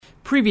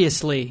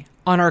Previously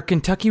on our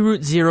Kentucky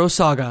Route Zero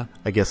saga.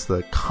 I guess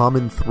the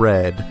common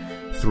thread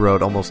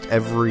throughout almost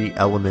every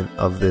element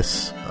of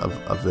this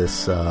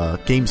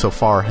game so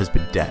far has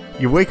been debt.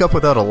 You wake up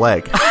without a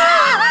leg.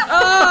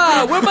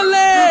 Where's my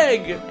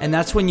leg? And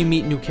that's when you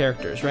meet new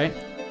characters, right?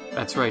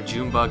 That's right,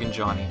 Junebug and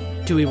Johnny.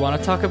 Do we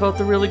want to talk about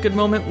the really good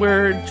moment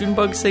where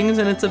Junebug sings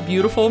and it's a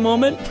beautiful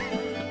moment?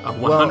 100%.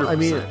 Well, I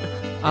mean,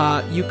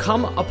 you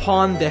come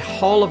upon the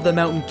Hall of the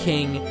Mountain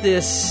King,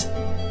 this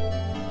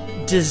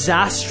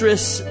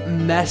disastrous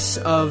mess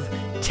of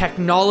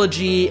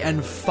technology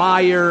and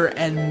fire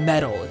and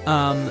metal.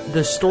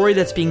 The story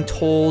that's being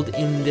told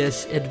in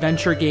this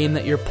adventure game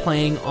that you're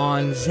playing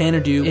on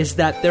Xanadu is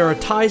that there are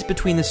ties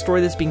between the story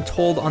that's being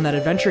told on that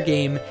adventure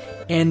game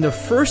and the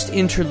first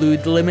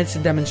interlude, the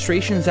limited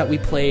demonstrations that we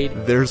played.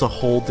 There's a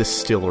whole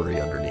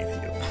distillery underneath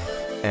you.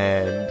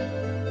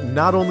 And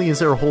not only is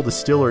there a whole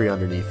distillery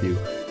underneath you,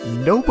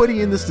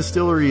 nobody in this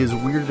distillery is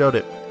weirded out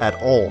at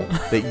all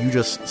that you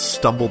just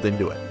stumbled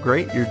into it.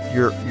 Great,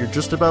 you're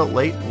just about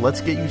late.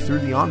 Let's get you through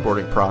the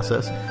onboarding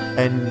process.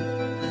 And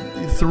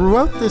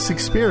throughout this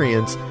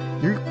experience,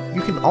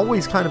 you can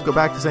always kind of go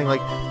back to saying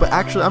like, but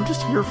actually, I'm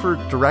just here for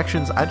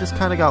directions. I just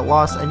kind of got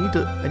lost. I need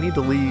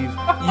to leave.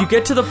 You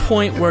get to the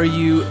point where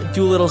you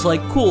Doolittle's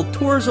like, cool,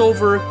 tour's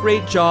over,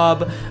 great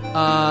job.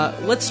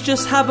 Let's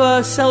just have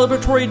a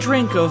celebratory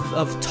drink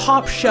of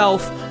top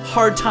shelf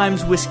Hard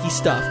Times whiskey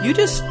stuff. You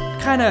just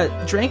kind of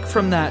drank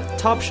from that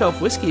top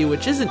shelf whiskey,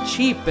 which isn't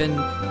cheap, and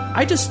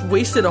I just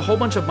wasted a whole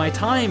bunch of my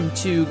time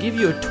to give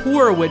you a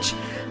tour, which,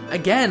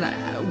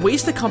 again,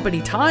 waste the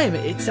company time.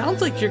 It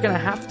sounds like you're gonna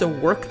have to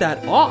work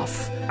that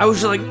off. I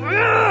was just like,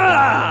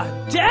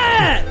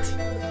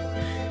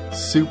 debt!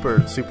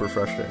 Super, super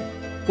frustrating.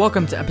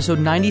 Welcome to episode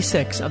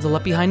 96 of the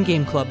Left Behind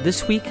Game Club.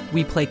 This week,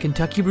 we play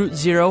Kentucky Route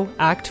Zero,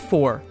 Act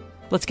 4.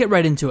 Let's get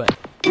right into it.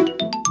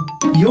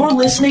 You're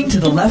listening to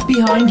the Left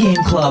Behind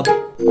Game Club.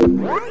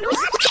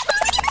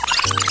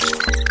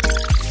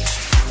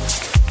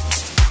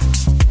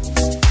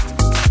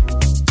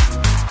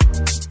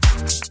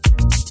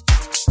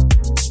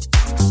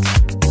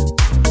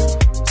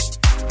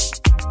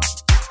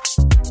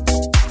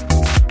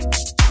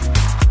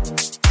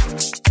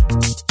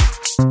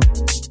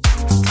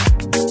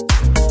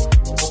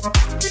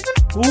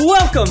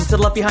 Welcome to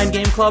the Left Behind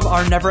Game Club,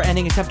 our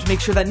never-ending attempt to make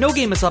sure that no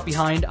game is left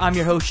behind. I'm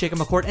your host, Jacob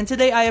McCourt, and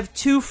today I have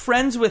two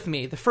friends with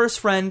me. The first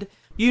friend,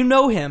 you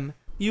know him,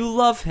 you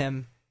love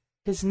him.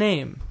 His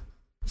name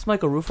is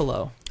Michael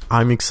Ruffalo.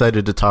 I'm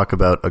excited to talk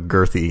about a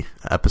girthy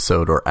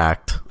episode or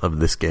act of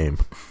this game.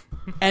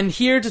 And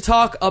here to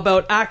talk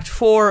about Act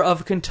 4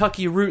 of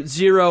Kentucky Route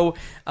Zero,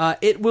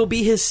 it will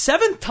be his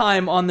 7th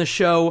time on the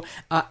show,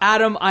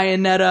 Adam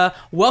Iannetta.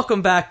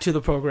 Welcome back to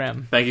the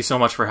program. Thank you so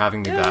much for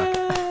having me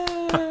back.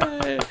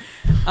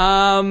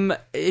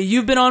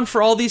 You've been on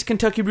for all these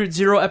Kentucky Route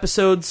Zero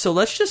episodes, so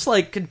let's just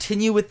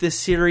continue with this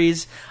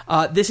series.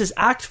 This is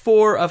Act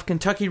 4 of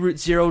Kentucky Route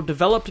Zero,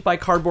 developed by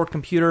Cardboard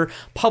Computer,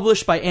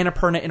 published by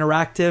Annapurna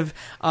Interactive.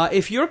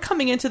 If you're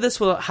coming into this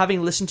without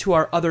having listened to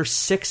our other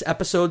 6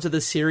 episodes of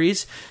this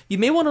series, you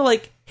may want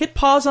to hit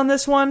pause on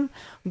this one,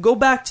 go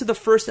back to the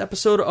first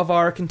episode of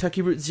our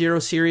Kentucky Route Zero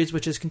series,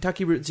 which is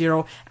Kentucky Route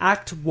Zero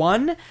Act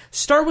 1.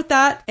 Start with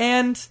that,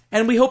 and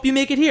we hope you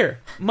make it here.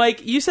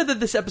 Mike, you said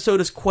that this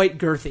episode is quite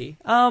girthy.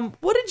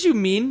 What did you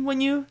mean when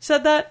you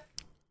said that?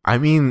 I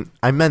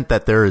meant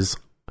that there is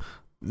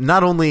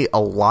not only a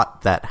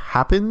lot that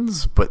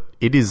happens, but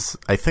it is,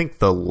 I think,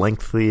 the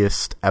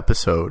lengthiest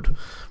episode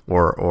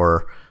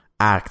or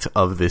act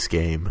of this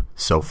game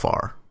so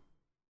far.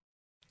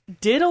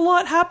 Did a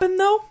lot happen,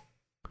 though?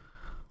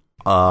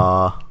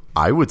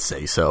 I would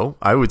say so.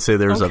 I would say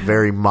there's a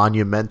very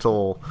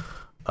monumental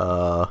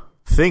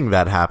thing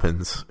that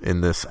happens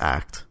in this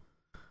act.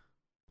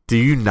 Do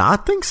you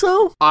not think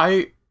so?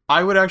 I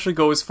would actually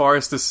go as far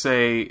as to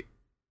say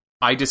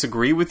I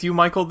disagree with you,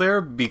 Michael,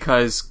 there,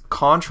 because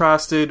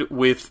contrasted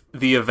with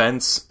the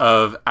events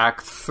of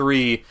Act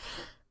 3,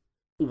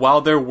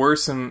 while there were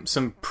some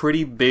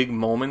pretty big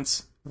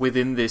moments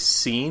within this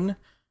scene,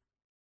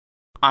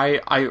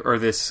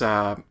 this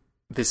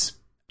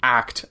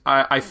act,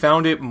 I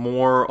found it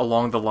more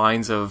along the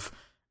lines of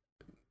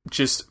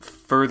just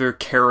further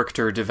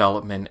character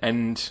development,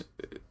 and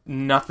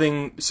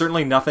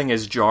certainly nothing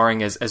as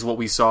jarring as what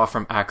we saw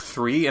from Act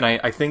 3, and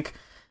I think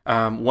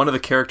one of the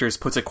characters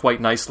puts it quite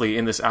nicely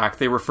in this act.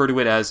 They refer to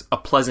it as a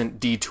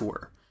pleasant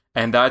detour,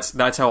 and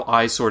that's how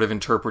I sort of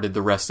interpreted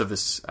the rest of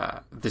this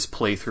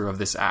playthrough of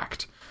this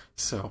act.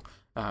 So,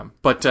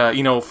 but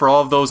for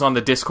all of those on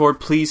the Discord,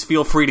 please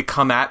feel free to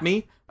come at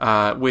me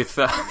with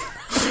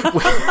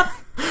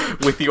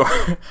your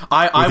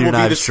I will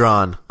be the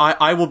drawn.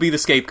 I will be the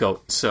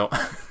scapegoat. So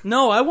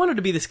no, I wanted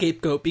to be the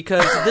scapegoat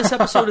because this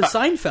episode is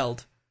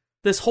Seinfeld.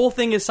 This whole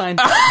thing is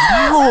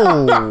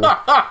Seinfeld.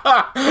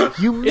 No,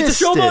 you missed it. It's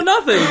a show about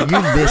nothing.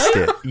 You missed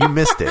it. You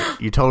missed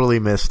it. You totally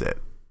missed it.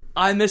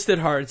 I missed it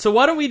hard. So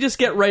why don't we just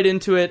get right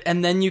into it,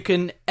 and then you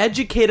can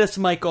educate us,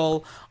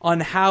 Michael,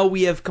 on how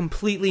we have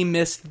completely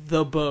missed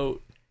the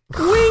boat.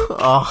 Wink.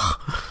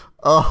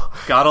 Oh,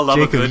 Gotta love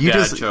Jacob, a good you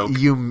dad joke.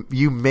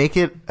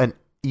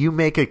 You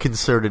make a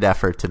concerted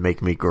effort to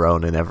make me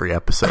groan in every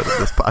episode of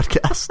this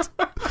podcast.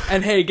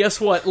 And hey, guess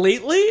what?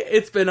 Lately,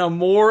 it's been a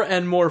more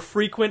and more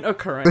frequent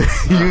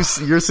occurrence.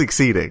 You're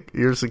succeeding.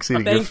 You're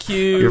succeeding. Thank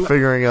you. You're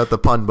figuring out the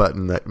pun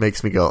button that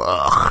makes me go,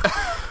 ugh.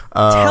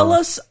 Tell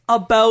us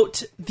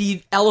about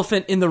the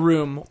elephant in the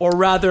room, or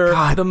rather,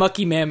 God. the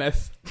mucky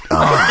mammoth.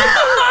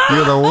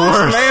 You're the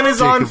worst. Man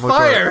is on Jacob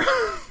McCoy. fire.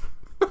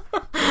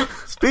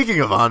 Speaking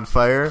of on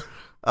fire,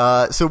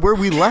 so where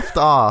we left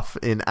off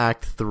in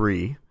Act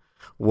 3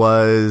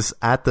 was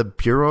at the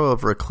Bureau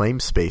of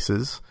Reclaimed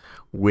Spaces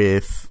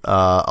with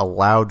a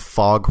loud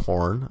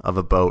foghorn of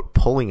a boat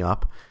pulling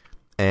up,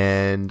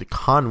 and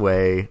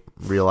Conway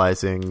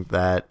realizing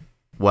that,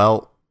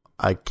 well,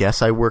 I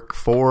guess I work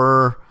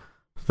for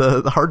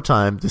the Hard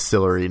Time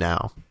Distillery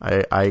now.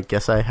 I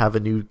guess I have a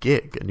new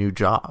gig, a new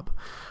job.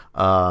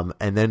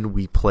 And then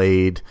we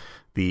played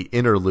the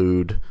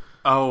interlude.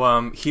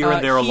 Here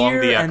and there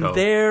along the echo. Here and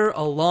there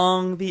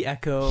along the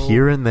echo.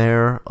 Here and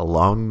there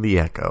along the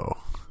echo.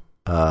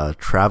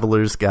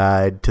 Traveler's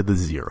Guide to the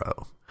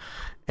Zero.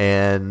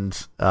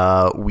 And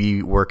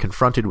we were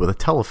confronted with a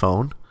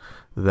telephone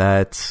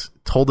that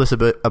told us a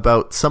bit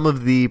about some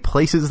of the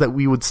places that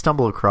we would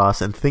stumble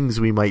across and things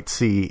we might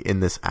see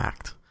in this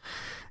act.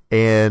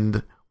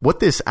 And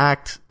what this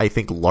act, I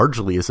think,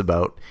 largely is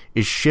about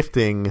is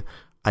shifting,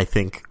 I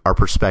think, our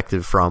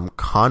perspective from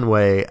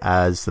Conway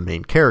as the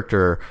main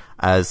character,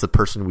 as the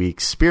person we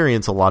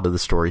experience a lot of the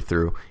story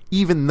through,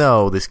 even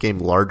though this game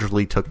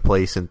largely took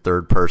place in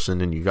third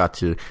person and you got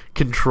to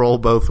control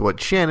both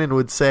what Shannon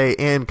would say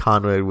and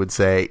Conway would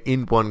say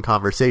in one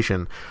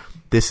conversation.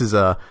 This is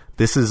a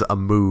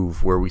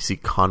move where we see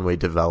Conway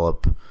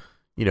develop,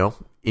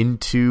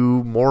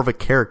 into more of a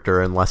character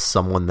and less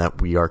someone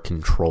that we are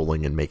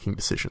controlling and making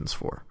decisions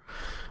for.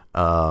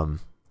 And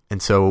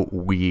so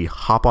we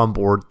hop on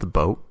board the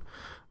boat,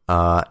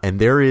 and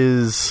there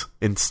is,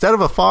 instead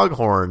of a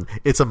foghorn,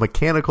 it's a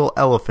mechanical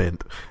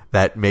elephant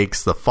that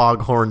makes the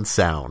foghorn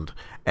sound,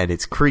 and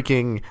it's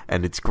creaking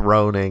and it's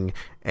groaning,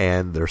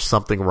 and there's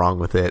something wrong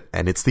with it,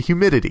 and it's the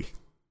humidity.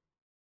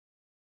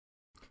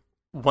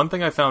 One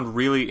thing I found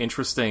really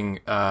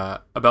interesting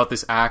about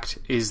this act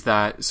is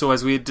that, so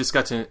as we had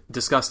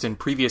discussed in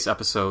previous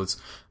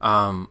episodes,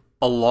 a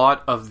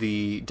lot of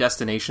the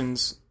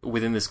destinations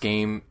within this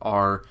game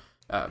are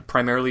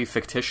primarily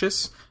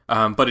fictitious,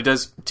 but it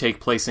does take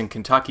place in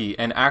Kentucky,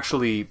 and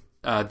actually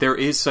there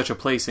is such a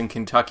place in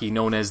Kentucky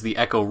known as the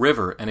Echo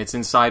River, and it's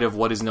inside of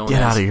what is known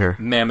as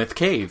Mammoth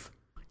Cave.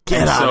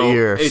 Get out of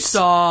here.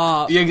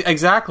 Stop. Yeah,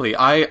 exactly.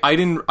 I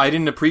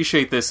didn't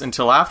appreciate this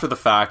until after the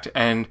fact,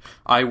 and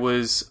I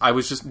was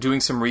just doing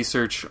some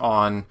research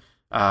on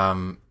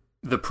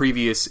the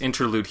previous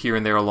interlude Here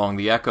and There Along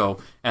the Echo,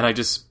 and I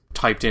just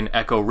typed in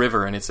Echo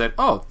River, and it said,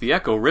 oh, the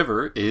Echo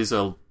River is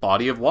a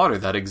body of water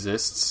that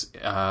exists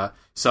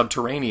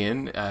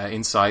subterranean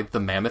inside the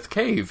Mammoth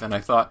Cave. And I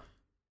thought,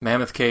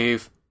 Mammoth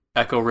Cave,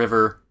 Echo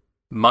River,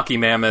 Mucky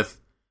Mammoth,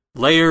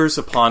 layers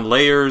upon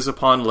layers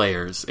upon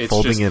layers. It's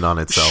folding just, in on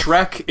itself.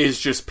 Shrek is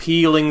just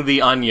peeling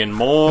the onion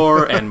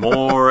more and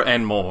more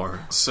and more.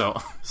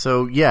 So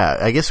yeah,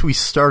 I guess we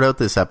start out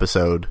this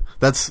episode.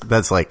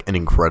 That's like an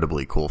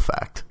incredibly cool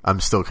fact. I'm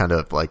still kind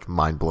of like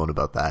mind blown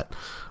about that.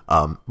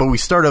 But we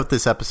start out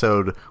this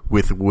episode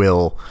with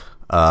Will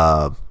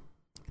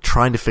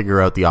trying to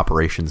figure out the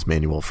operations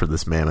manual for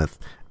this mammoth,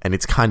 and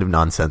it's kind of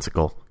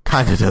nonsensical.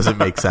 Kind of doesn't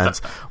make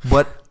sense.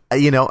 But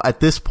at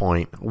this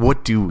point,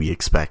 what do we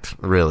expect,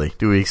 really?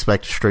 Do we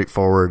expect a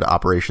straightforward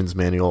operations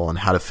manual on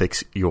how to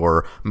fix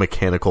your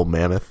mechanical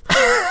mammoth?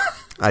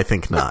 I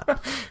think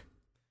not.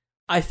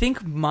 I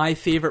think my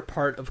favorite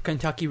part of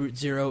Kentucky Route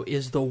Zero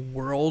is the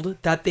world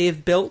that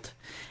they've built.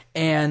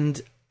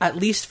 And at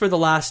least for the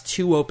last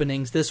two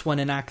openings, this one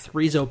and Act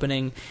 3's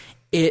opening,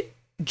 it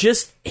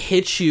just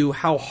hits you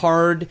how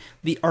hard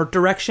the art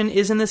direction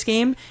is in this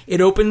game.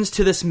 It opens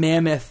to this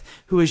mammoth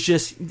who is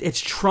just, its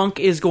trunk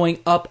is going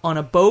up on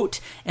a boat,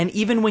 and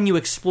even when you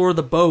explore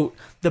the boat,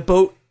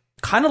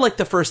 kind of like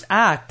the first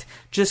act,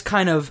 just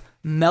kind of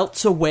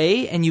melts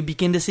away and you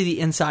begin to see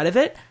the inside of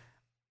it.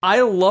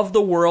 I love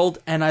the world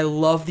and I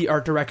love the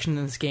art direction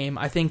in this game.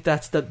 I think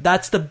that's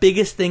the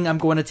biggest thing I'm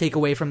going to take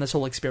away from this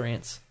whole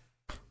experience.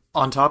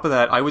 On top of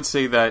that, I would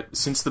say that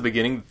since the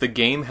beginning, the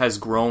game has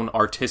grown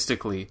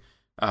artistically.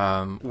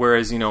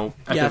 Whereas, at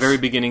the very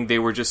beginning, they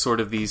were just sort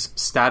of these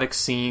static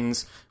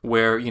scenes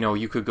where,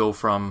 you could go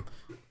from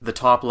the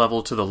top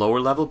level to the lower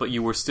level, but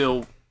you were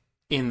still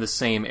in the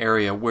same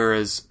area.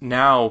 Whereas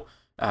now,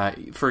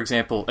 for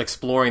example,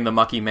 exploring the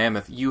Mucky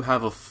Mammoth, you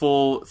have a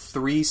full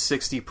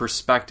 360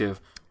 perspective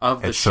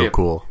of the ship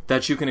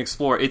that you can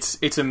explore.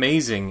 It's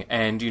amazing.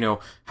 And,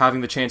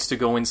 having the chance to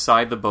go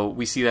inside the boat,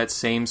 we see that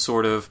same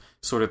sort of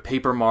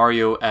Paper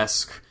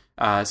Mario-esque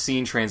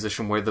scene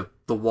transition where the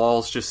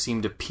walls just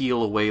seem to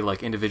peel away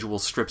like individual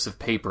strips of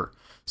paper.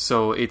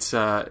 So it's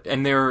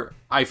and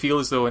I feel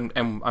as though, and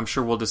I'm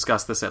sure we'll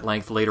discuss this at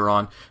length later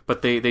on,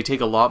 but they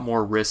take a lot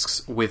more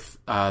risks with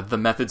the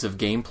methods of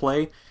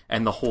gameplay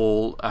and the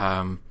whole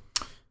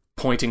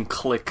point and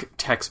click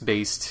text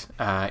based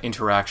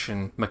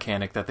interaction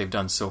mechanic that they've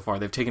done so far.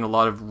 They've taken a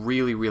lot of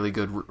really, really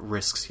good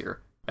risks here.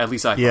 At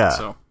least I thought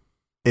so.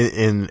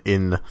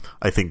 In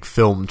I think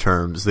film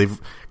terms,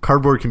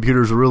 Cardboard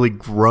Computers really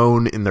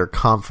grown in their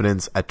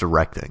confidence at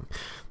directing.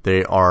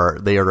 They are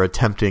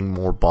attempting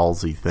more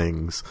ballsy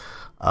things,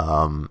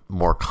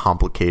 more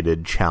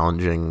complicated,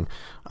 challenging,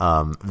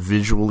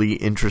 visually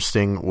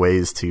interesting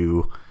ways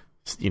to,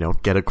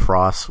 get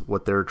across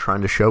what they're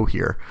trying to show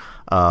here.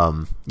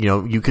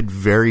 You could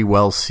very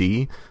well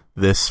see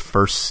this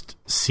first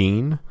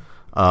scene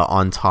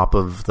on top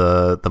of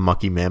the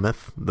Mucky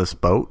Mammoth, this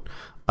boat,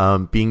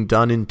 being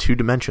done in 2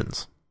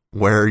 dimensions,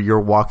 where you're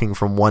walking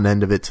from one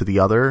end of it to the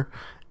other,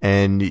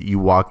 and you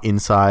walk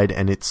inside,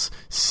 and it's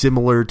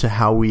similar to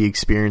how we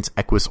experience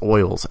Equus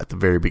Oils at the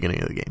very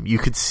beginning of the game. You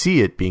could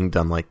see it being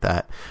done like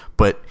that,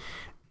 but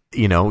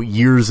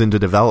years into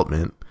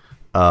development,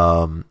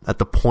 at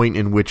the point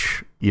in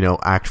which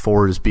Act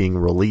 4 is being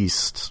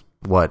released,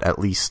 at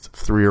least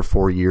 3 or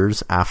 4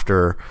 years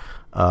after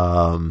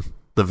the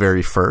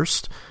very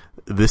first,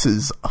 this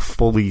is a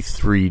fully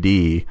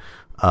 3D,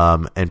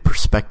 and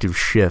perspective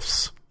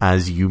shifts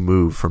as you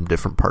move from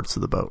different parts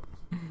of the boat.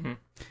 Mm-hmm.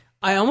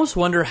 I almost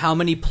wonder how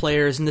many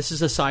players, and this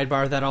is a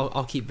sidebar that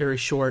I'll keep very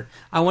short,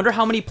 I wonder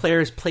how many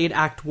players played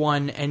Act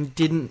 1 and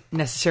they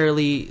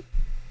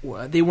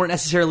weren't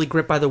necessarily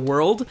gripped by the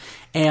world,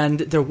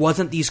 and there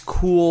wasn't these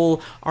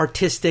cool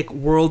artistic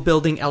world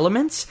building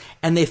elements,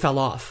 and they fell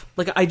off.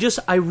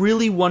 I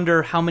really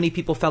wonder how many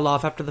people fell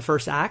off after the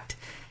first act,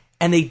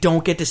 and they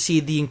don't get to see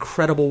the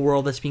incredible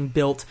world that's being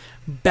built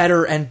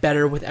better and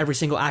better with every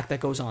single act that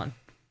goes on.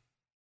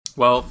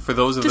 Well, for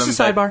those of Just them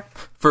a sidebar.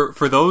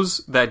 For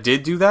those that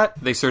did do that,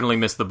 they certainly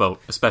missed the boat,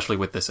 especially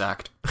with this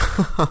act.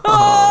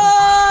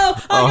 I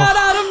got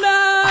Adam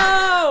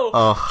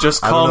now!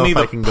 Just call me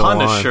the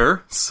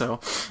Punisher. So,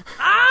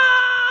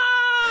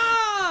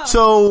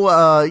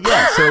 So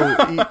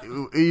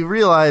you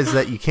realize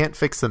that you can't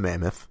fix the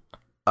mammoth,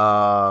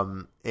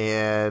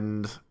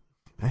 and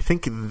I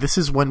think this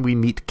is when we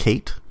meet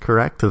Kate,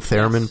 correct? The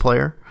theremin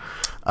player.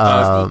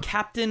 The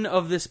captain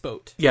of this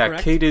boat. Yeah,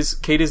 correct? Kate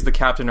is the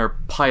captain or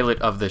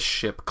pilot of this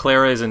ship.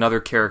 Clara is another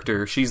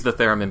character. She's the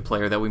theremin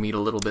player that we meet a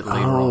little bit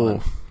later on.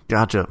 Oh,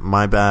 gotcha.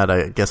 My bad.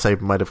 I guess I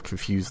might have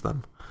confused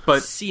them.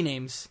 But sea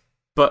names.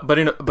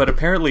 But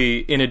apparently,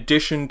 in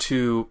addition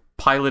to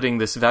piloting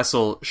this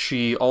vessel,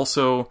 she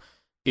also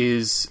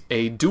is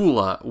a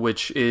doula,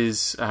 which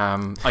is,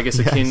 I guess,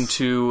 akin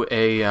to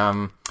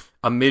a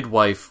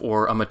midwife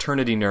or a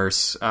maternity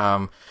nurse.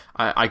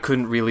 I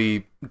couldn't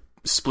really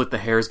split the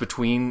hairs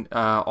between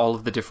all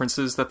of the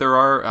differences that there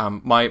are.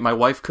 My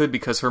wife could,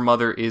 because her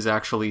mother is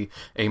actually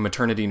a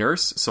maternity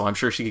nurse, so I'm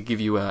sure she could give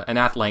you an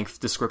at-length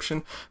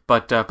description.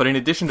 But in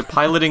addition to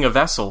piloting a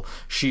vessel,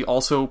 she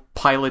also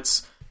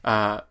pilots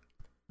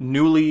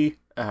newly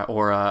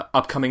or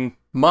upcoming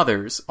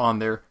mothers on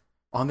their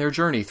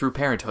journey through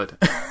parenthood.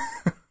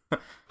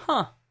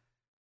 Huh.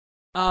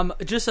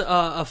 Just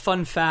a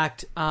fun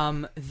fact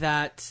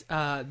that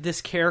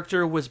this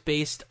character was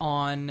based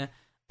on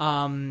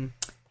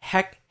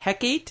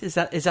Hecate. Is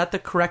that the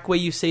correct way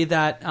you say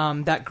that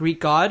that Greek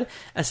god?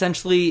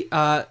 Essentially,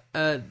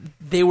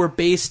 they were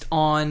based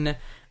on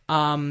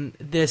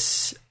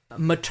this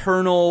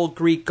maternal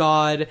Greek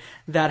god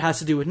that has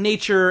to do with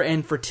nature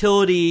and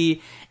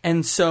fertility,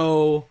 and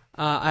so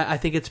I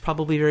think it's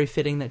probably very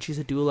fitting that she's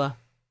a doula.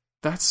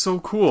 That's so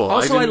cool.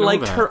 Also,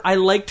 I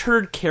liked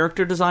her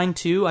character design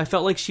too. I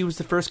felt like she was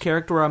the first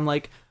character where I'm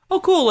like,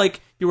 oh, cool.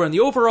 Like, you're wearing the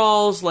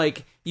overalls.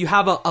 Like, you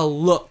have a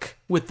look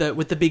with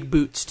the big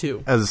boots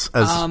too, as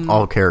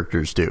all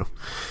characters do.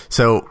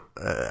 So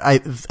I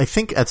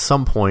think at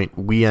some point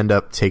we end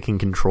up taking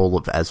control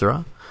of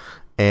Ezra,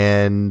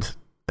 and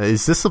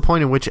is this the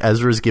point in which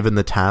Ezra is given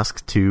the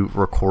task to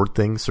record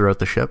things throughout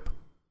the ship?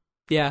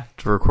 Yeah,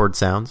 to record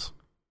sounds.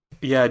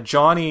 Yeah,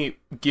 Johnny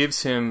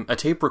gives him a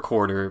tape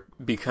recorder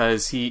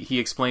because he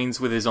explains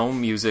with his own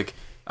music.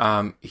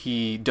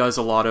 He does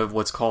a lot of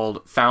what's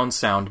called found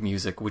sound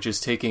music, which is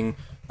taking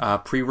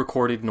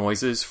pre-recorded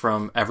noises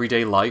from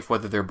everyday life,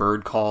 whether they're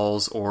bird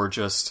calls or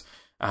just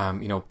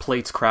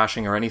plates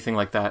crashing or anything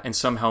like that, and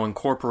somehow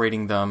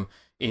incorporating them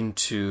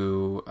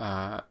into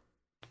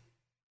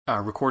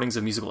recordings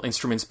of musical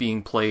instruments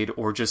being played,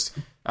 or just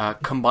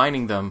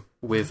combining them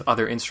with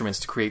other instruments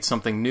to create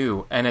something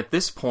new. And at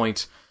this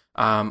point,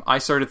 I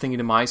started thinking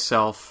to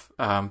myself,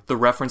 the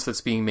reference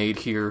that's being made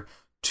here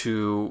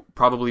to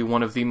probably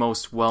one of the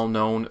most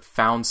well-known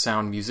found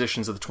sound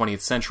musicians of the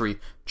 20th century,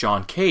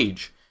 John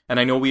Cage. And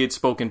I know we had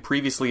spoken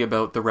previously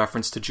about the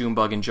reference to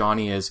Junebug and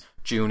Johnny as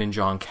June and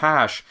John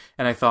Cash,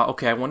 and I thought,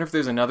 okay, I wonder if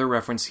there's another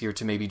reference here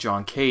to maybe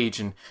John Cage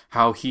and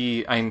how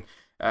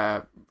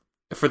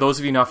for those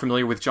of you not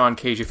familiar with John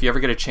Cage, if you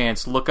ever get a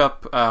chance, look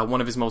up one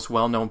of his most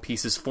well-known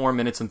pieces, 4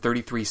 minutes and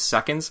 33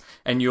 seconds,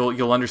 and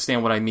you'll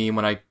understand what I mean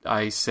when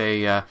I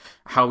say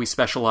how he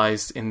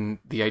specialized in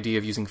the idea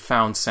of using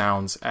found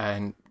sounds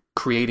and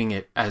creating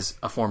it as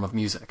a form of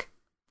music.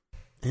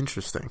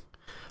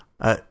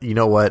 You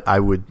know what? I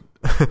would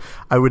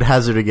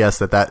hazard a guess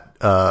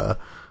that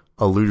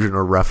allusion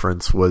or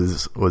reference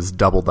was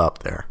doubled up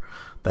there.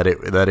 That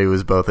it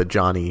was both a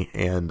Johnny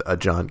and a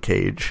John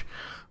Cage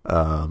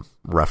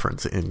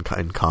reference in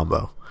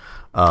combo.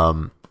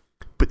 But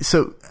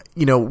so,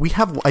 we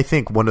have, I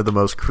think, one of the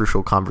most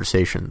crucial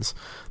conversations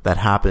that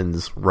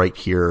happens right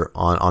here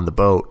on the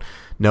boat,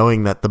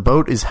 knowing that the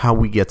boat is how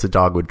we get to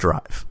Dogwood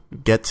Drive,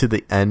 get to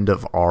the end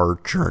of our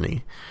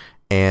journey.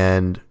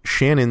 And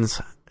Shannon's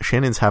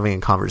having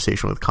a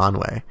conversation with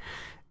Conway,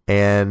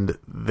 and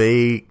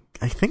they,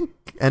 I think,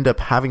 end up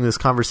having this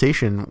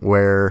conversation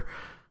where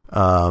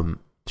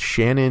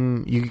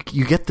Shannon,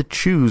 you get to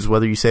choose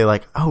whether you say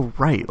like, oh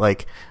right,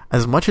 like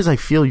as much as I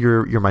feel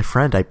you're my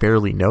friend, I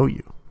barely know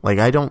you. Like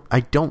I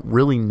don't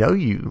really know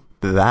you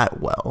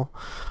that well,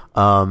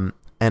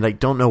 and I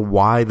don't know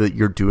why that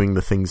you're doing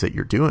the things that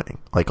you're doing.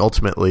 Like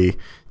ultimately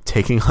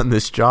taking on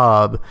this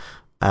job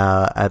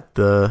at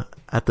the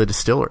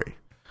distillery.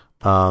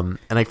 And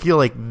I feel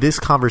like this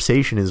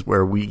conversation is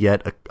where we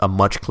get a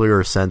much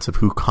clearer sense of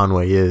who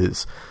Conway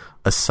is,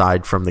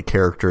 aside from the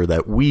character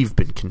that we've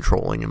been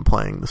controlling and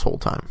playing this whole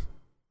time.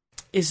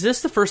 Is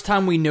this the first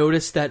time we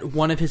noticed that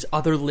one of his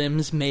other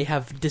limbs may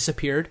have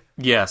disappeared?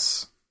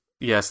 Yes.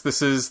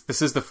 This is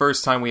the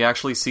first time we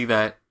actually see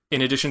that.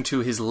 In addition to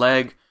his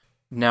leg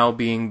now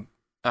being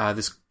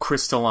this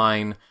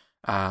crystalline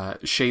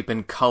shape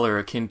and color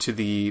akin to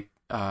the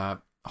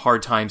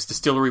Hard Times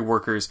distillery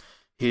workers,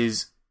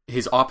 his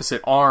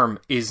opposite arm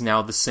is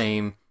now the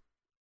same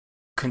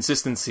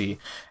consistency.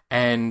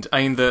 And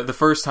I mean, the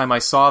first time I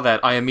saw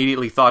that, I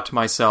immediately thought to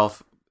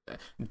myself,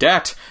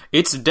 debt!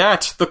 It's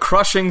debt! The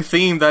crushing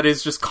theme that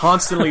is just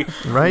constantly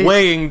right?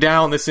 weighing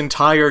down this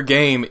entire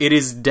game. It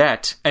is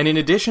debt. And in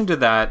addition to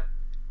that,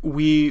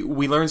 we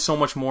learn so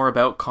much more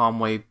about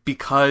Conway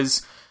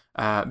because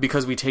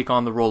we take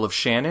on the role of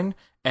Shannon,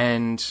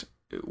 and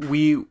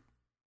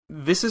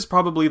this is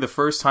probably the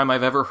first time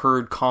I've ever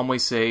heard Conway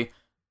say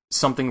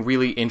something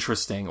really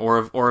interesting or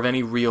of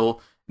any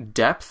real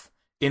depth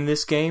in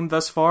this game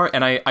thus far.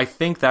 And I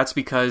think that's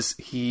because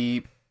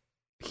he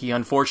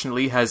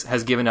unfortunately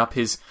has given up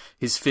his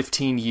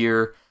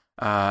 15-year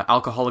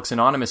Alcoholics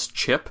Anonymous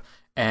chip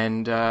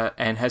and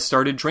has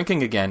started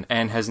drinking again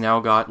and has now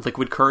got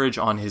liquid courage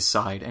on his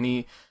side.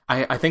 And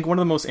I think one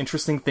of the most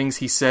interesting things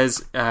he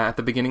says at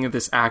the beginning of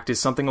this act is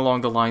something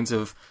along the lines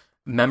of,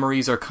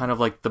 memories are kind of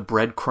like the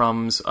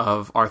breadcrumbs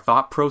of our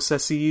thought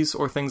processes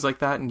or things like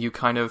that, and you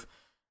kind of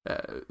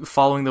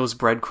following those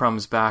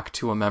breadcrumbs back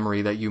to a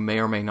memory that you may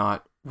or may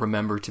not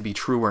remember to be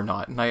true or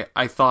not. And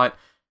I thought,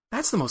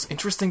 that's the most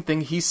interesting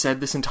thing he said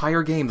this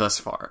entire game thus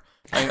far.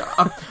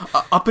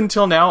 Up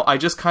until now, I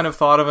just kind of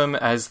thought of him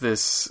as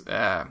this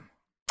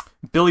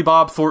Billy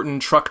Bob Thornton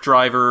truck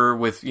driver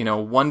with,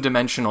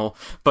 one-dimensional.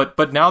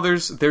 But now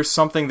there's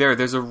something there.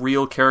 There's a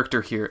real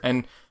character here.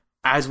 And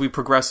as we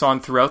progress on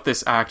throughout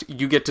this act,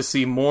 you get to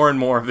see more and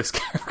more of this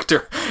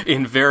character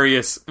in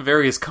various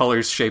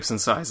colors, shapes, and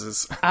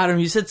sizes. Adam,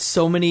 you said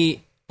so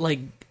many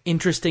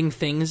interesting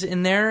things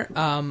in there.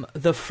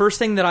 The first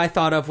thing that I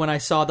thought of when I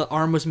saw the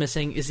arm was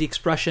missing is the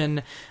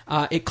expression,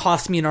 it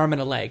cost me an arm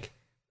and a leg.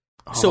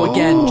 So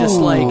again, just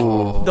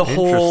the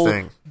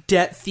whole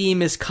debt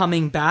theme is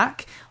coming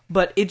back,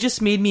 but it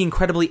just made me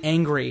incredibly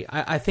angry.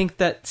 I think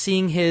that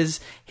seeing his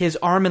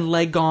arm and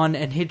leg gone,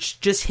 and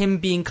just him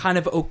being kind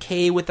of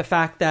okay with the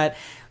fact that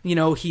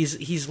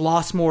he's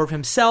lost more of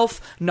himself,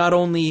 not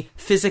only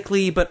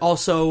physically but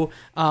also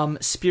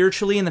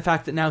spiritually, and the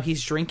fact that now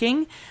he's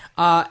drinking.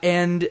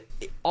 And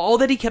all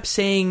that he kept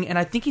saying, and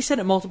I think he said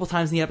it multiple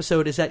times in the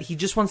episode, is that he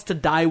just wants to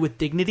die with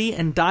dignity,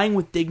 and dying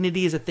with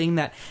dignity is a thing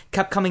that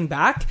kept coming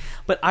back.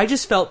 But I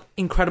just felt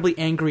incredibly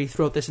angry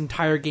throughout this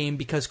entire game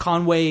because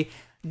Conway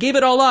gave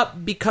it all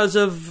up because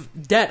of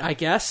debt, I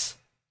guess.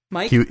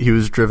 Mike? He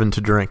was driven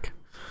to drink.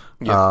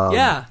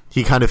 Yeah.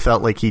 He kind of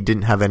felt like he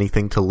didn't have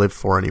anything to live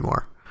for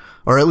anymore.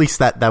 Or at least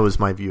that was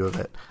my view of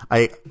it.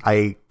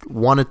 I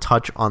want to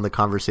touch on the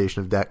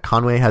conversation of debt.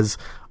 Conway has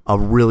a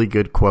really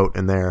good quote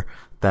in there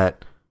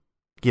that,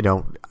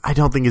 I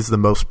don't think is the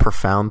most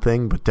profound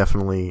thing, but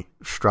definitely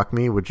struck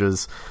me, which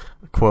is,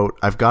 quote,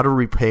 "I've got to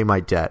repay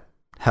my debt.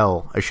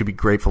 Hell, I should be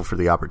grateful for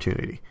the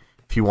opportunity.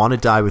 If you want to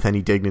die with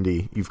any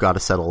dignity, you've got to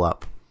settle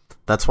up.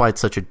 That's why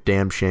it's such a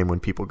damn shame when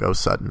people go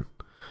sudden."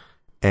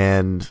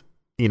 And,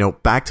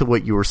 back to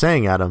what you were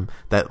saying, Adam,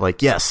 that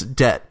yes,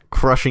 debt,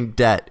 crushing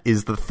debt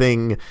is the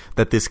thing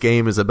that this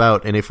game is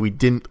about. And if we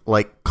didn't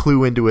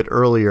clue into it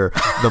earlier,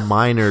 the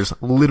miners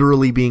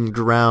literally being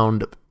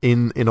drowned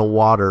in a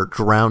water,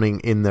 drowning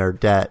in their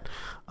debt,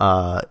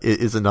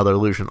 is another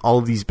illusion. All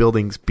of these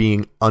buildings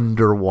being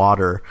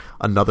underwater,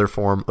 another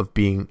form of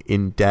being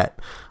in debt.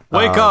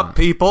 Wake up,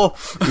 people!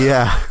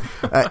 Yeah.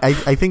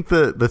 I think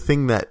the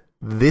thing that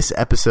this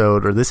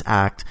episode or this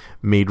act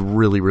made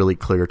really, really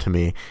clear to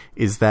me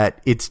is that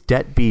it's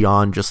debt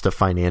beyond just a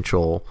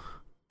financial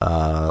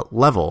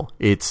level.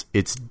 It's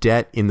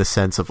debt in the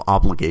sense of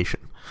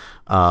obligation.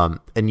 And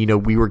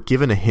we were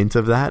given a hint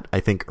of that, I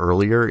think,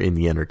 earlier in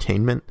the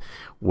entertainment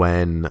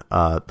when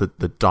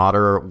the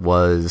daughter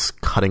was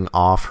cutting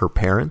off her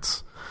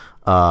parents.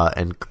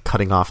 and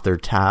cutting off their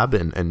tab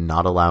and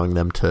not allowing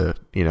them to,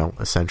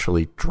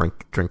 essentially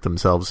drink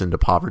themselves into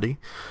poverty.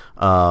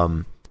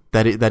 That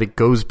it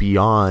goes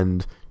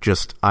beyond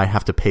just, I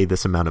have to pay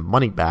this amount of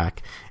money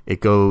back.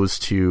 It goes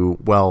to,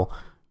 well,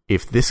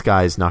 if this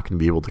guy's not going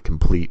to be able to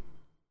complete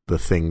the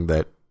thing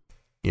that,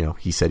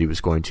 he said he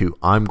was going to,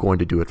 I'm going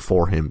to do it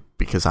for him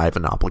because I have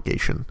an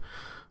obligation.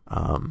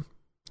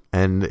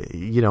 And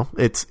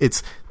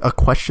it's a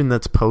question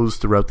that's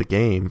posed throughout the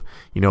game.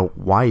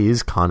 Why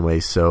is Conway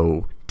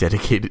so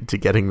dedicated to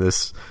getting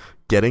this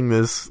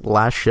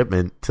last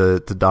shipment to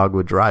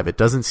Dogwood Drive? It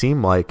doesn't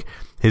seem like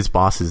his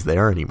boss is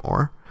there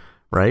anymore,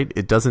 right?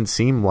 It doesn't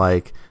seem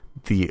like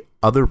the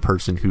other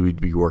person who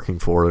he'd be working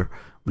for,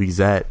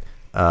 Lisette,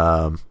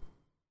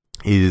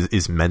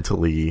 is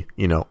mentally,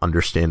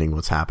 understanding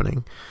what's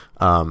happening.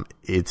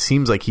 It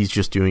seems like he's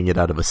just doing it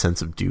out of a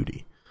sense of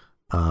duty.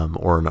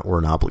 Or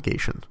an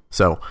obligation.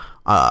 So,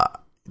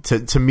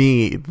 to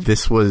me,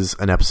 this was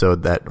an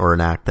episode or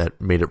an act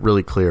that made it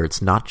really clear it's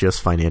not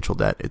just financial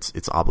debt;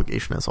 it's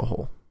obligation as a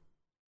whole.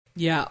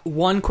 Yeah,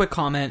 one quick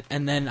comment,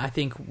 and then I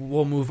think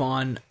we'll move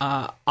on.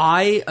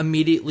 I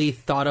immediately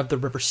thought of the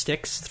River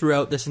Styx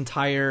throughout this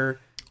entire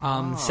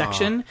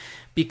section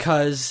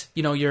because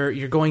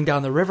you're going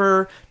down the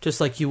river just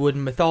like you would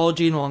in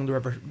mythology, and along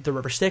the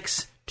river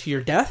Styx to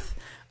your death.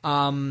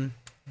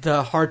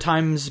 The Hard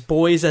Times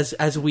boys,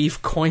 as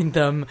we've coined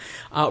them,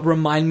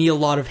 remind me a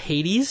lot of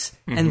Hades.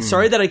 Mm-hmm. And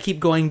sorry that I keep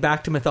going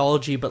back to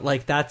mythology, but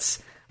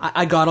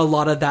I got a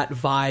lot of that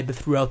vibe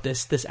throughout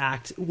this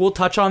act. We'll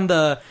touch on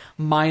the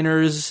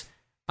miners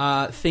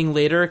thing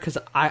later, because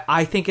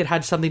I think it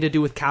had something to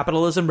do with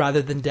capitalism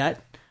rather than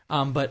debt,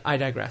 but I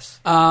digress.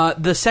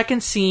 The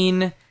second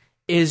scene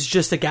is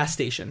just a gas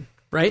station,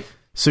 right?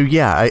 So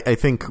yeah, I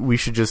think we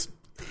should just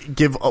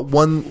give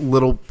one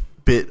little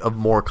bit of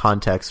more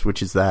context,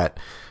 which is that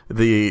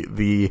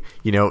the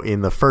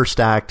in the first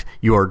act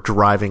you are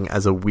driving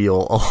as a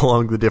wheel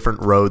along the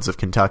different roads of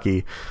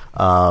Kentucky.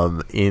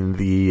 In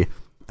the,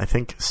 I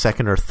think,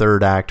 second or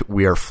third act,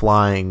 we are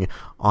flying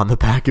on the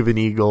back of an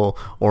eagle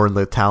or in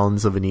the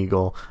talons of an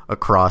eagle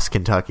across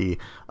Kentucky.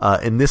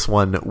 In this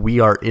one,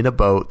 we are in a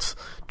boat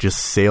just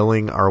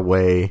sailing our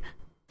way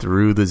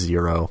through the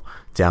Zero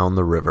down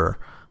the river.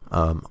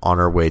 On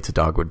our way to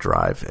Dogwood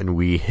Drive, and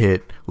we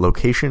hit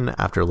location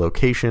after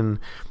location,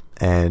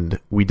 and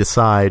we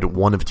decide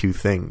one of two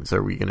things.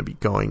 Are we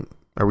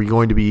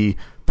going to be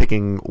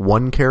picking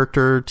one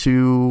character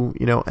to,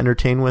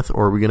 entertain with,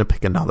 or are we going to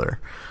pick another?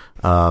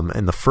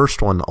 And the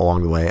first one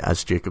along the way,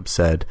 as Jacob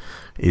said,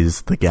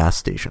 is the gas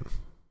station.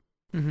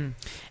 Mm-hmm.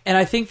 And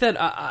I think that,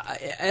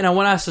 and I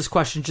want to ask this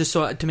question just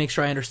to make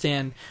sure I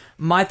understand.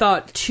 My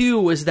thought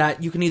too was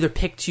that you can either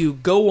pick to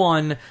go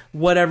on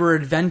whatever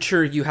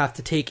adventure you have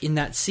to take in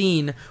that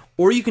scene,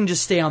 or you can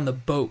just stay on the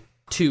boat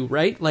too,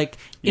 right? Like,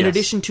 in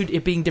addition to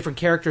it being different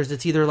characters,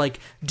 it's either like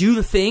do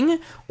the thing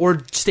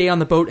or stay on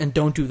the boat and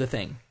don't do the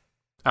thing.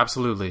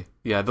 Absolutely,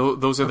 yeah.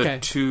 Those are the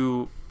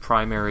two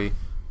primary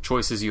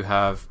choices you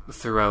have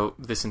throughout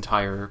this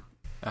entire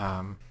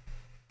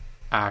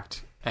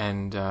act,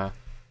 and.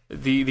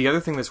 The other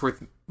thing that's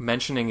worth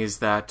mentioning is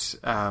that,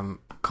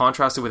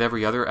 contrasted with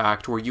every other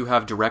act where you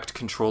have direct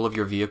control of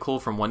your vehicle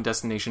from one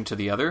destination to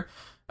the other,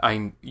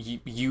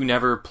 you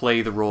never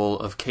play the role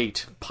of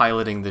Kate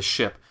piloting the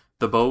ship.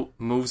 The boat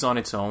moves on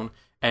its own,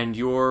 and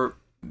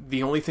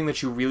the only thing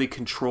that you really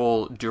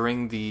control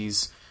during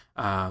these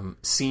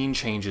scene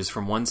changes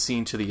from one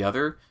scene to the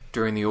other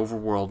during the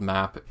overworld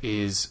map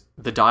is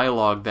the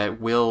dialogue that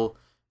Will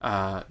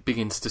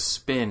begins to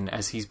spin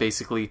as he's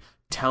basically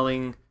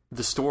telling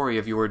the story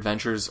of your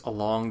adventures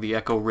along the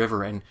Echo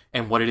River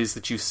and what it is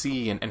that you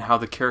see and how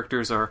the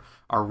characters are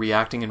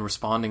reacting and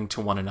responding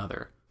to one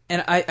another.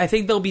 And I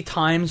think there'll be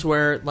times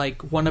where,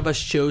 like, one of us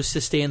chose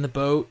to stay in the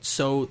boat,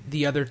 so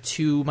the other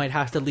two might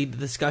have to lead the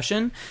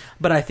discussion.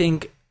 But I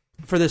think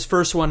for this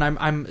first one,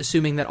 I'm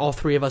assuming that all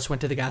three of us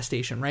went to the gas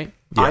station, right?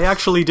 Yes. I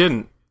actually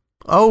didn't.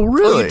 Oh,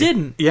 really? Oh, you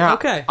didn't? Yeah.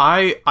 Okay.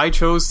 I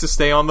chose to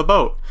stay on the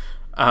boat.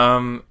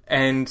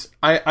 And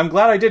I'm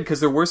glad I did, because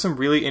there were some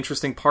really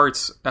interesting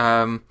parts.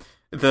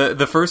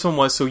 The first one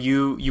was, so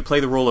you play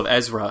the role of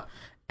Ezra,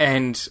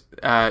 and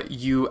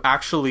you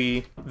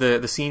actually,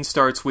 the scene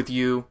starts with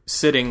you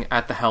sitting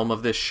at the helm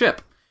of this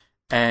ship,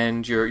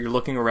 and you're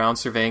looking around,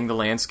 surveying the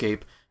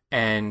landscape,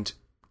 and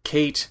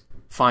Kate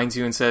finds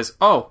you and says,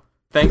 "Oh,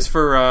 thanks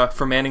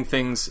for manning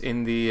things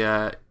in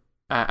the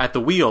at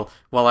the wheel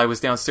while I was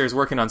downstairs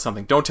working on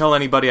something. Don't tell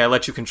anybody I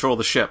let you control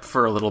the ship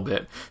for a little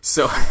bit."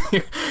 So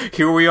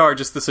here we are,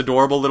 just this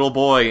adorable little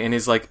boy in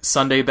his like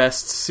Sunday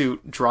best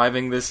suit,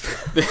 driving this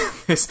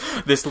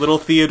little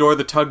Theodore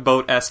the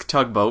Tugboat-esque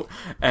tugboat,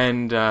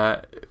 and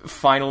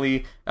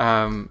finally,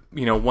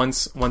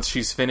 once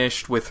she's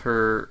finished with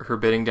her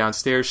bidding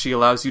downstairs, she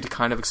allows you to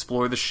kind of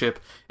explore the ship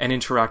and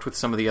interact with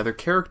some of the other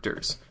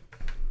characters.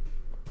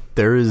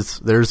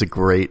 There's a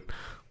great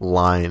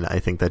line, I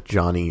think, that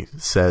Johnny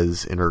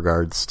says in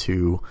regards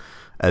to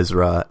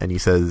Ezra, and he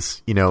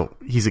says,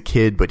 he's a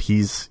kid, but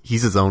he's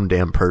his own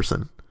damn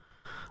person.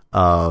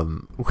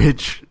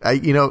 which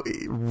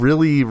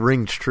really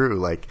rings true.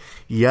 Like,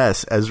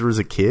 yes, Ezra's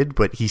a kid,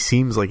 but he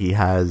seems like he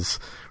has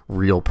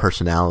real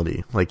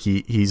personality. Like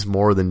he's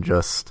more than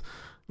just,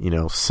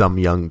 some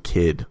young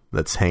kid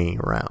that's hanging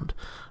around.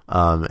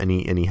 And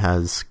he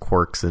has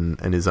quirks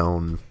and his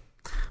own,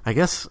 I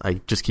guess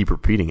I just keep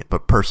repeating it,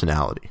 but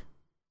personality.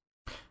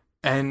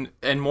 And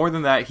more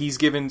than that, he's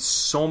given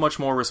so much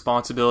more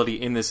responsibility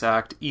in this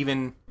act,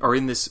 in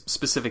this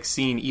specific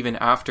scene, even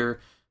after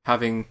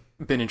having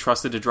been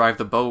entrusted to drive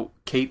the boat.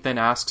 Kate then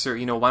asks her,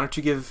 why don't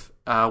you give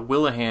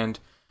Will a hand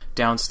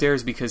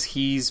downstairs, because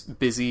he's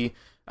busy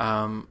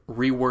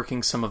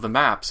reworking some of the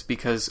maps,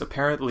 because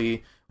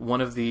apparently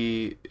one of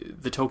the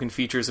token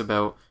features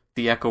about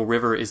the Echo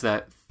River is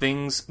that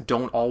things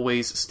don't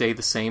always stay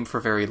the same for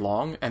very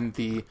long, and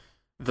the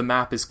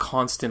map is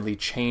constantly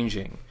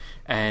changing.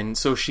 And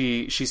so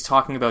she's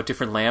talking about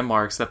different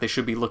landmarks that they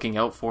should be looking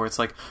out for. It's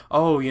like,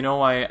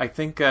 I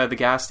think the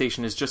gas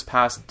station is just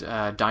past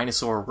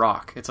Dinosaur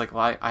Rock. It's like,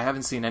 well, I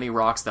haven't seen any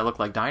rocks that look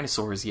like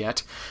dinosaurs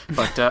yet.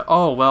 But,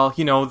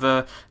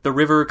 the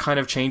river kind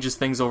of changes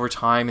things over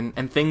time,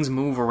 and things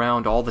move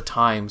around all the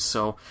time.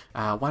 So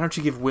why don't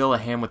you give Will a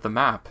hand with the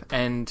map?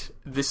 And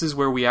this is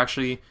where we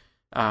actually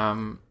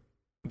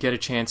get a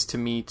chance to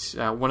meet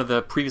one of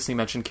the previously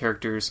mentioned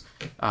characters,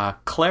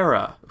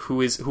 Clara,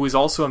 who is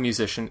also a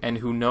musician and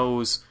who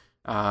knows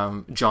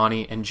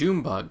Johnny and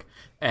Junebug.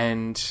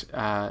 And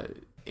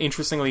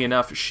interestingly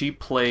enough, she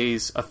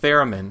plays a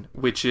theremin,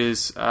 which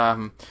is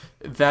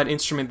that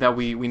instrument that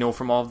we know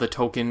from all of the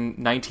token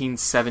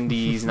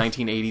 1970s,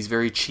 1980s,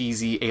 very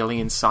cheesy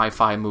alien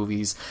sci-fi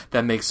movies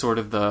that make sort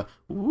of the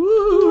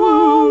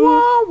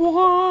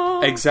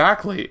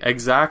Exactly.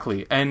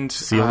 And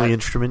it's the only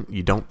instrument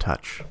you don't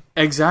touch.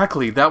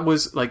 Exactly. That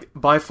was, like,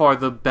 by far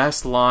the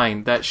best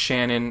line that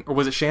Shannon, or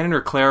was it Shannon or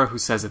Clara who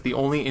says it? The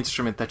only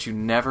instrument that you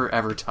never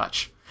ever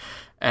touch.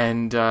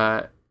 And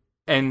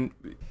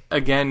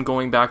again,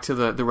 going back to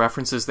the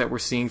references that we're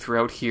seeing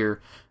throughout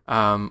here,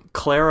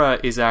 Clara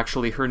is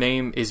actually, her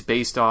name is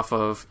based off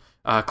of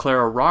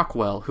Clara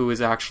Rockwell, who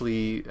is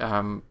actually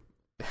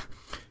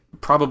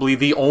probably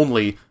the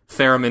only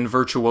theremin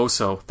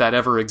virtuoso that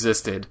ever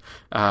existed.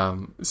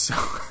 So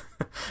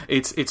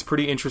it's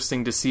pretty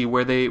interesting to see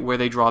where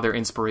they draw their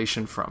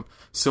inspiration from.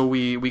 So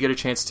we get a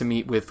chance to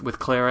meet with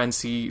Clara and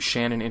see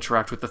Shannon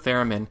interact with the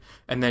theremin,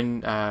 and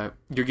then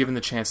you're given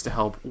the chance to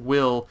help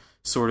Will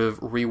sort of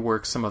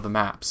rework some of the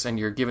maps, and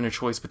you're given a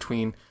choice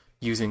between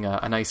using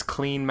a nice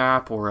clean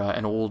map or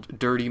an old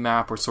dirty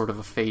map or sort of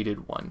a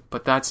faded one.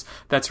 But that's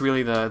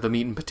really the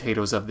meat and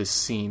potatoes of this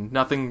scene.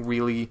 Nothing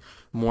really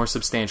more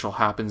substantial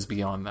happens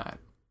beyond that.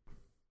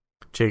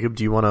 Jacob,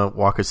 do you want to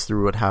walk us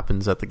through what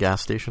happens at the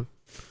gas station?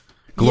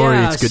 Glory,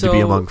 it's good to be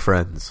among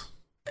friends.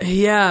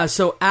 Yeah,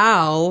 so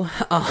Al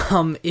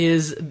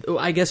is,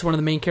 I guess, one of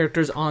the main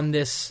characters on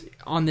this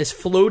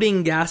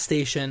floating gas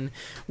station,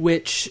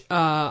 which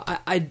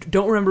I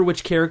don't remember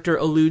which character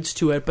alludes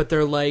to it, but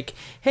they're like,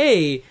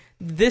 hey,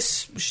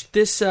 this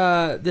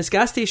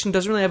gas station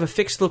doesn't really have a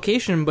fixed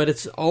location, but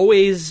it's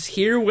always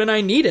here when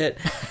I need it.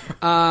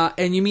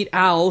 And you meet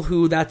Al,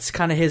 who that's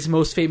kind of his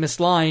most famous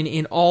line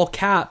in all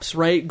caps,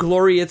 right?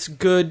 Glory, it's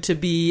good to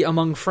be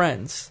among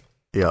friends.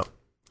 Yeah.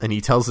 And he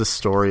tells this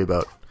story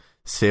about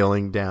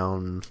sailing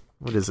down,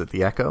 what is it,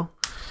 the Echo?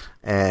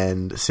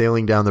 And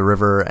sailing down the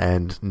river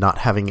and not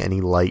having any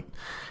light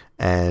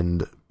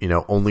and,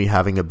 only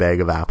having a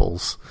bag of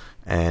apples.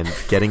 And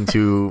getting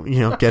to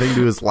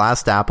his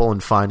last apple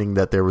and finding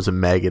that there was a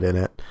maggot in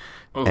it.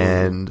 Oh.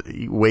 And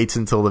he waits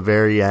until the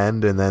very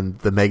end, and then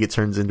the maggot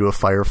turns into a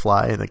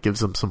firefly, and it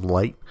gives him some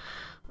light.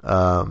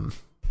 And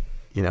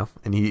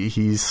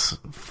he's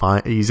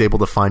able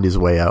to find his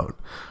way out.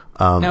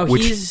 Now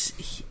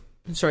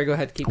sorry, go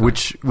ahead. Keep going.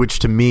 Which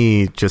to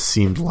me just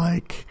seemed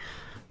like,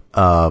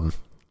 a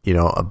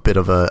bit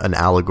of an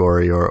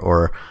allegory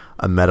or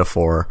a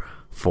metaphor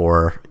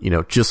for,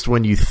 just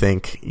when you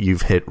think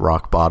you've hit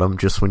rock bottom,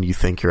 just when you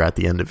think you're at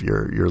the end of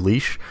your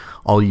leash,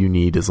 all you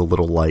need is a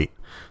little light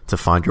to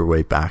find your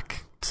way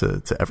back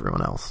to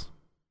everyone else.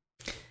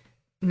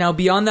 Now,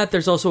 beyond that,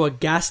 there's also a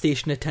gas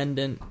station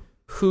attendant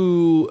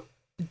who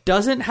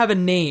doesn't have a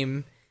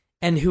name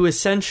and who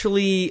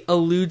essentially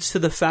alludes to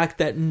the fact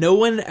that no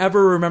one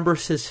ever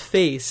remembers his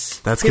face.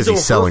 That's because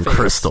he's selling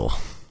crystal.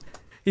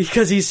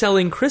 Because he's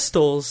selling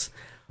crystals.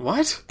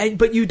 What?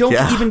 But you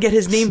don't even get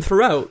his name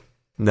throughout.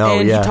 No,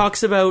 and he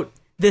talks about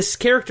this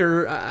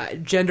character,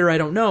 gender I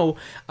don't know,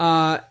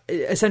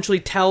 essentially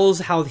tells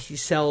how he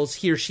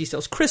or she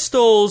sells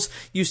crystals,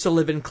 used to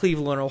live in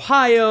Cleveland,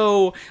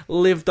 Ohio,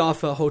 lived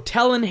off a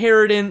hotel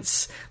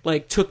inheritance,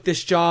 like took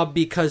this job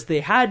because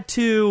they had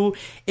to.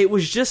 It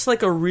was just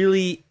like a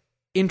really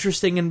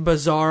interesting and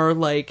bizarre,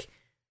 like,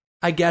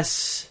 I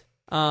guess,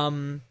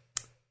 another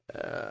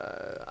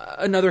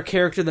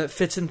character that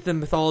fits into the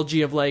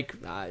mythology of like,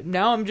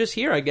 now I'm just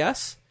here, I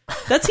guess.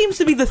 That seems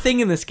to be the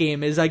thing in this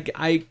game, is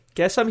I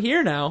guess I'm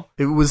here now.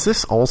 Was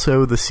this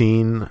also the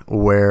scene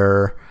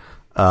where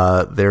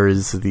there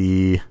is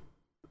the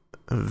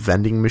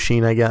vending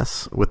machine, I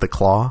guess, with the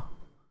claw?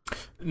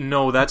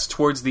 No, that's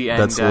towards the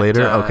end. That's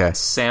later? Okay.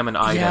 Sam and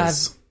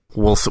Ida's.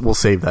 We'll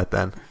save that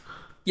then.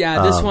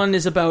 Yeah, this one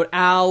is about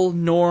Al,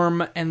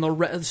 Norm,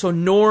 and so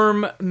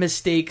Norm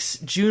mistakes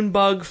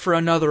Junebug for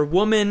another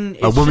woman.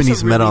 It's a woman just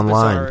he's really met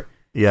online. bizarre.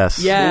 Yes.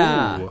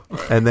 Yeah. Ooh.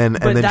 And then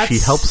she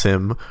that's- helps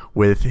him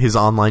with his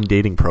online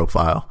dating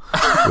profile,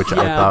 which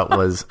I Yeah. thought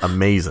was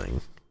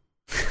amazing.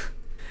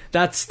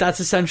 That's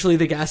essentially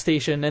the gas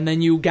station, and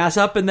then you gas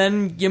up, and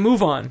then you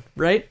move on,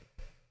 right?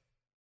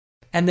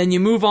 And then you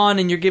move on,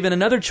 and you're given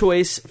another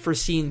choice for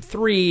scene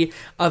 3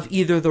 of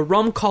either the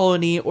rum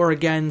colony or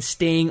again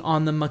staying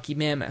on the Mucky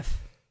Mammoth.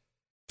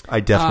 I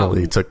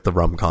definitely took the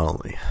rum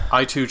colony.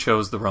 I too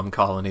chose the rum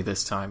colony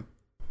this time.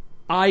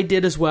 I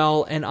did as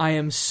well, and I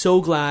am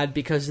so glad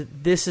because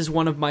this is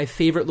one of my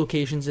favorite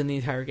locations in the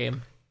entire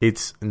game.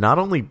 It's not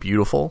only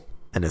beautiful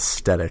and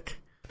aesthetic,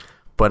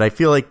 but I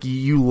feel like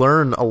you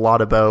learn a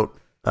lot about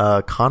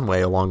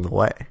Conway along the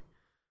way.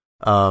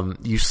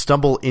 You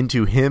stumble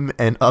into him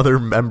and other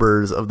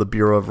members of the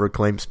Bureau of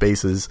Reclaimed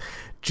Spaces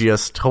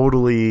just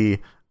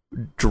totally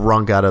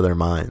drunk out of their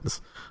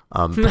minds,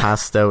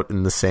 passed out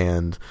in the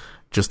sand,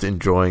 just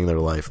enjoying their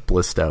life,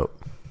 blissed out.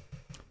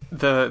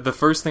 The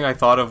first thing I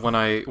thought of when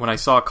I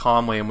saw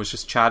Conway and was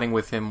just chatting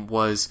with him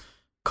was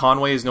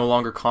Conway is no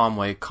longer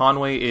Conway.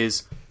 Conway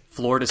is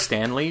Florida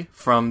Stanley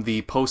from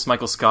the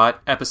post-Michael Scott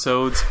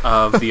episodes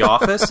of The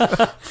Office.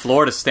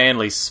 Florida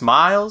Stanley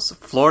smiles.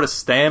 Florida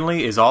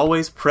Stanley is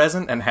always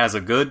present and has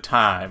a good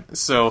time.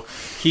 So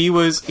he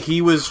was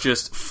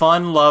just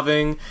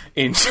fun-loving.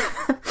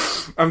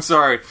 I'm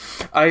sorry.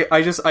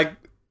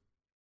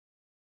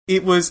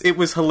 It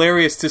was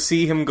hilarious to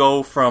see him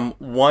go from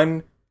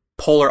one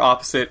polar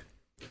opposite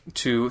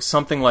to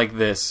something like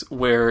this,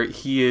 where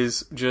he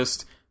is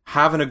just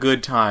having a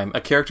good time.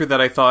 A character that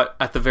I thought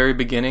at the very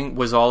beginning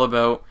was all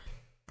about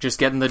just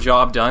getting the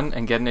job done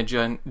and getting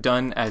it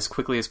done as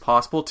quickly as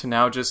possible, to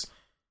now just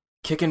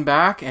kicking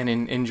back and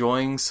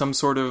enjoying some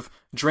sort of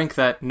drink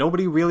that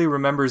nobody really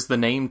remembers the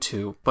name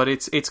to, but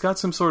it's got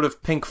some sort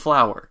of pink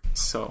flower.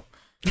 So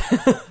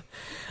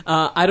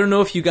I don't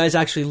know if you guys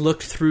actually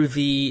looked through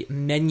the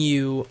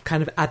menu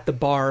kind of at the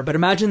bar, but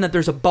imagine that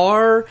there's a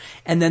bar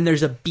and then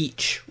there's a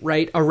beach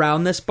right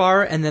around this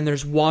bar, and then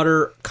there's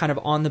water kind of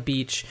on the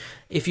beach.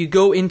 If you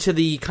go into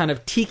the kind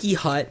of tiki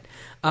hut,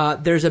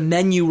 there's a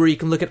menu where you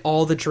can look at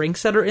all the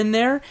drinks that are in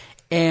there.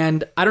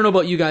 And I don't know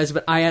about you guys,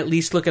 but I at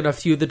least look at a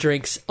few of the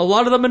drinks. A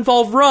lot of them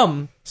involve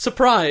rum.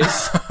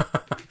 Surprise.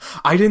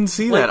 I didn't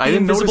see Like that. I the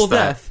didn't notice Invisible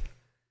that. Death.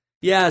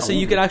 Yeah, so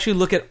you could actually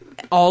look at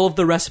all of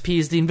the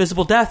recipes. The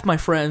Invisible Death, my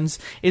friends,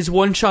 is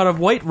 1 shot of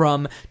white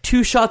rum,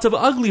 2 shots of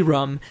ugly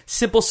rum,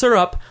 simple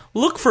syrup,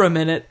 look for a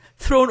minute,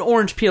 throw an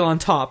orange peel on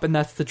top, and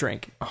that's the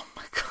drink. Oh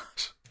my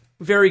gosh.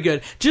 Very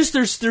good. Just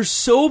there's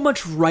so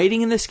much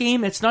writing in this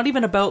game. It's not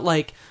even about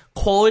like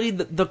quality.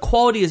 The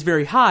quality is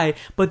very high,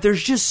 but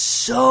there's just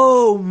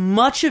so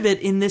much of it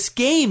in this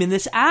game, in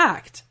this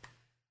act.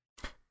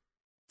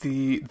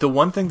 The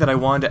one thing that I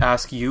wanted to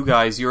ask you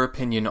guys your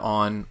opinion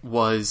on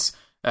was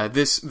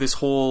this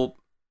whole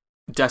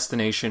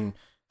destination.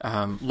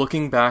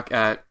 Looking back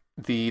at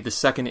the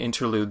second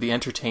interlude, the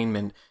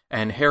entertainment,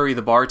 and Harry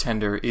the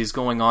bartender is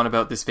going on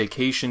about this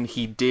vacation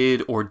he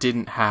did or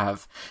didn't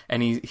have,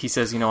 and he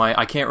says,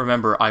 I can't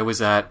remember. I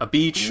was at a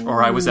beach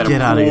or I was at a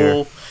Get outta here.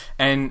 pool,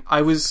 and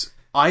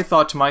I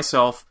thought to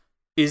myself,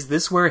 is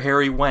this where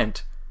Harry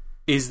went?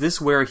 Is this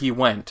where he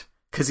went?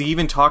 Because he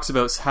even talks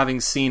about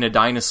having seen a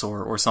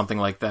dinosaur or something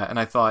like that, and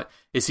I thought,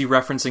 is he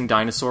referencing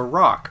Dinosaur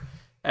Rock?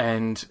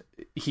 And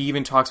he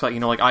even talks about,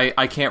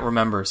 I can't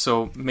remember.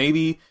 So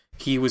maybe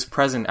he was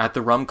present at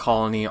the rum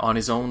colony on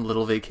his own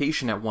little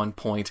vacation at one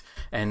point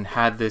and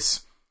had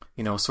this,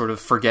 sort of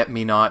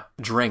forget-me-not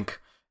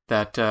drink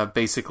that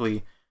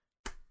basically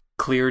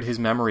cleared his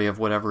memory of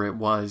whatever it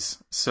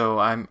was. So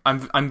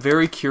I'm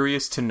very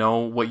curious to know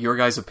what your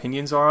guys'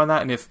 opinions are on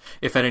that, and if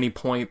at any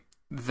point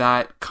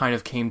that kind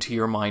of came to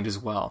your mind as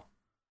well.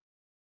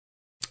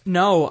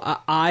 No,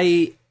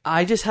 I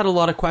just had a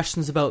lot of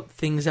questions about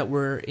things that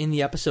were in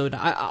the episode.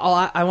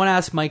 I want to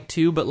ask Mike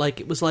too, but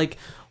it was like,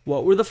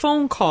 what were the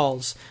phone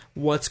calls?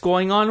 What's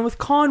going on with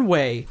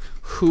Conway?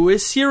 Who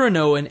is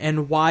Cyrano,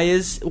 and why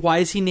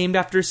is he named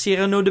after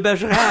Cyrano de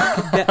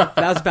Bergerac? That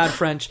was bad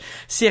French.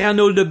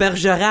 Cyrano de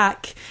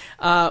Bergerac,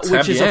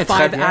 which is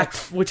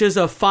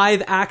a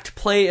 5-act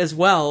play as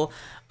well.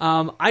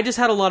 I just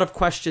had a lot of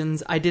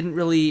questions. I didn't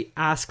really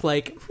ask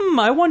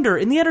I wonder,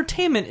 in the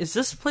entertainment, is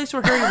this a place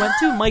where Harry went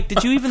to? Mike,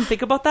 did you even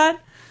think about that?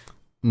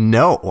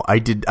 No, I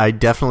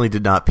definitely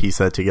did not piece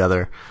that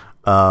together.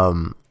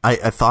 I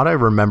thought I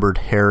remembered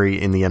Harry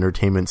in the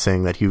entertainment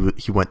saying that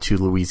he went to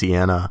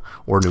Louisiana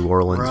or New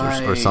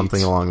Orleans or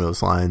something along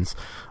those lines.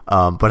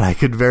 But I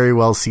could very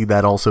well see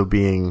that also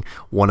being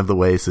one of the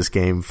ways this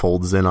game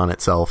folds in on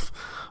itself,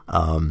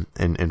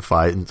 and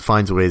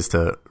finds ways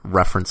to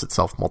reference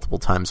itself multiple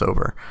times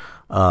over.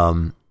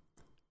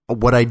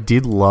 What I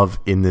did love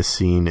in this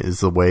scene is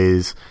the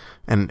ways,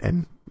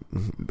 and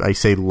I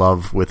say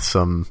love with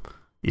some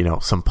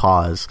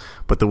pause,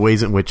 but the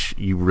ways in which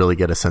you really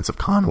get a sense of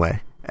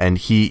Conway And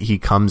he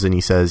comes and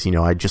he says, you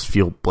know, I just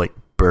feel like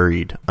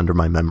buried under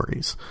my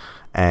memories.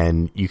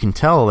 And you can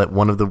tell that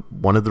one of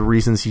the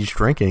reasons he's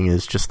drinking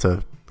is just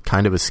to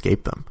kind of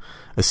escape them,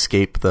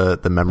 escape the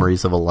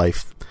memories of a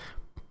life,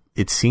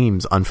 it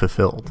seems,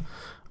 unfulfilled.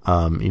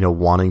 You know,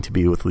 wanting to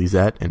be with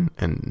Lisette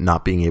and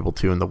not being able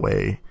to in the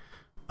way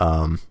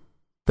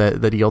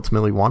that he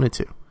ultimately wanted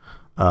to.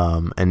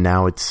 And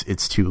now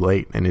it's too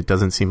late, and it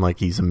doesn't seem like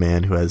he's a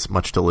man who has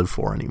much to live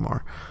for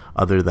anymore,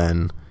 other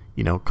than,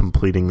 you know,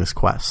 completing this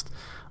quest.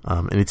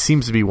 And it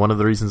seems to be one of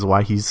the reasons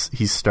why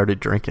he's started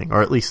drinking,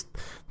 or at least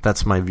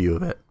that's my view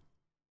of it.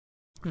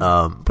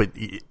 But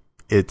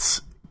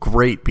it's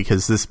great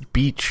because this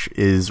beach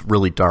is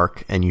really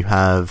dark, and you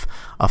have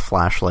a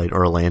flashlight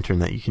or a lantern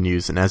that you can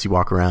use, and as you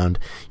walk around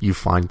you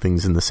find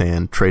things in the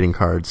sand, trading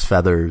cards,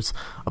 feathers,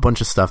 a bunch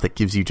of stuff that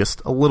gives you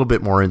just a little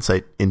bit more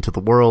insight into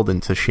the world,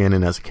 into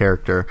Shannon as a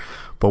character.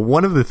 But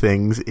one of the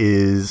things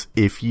is,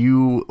 if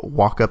you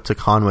walk up to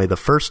Conway the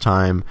first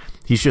time,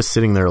 he's just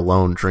sitting there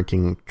alone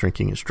drinking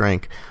his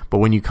drink. But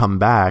when you come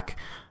back,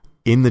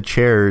 in the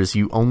chairs,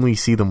 you only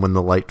see them when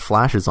the light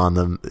flashes on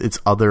them. It's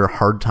other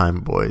Hard Time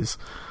boys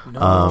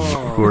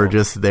who are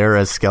just there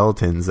as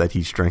skeletons that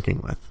he's drinking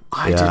with.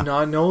 I did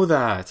not know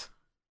that.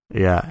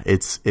 Yeah,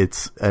 it's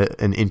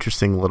an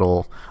interesting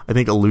little, I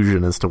think,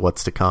 allusion as to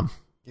what's to come.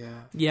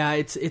 Yeah,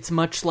 it's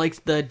much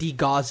like the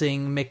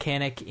degauzing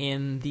mechanic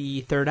in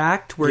the third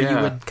act, where you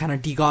would kind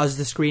of degauze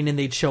the screen and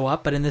they'd show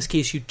up, but in this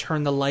case you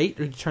turn the light,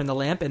 or you turn the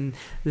lamp, and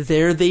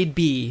there they'd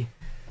be.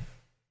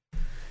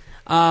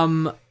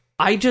 The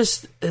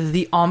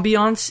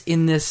ambiance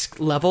in this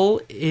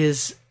level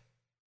is,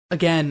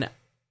 again,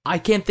 I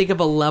can't think of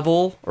a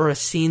level or a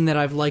scene that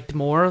I've liked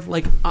more.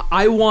 Like,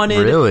 I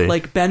wanted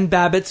like Ben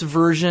Babbitt's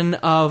version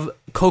of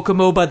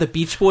Kokomo by the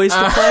Beach Boys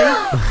to play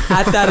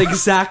at that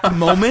exact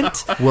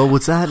moment. Well,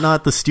 was that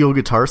not the steel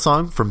guitar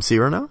song from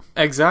Cyrano?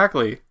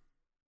 Exactly.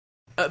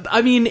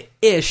 I mean,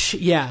 ish,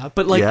 yeah,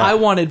 but like I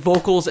wanted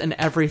vocals and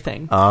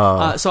everything.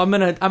 So I'm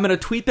gonna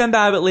tweet Ben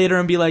Babbitt later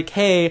and be like,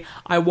 "Hey,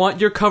 I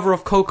want your cover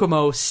of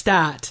Kokomo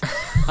stat."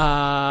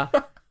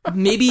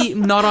 Maybe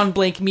not on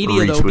Blank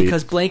Media though,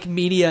 because Blank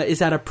Media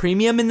is at a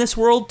premium in this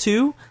world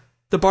too.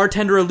 The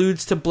bartender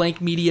alludes to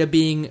Blank Media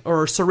being,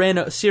 or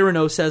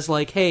Cyrano says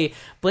like, "Hey,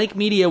 Blank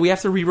Media, we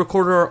have to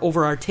re-record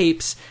over our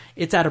tapes.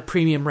 It's at a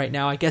premium right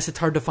now. I guess it's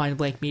hard to find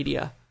Blank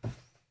Media."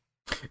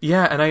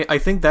 Yeah, and I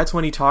think that's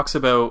when he talks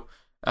about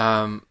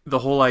the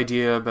whole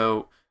idea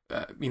about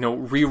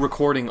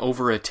re-recording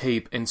over a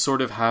tape and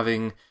sort of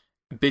having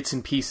bits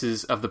and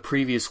pieces of the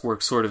previous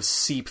work sort of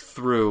seep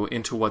through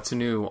into what's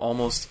new,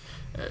 almost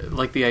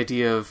like the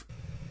idea of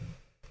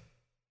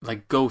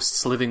like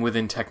ghosts living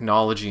within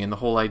technology, and the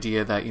whole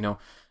idea that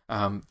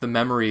the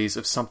memories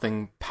of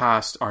something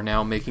past are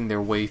now making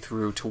their way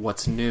through to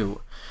what's new.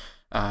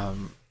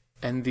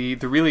 And the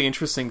really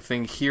interesting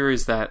thing here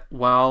is that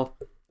while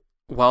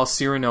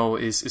Cyrano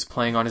is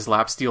playing on his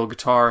lap steel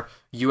guitar,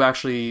 you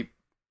actually,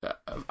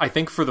 I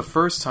think for the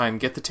first time,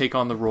 get to take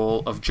on the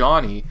role of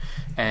Johnny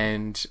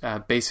and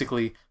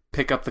basically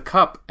pick up the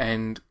cup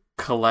and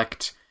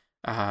collect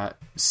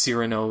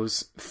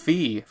Cyrano's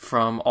fee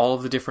from all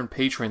of the different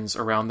patrons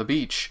around the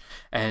beach.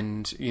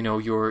 And,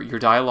 your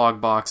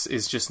dialogue box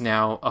is just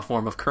now a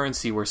form of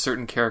currency where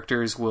certain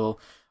characters will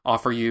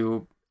offer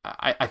you,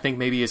 I think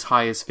maybe as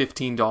high as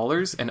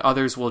 $15, and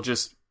others will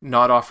just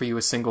not offer you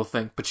a single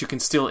thing, but you can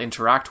still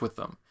interact with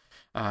them.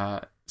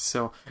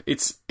 So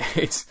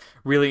it's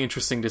really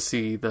interesting to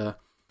see the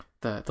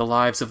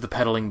lives of the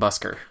peddling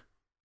busker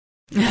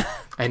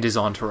and his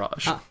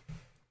entourage.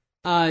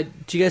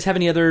 Do you guys have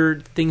any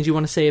other things you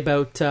want to say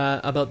about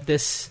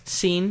this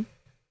scene?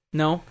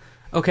 No?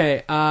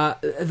 Okay.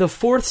 The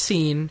fourth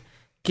scene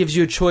gives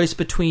you a choice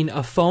between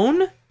a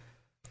phone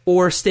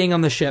or staying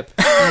on the ship.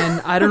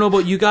 And I don't know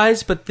about you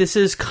guys, but this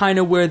is kind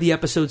of where the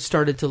episode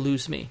started to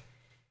lose me.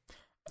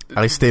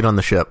 I stayed on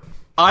the ship.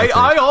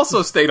 I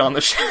also stayed on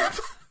the ship.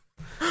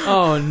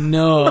 Oh,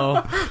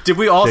 no. Did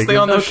we all stay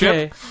on the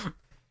ship?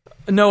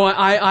 No,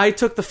 I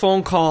took the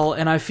phone call,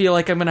 and I feel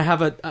like I'm going to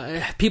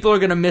have people are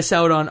going to miss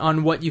out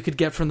on what you could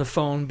get from the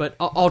phone, but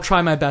I'll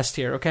try my best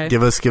here, okay?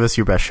 Give us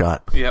your best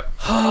shot. Yep.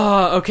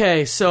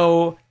 Okay,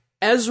 so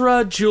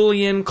Ezra,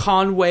 Julian,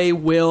 Conway,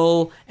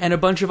 Will, and a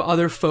bunch of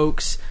other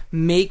folks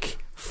make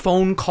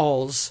phone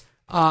calls,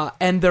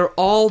 and they're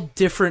all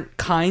different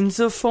kinds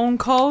of phone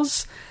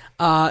calls.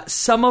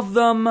 Some of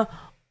them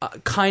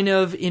kind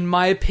of, in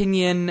my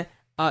opinion,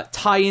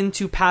 tie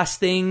into past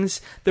things.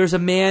 There's a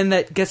man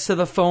that gets to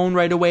the phone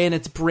right away, and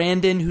it's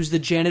Brandon, who's the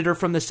janitor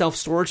from the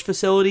self-storage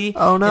facility.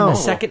 Oh, no. In the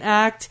second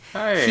act.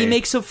 Hey. He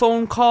makes a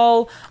phone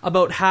call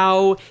about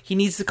how he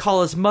needs to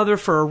call his mother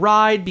for a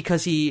ride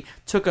because he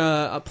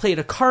played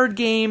a card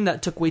game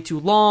that took way too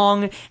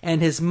long,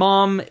 and his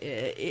mom,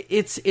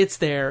 it's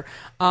there.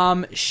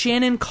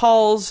 Shannon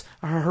calls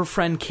her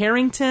friend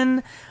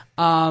Carrington,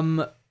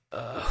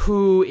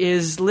 who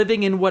is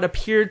living in what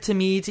appeared to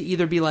me to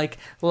either be like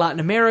Latin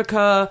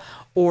America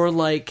or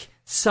like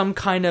some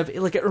kind of,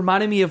 like, it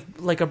reminded me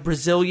of like a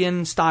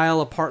Brazilian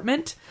style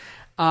apartment.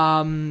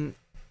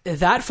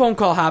 that phone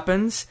call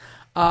happens.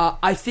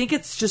 I think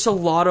it's just a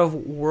lot of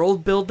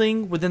world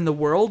building within the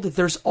world.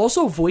 There's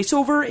also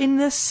voiceover in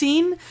this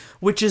scene,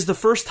 which is the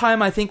first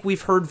time I think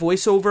we've heard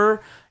voiceover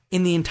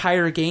in the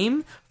entire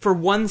game. For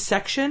one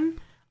section,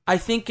 I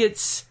think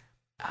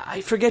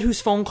I forget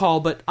whose phone call,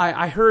 but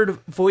I heard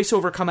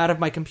voiceover come out of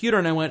my computer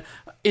and I went,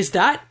 is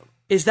that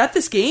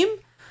this game?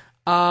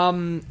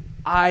 Guys,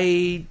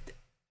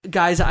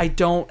 I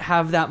don't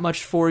have that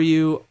much for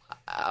you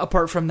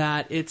apart from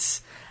that.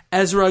 It's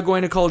Ezra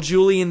going to call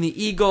Julian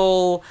the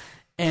Eagle,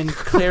 and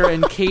Claire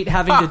and Kate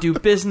having to do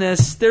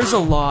business. There's a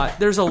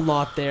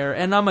lot there,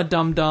 and I'm a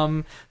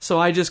dum-dum, so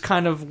I just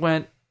kind of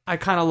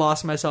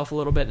lost myself a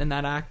little bit in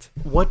that act.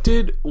 What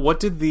did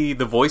the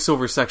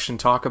voiceover section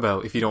talk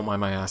about, if you don't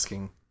mind my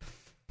asking?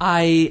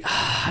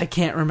 I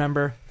can't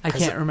remember.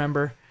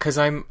 Because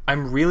I'm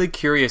really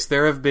curious.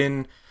 There have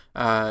been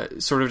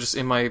sort of just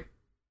in my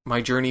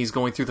journeys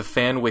going through the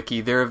fan wiki,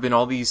 there have been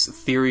all these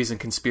theories and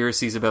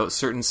conspiracies about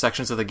certain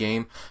sections of the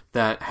game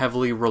that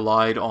heavily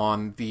relied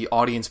on the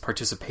audience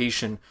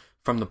participation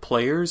from the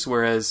players,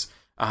 whereas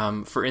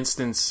for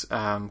instance,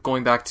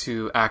 going back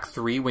to Act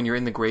 3, when you're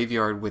in the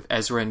graveyard with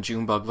Ezra and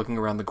Junebug looking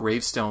around the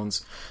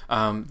gravestones,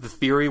 the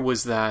theory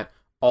was that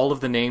all of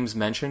the names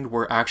mentioned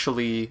were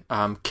actually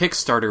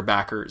Kickstarter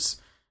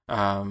backers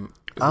who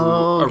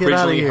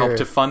originally helped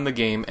to fund the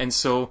game. And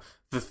so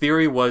the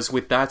theory was,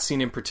 with that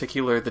scene in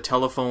particular, the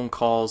telephone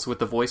calls with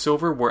the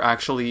voiceover were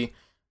actually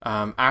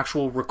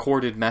actual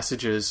recorded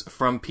messages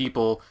from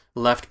people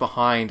left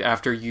behind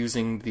after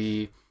using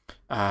the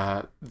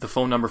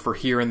phone number for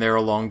here and there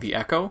along the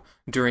echo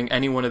during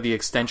any one of the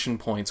extension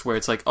points where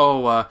it's like,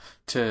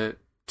 to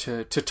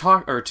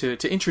talk or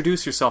to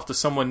introduce yourself to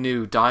someone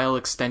new, dial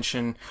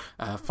extension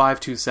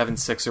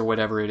 5276 or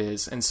whatever it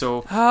is. And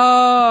so,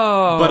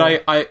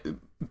 but I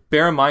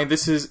bear in mind,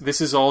 this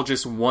is all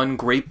just one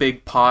great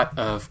big pot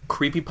of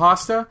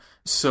creepypasta.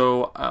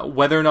 So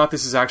whether or not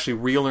this is actually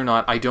real or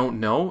not, I don't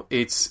know.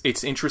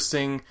 It's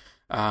interesting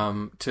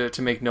to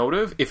make note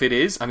of. If it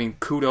is, I mean,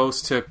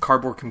 kudos to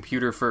Cardboard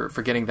Computer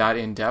for getting that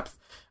in depth.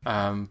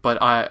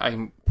 But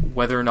I'm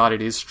whether or not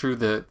it is true,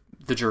 the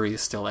jury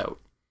is still out.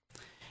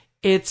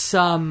 It's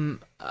so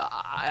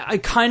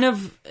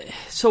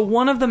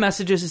one of the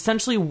messages,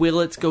 essentially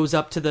Willits goes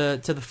up to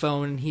the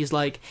phone and he's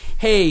like,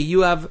 hey,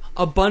 you have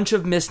a bunch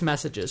of missed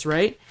messages,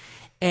 right?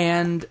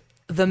 And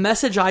the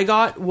message I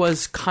got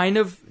was kind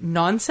of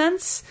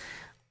nonsense.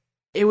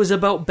 It was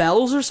about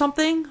bells or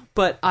something,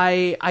 but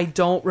I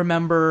don't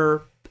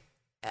remember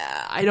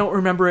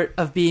it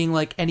of being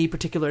like any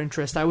particular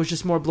interest. I was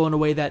just more blown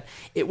away that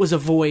it was a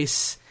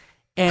voice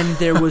and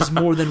there was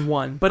more than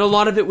one. But a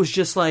lot of it was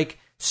just like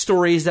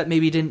stories that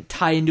maybe didn't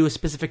tie into a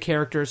specific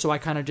character, so I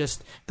kind of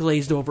just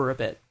glazed over a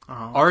bit.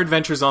 Our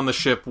adventures on the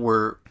ship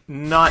were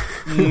not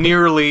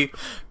nearly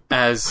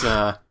as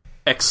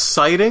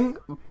exciting,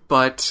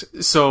 but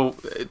so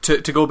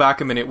to go back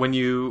a minute, when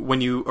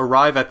you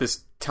arrive at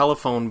this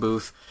telephone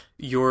booth,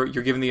 you're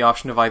given the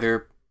option of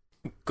either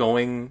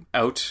going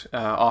out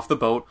off the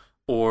boat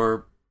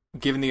or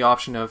given the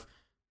option of,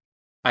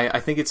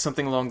 I think it's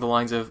something along the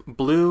lines of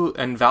Blue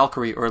and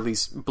Valkyrie, or at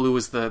least Blue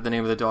is the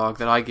name of the dog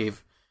that I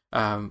gave.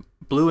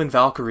 Blue and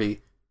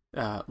Valkyrie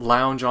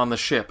lounge on the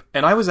ship,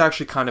 and I was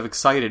actually kind of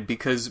excited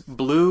because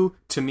Blue,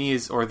 to me,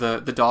 or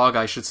the dog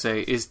I should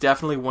say, is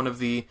definitely one of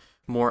the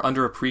more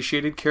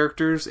underappreciated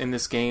characters in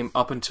this game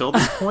up until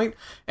this point,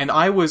 and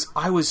I was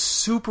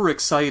super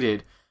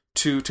excited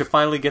to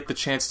finally get the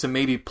chance to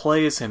maybe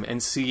play as him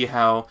and see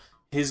how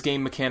his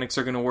game mechanics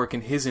are going to work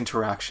in his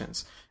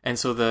interactions. And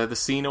so the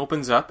scene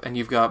opens up, and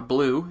you've got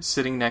Blue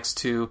sitting next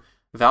to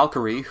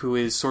Valkyrie, who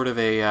is sort of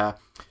an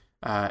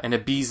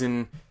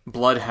Abisan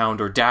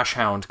bloodhound or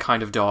dashhound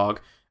kind of dog,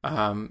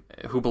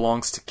 who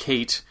belongs to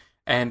Kate,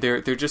 and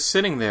they're just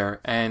sitting there,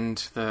 and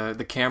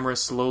the camera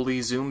slowly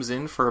zooms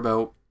in for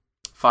about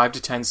 5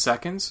 to 10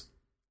 seconds,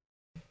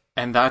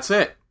 and that's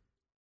it.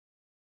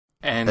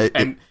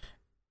 And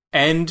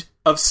end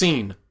of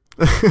scene.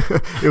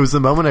 It was the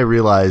moment I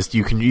realized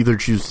you can either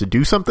choose to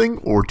do something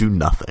or do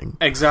nothing.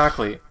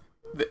 Exactly.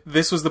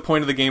 This was the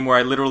point of the game where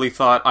I literally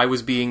thought I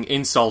was being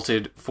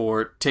insulted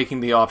for taking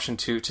the option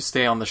to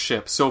stay on the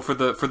ship. So for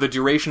the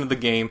duration of the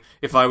game,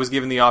 if I was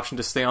given the option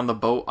to stay on the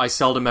boat, I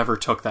seldom ever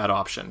took that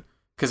option,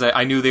 because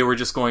I knew they were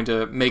just going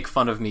to make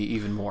fun of me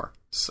even more.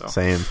 So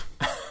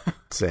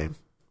Same.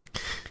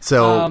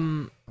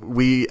 So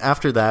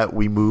after that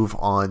we move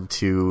on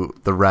to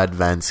the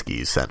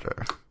Radvansky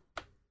Center.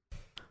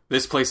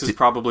 This place is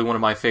probably one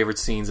of my favorite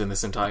scenes in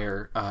this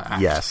entire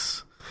act.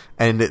 Yes.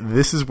 And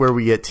this is where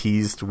we get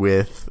teased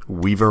with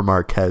Weaver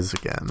Marquez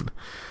again.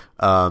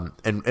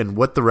 And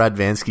what the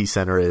Radvansky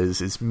Center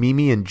is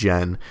Mimi and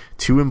Jen,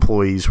 two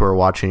employees who are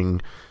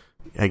watching,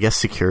 I guess,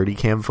 security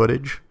cam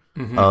footage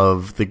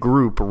of the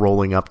group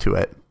rolling up to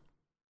it.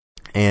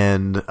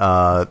 And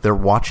they're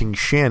watching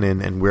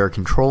Shannon, and we're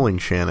controlling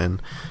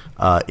Shannon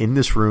in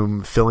this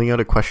room, filling out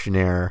a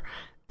questionnaire.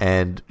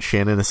 And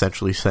Shannon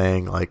essentially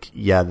saying, like,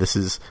 yeah, this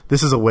is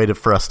a way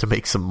for us to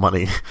make some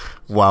money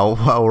while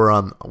we're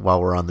on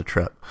the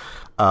trip.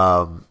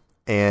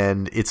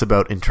 and it's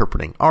about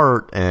interpreting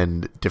art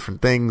and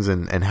different things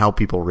and how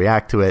people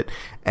react to it.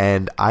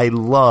 And I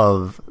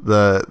love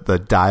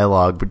the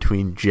dialogue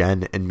between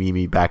Jen and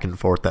Mimi back and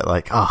forth that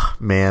like, oh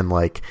man,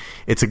 like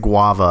it's a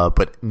guava,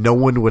 but no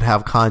one would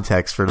have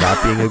context for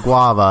that being a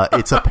guava.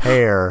 It's a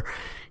pear.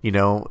 You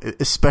know,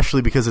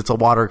 especially because it's a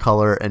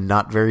watercolor and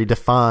not very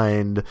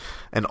defined.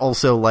 And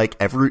also, like,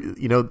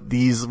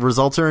 these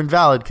results are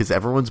invalid because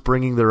everyone's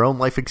bringing their own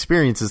life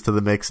experiences to the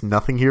mix.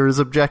 Nothing here is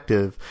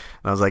objective.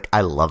 And I was like,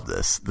 I love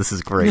this. This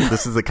is great.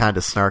 This is the kind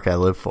of snark I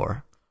live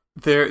for.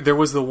 There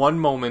was the one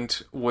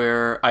moment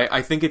where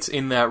I think it's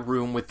in that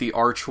room with the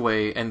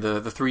archway and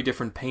the three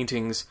different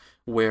paintings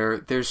where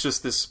there's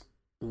just this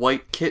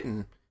white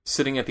kitten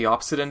sitting at the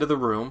opposite end of the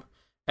room.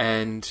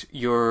 And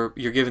you're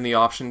given the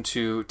option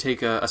to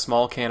take a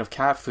small can of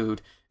cat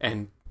food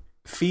and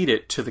feed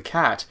it to the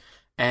cat.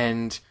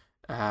 And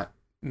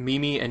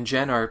Mimi and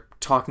Jen are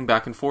talking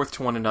back and forth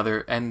to one another,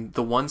 and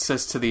the one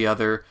says to the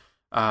other,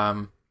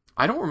 I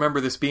don't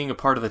remember this being a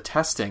part of the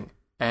testing.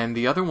 And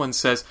the other one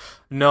says,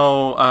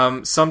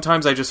 no,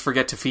 sometimes I just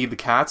forget to feed the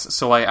cats,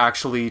 so I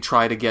actually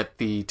try to get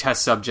the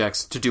test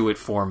subjects to do it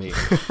for me.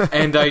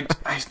 And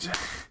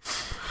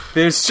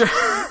there's just...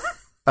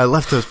 I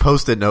left a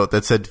Post-it note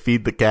that said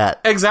 "Feed the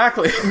cat."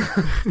 Exactly.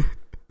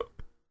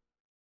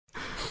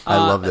 I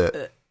loved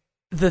it.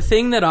 The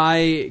thing that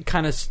I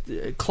kind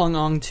of clung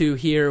on to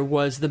here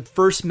was the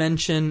first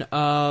mention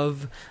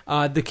of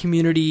the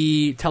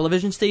community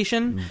television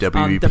station,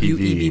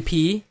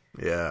 WEVP.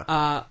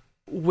 Yeah.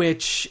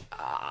 Which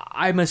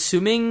I'm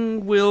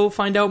assuming we'll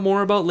find out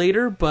more about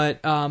later, but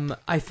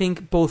I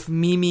think both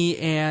Mimi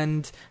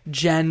and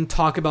Jen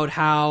talk about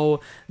how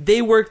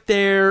they worked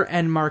there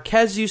and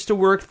Marquez used to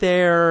work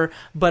there,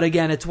 but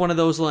again, it's one of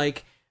those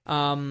like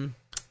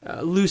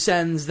loose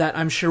ends that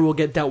I'm sure will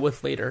get dealt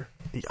with later.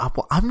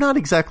 Well, I'm not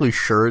exactly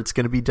sure it's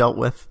going to be dealt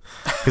with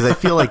because I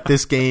feel like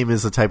this game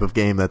is the type of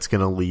game that's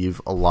going to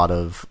leave a lot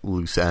of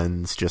loose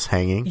ends just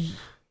hanging.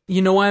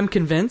 You know why I'm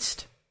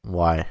convinced?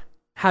 Why?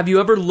 Have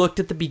you ever looked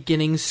at the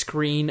beginning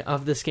screen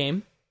of this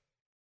game?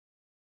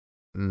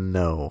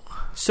 No.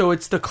 So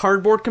it's the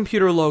Cardboard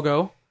Computer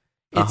logo.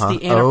 It's the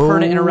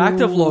Annapurna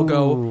Interactive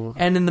logo.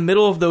 And in the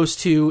middle of those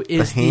two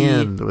is the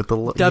hand with the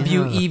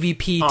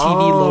WEVP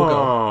TV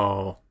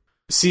logo.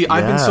 See,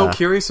 I've been so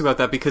curious about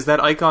that because that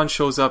icon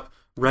shows up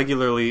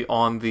regularly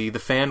on the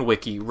fan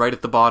wiki right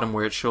at the bottom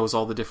where it shows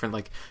all the different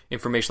like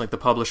information like the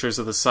publishers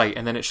of the site,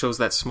 and then it shows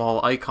that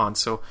small icon,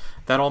 so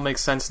that all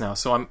makes sense now.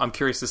 So I'm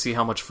curious to see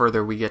how much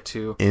further we get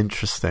to.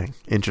 Interesting.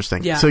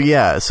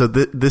 Yeah. So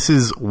this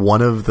is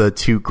one of the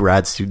two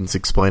grad students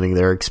explaining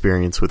their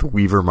experience with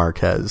Weaver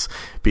Marquez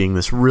being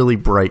this really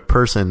bright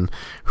person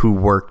who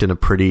worked in a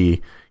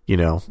pretty,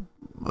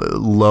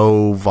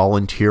 low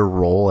volunteer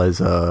role as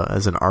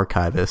an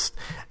archivist,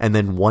 and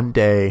then one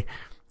day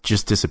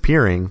just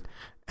disappearing.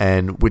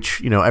 And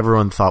which,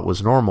 everyone thought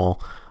was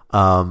normal.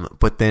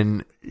 But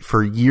then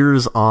for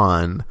years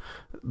on,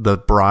 the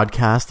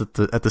broadcast at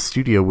the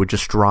studio would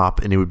just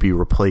drop and it would be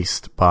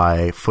replaced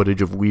by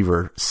footage of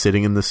Weaver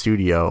sitting in the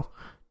studio,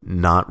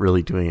 not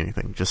really doing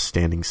anything, just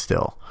standing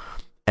still.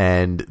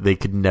 And they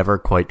could never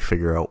quite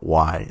figure out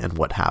why and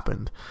what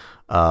happened.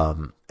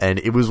 And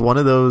it was one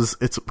of those,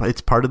 it's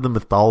part of the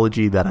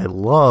mythology that I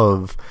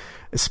love,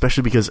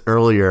 especially because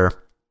earlier,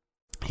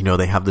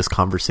 they have this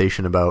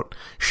conversation about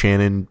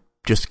Shannon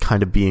just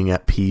kind of being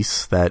at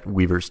peace that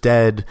Weaver's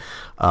dead.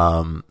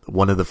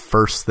 One of the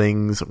first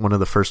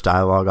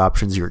dialogue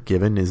options you're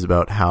given is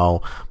about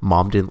how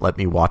mom didn't let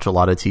me watch a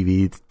lot of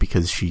TV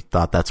because she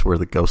thought that's where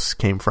the ghosts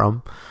came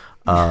from.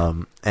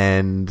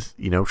 And,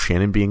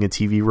 Shannon being a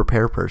TV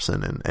repair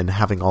person and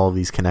having all of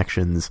these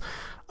connections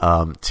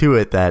to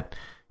it that,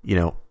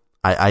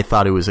 I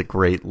thought it was a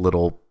great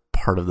little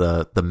part of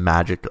the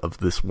magic of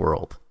this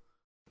world.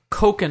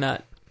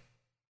 Coconut's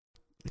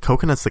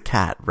the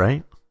cat,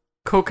 right?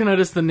 Coconut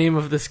is the name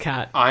of this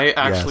cat. I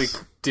actually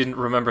didn't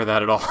remember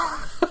that at all.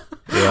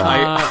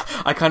 Yeah.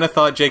 I kind of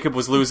thought Jacob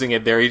was losing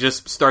it there. He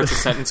just starts a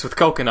sentence with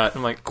coconut.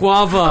 I'm like,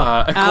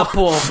 guava,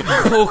 apple,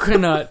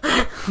 coconut.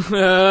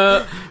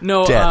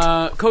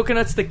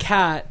 Coconut's the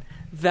cat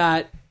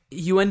that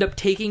you end up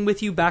taking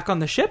with you back on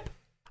the ship.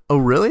 Oh,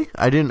 really?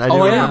 I didn't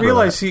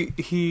realize he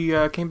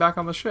came back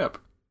on the ship.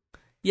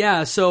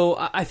 Yeah, so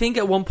I think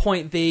at one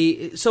point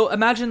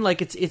imagine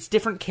like it's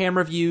different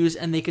camera views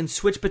and they can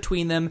switch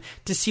between them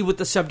to see what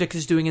the subject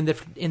is doing in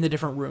the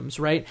different rooms,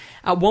 right?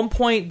 At one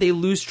point they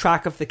lose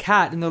track of the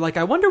cat and they're like,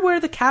 I wonder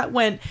where the cat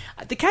went.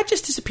 The cat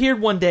just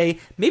disappeared one day.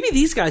 Maybe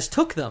these guys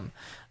took them.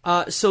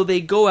 So they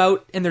go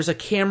out and there's a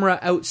camera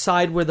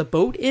outside where the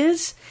boat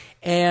is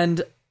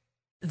and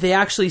they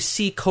actually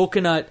see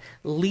Coconut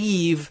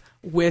leave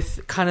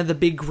with kind of the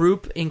big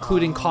group,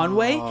 including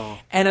Conway,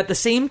 and at the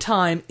same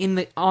time,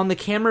 on the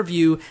camera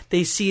view,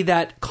 they see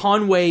that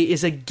Conway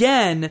is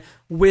again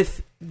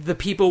with the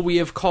people we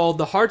have called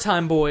the Hard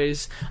Time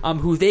Boys,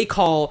 who they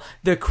call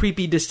the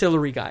creepy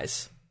distillery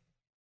guys.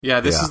 Yeah,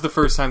 this Yeah. is the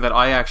first time that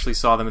I actually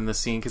saw them in the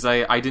scene, because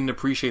I didn't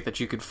appreciate that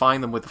you could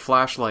find them with a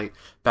flashlight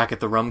back at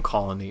the rum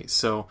colony.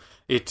 So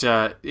it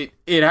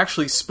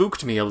actually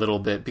spooked me a little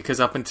bit, because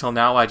up until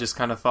now I just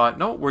kind of thought,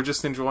 no, we're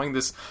just enjoying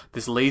this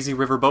lazy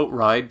river boat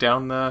ride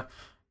down the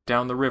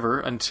river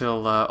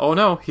until oh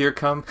no, here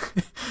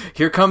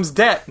comes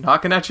Det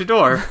knocking at your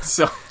door.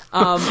 So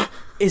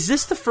Is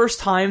this the first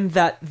time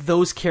that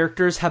those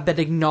characters have been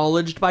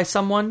acknowledged by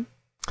someone?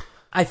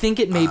 I think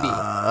it may be.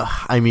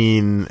 I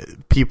mean,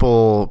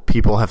 people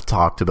have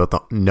talked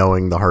about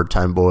knowing the Hard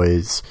Time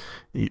Boys.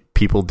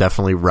 People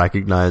definitely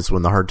recognize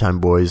when the Hard Time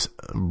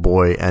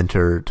boy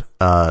entered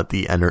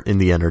in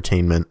the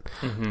entertainment.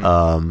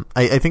 Mm-hmm.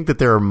 I think that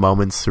there are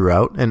moments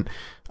throughout, and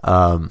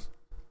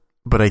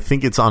but I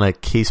think it's on a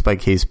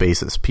case-by-case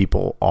basis.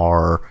 People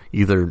are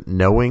either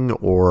knowing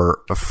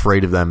or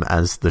afraid of them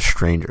as the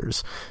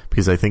strangers.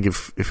 Because I think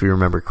if you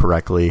remember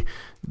correctly,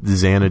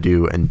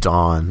 Xanadu and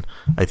Dawn,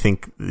 I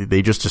think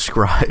they just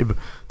describe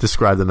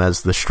them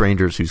as the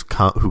strangers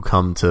who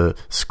come to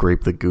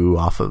scrape the goo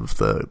off of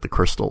the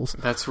crystals.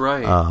 That's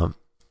right.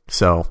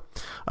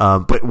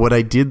 But what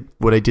I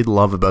did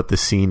love about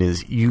this scene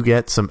is you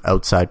get some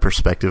outside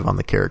perspective on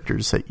the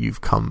characters that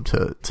you've come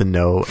to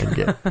know and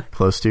get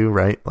close to,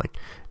 right? Like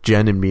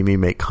Jen and Mimi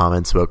make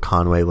comments about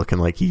Conway looking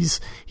like he's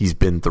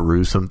been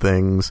through some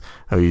things,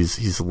 how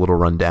he's a little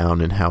run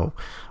down, and how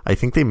I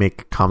think they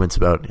make comments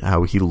about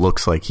how he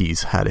looks like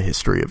he's had a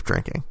history of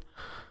drinking.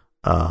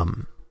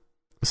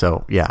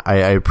 So yeah, I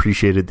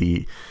appreciated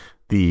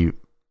the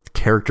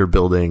character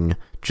building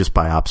just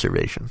by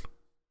observation.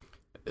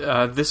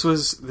 This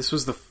was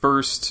the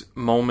first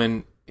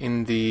moment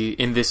in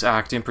this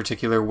act in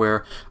particular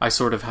where I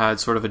sort of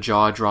had a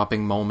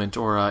jaw-dropping moment,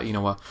 or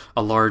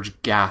a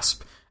large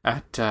gasp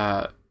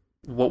at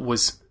what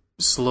was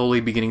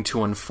slowly beginning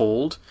to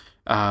unfold.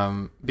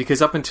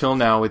 Because up until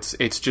now,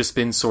 it's just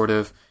been sort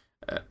of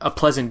a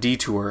pleasant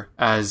detour,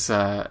 as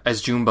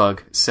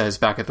Junebug says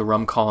back at the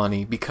rum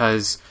colony,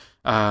 because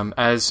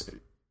as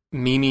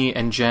Mimi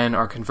and Jen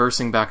are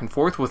conversing back and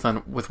forth with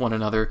one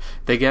another,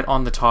 they get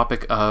on the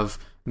topic of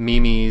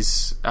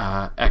Mimi's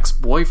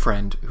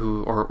ex-boyfriend,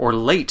 or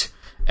late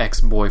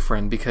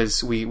ex-boyfriend,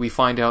 because we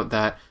find out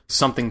that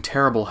something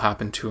terrible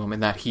happened to him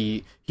and that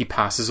he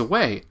passes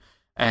away,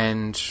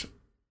 and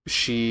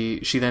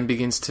she then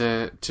begins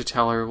to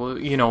tell her, well,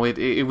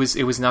 it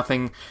was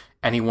nothing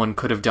anyone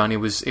could have done. It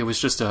was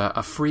just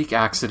a freak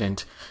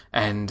accident,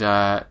 and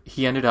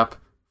he ended up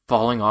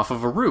falling off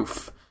of a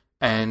roof.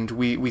 And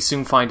we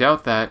soon find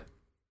out that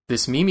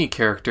this Mimi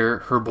character,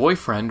 her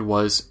boyfriend,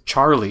 was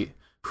Charlie,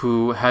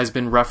 who has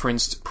been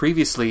referenced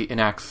previously in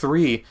Act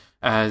 3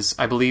 as,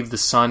 I believe, the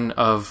son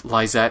of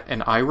Lizette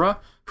and Ira,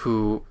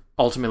 who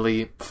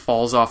ultimately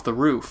falls off the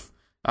roof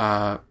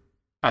at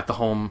the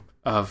home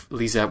of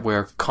Lizette,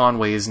 where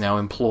Conway is now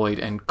employed.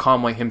 And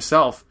Conway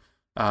himself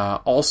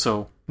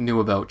also knew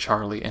about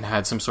Charlie and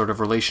had some sort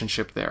of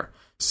relationship there.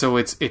 So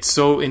it's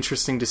so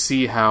interesting to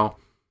see how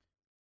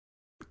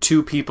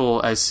two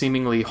people as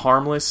seemingly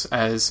harmless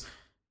as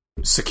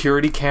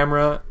security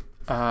camera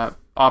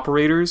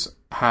operators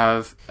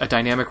have a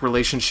dynamic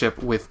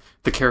relationship with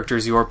the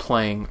characters you're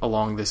playing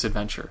along this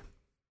adventure.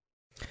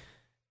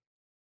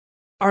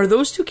 Are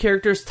those two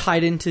characters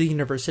tied into the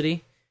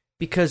university?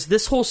 Because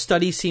this whole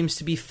study seems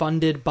to be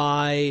funded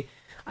by,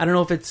 I don't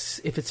know if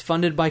it's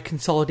funded by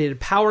Consolidated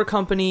Power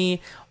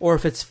Company or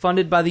if it's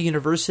funded by the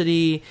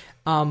university,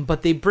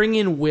 but they bring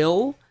in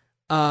Will,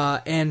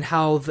 and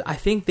how I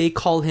think they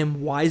call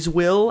him Wise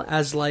Will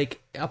as like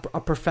a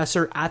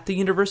professor at the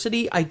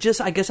university. I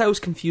guess I was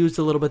confused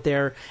a little bit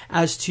there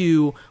as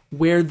to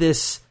where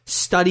this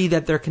study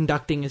that they're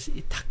conducting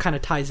kind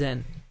of ties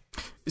in.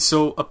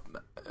 So,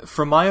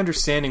 from my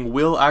understanding,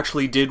 Will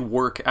actually did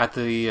work at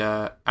the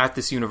at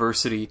this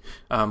university,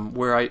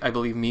 where I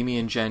believe Mimi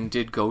and Jen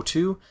did go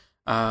to.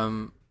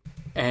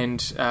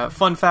 And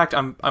fun fact,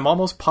 I'm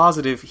almost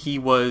positive he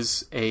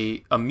was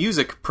a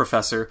music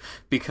professor,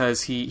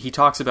 because he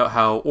talks about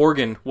how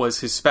organ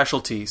was his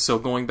specialty. So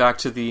going back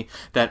to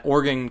that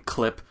organ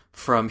clip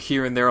from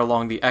Here and There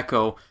Along the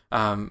Echo,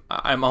 I'm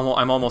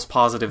almost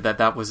positive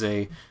that was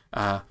a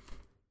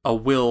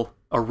Will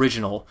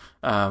original.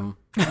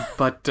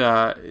 But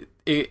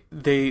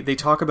they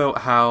talk about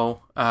how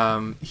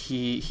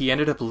he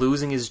ended up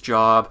losing his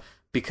job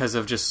because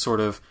of just sort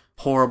of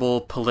horrible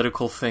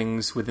political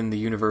things within the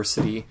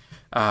university,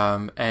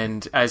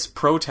 and as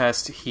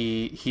protest,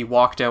 he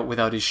walked out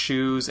without his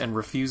shoes and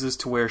refuses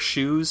to wear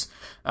shoes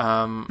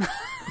from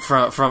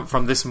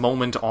this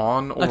moment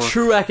on. A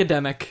true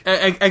academic.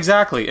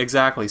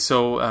 Exactly.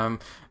 So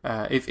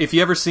if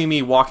you ever see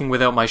me walking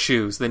without my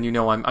shoes, then you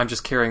know I'm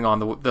just carrying on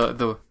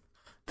the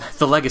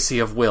legacy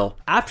of Will.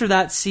 After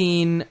that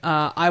scene,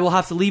 I will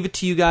have to leave it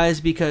to you guys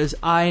because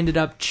I ended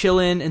up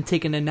chilling and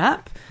taking a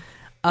nap.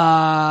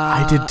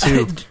 I did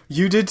too.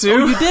 You did too?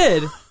 Oh, you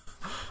did?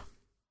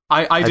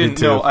 I didn't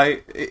did know.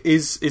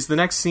 Is the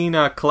next scene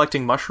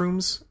collecting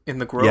mushrooms in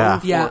the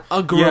grove? Yeah,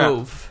 a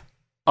grove.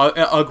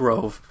 Yeah. A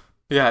grove.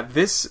 Yeah,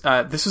 this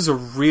is a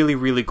really,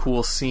 really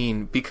cool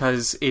scene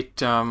because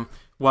it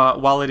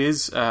while it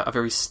is a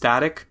very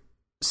static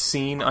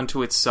scene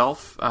unto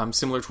itself,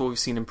 similar to what we've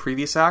seen in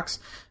previous acts,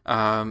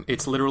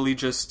 it's literally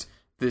just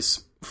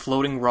this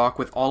floating rock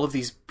with all of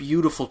these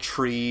beautiful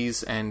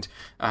trees and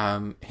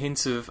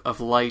hints of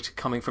light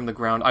coming from the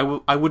ground.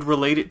 I would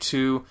relate it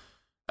to...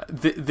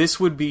 this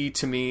would be,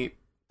 to me,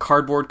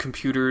 Cardboard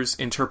Computer's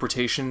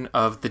interpretation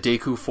of the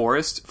Deku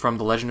Forest from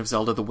The Legend of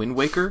Zelda: The Wind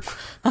Waker,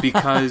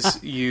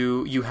 because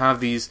you have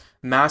these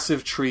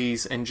massive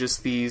trees and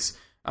just these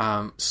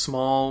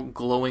small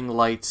glowing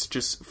lights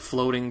just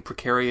floating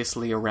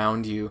precariously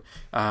around you,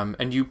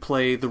 and you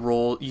play the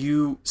role.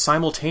 You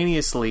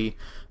simultaneously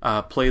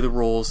play the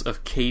roles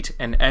of Kate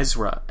and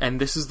Ezra,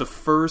 and this is the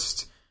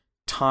first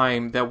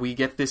time that we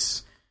get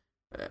this.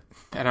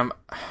 And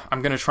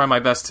I'm going to try my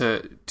best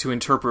to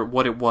interpret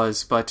what it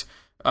was, but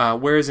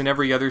whereas in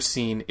every other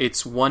scene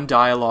it's one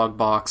dialogue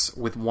box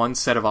with one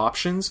set of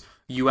options,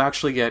 you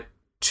actually get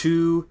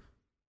two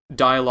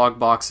dialogue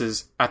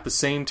boxes at the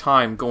same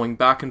time going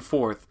back and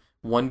forth,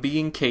 one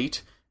being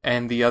Kate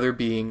and the other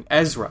being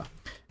Ezra.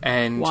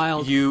 And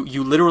Wild.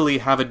 you literally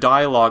have a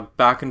dialogue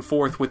back and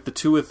forth with the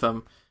two of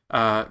them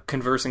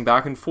conversing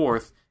back and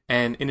forth.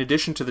 And in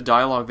addition to the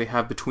dialogue they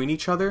have between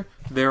each other,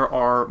 there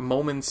are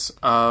moments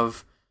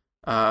of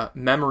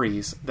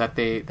memories that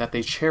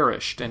they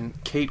cherished.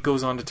 And Kate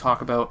goes on to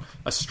talk about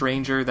a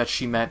stranger that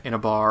she met in a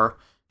bar,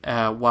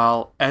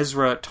 while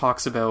Ezra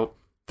talks about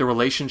the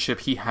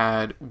relationship he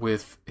had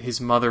with his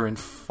mother and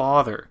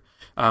father,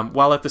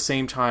 while at the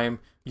same time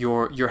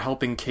you're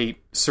helping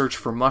Kate search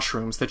for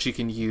mushrooms that she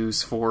can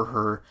use for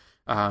her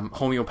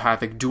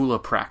homeopathic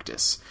doula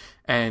practice.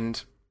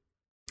 And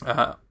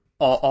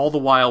all the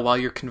while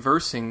you're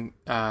conversing,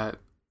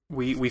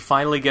 we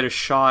finally get a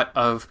shot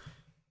of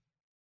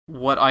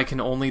what I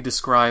can only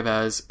describe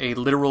as a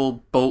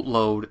literal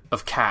boatload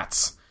of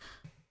cats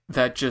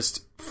that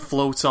just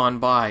floats on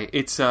by.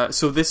 It's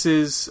so this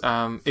is,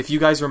 if you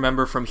guys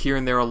remember from Here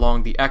and There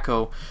Along the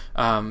Echo,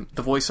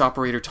 the voice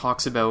operator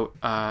talks about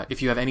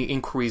if you have any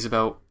inquiries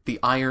about the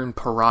Iron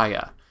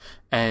Pariah,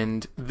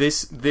 and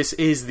this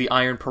is the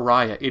Iron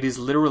Pariah. It is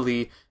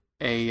literally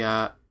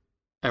a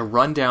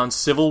rundown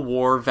Civil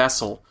War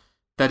vessel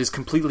that is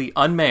completely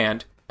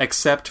unmanned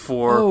except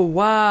for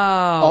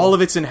all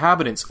of its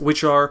inhabitants,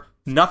 which are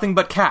nothing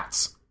but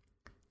cats.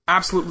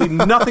 Absolutely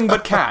nothing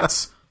but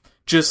cats.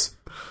 Just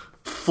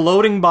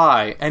floating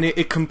by, and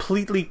it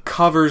completely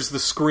covers the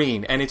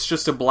screen, and it's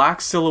just a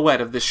black silhouette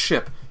of this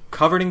ship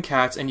covered in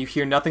cats, and you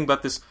hear nothing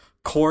but this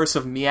chorus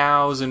of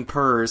meows and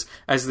purrs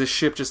as the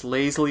ship just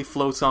lazily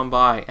floats on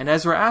by. And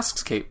Ezra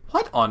asks Kate,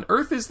 "What on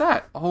earth is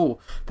that?" "Oh,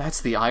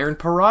 that's the Iron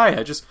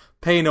Pariah. Just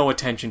pay no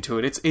attention to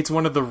it. It's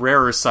one of the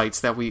rarer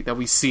sights that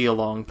we see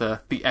along the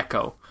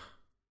Echo."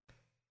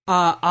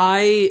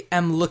 I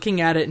am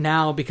looking at it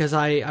now because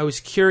I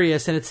was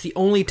curious, and it's the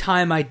only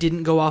time I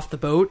didn't go off the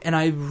boat, and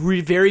I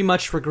very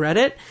much regret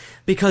it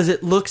because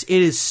it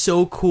is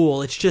so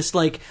cool. It's just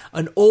like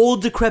an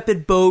old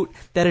decrepit boat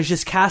that is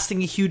just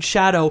casting a huge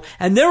shadow,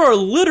 and there are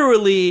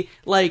literally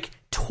like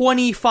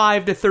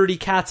 25 to 30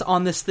 cats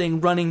on this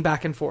thing running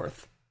back and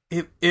forth.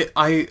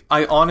 I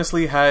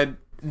honestly had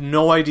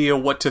no idea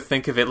what to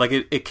think of it. Like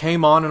it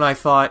came on and I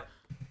thought,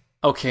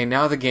 okay,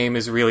 now the game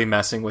is really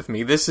messing with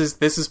me. This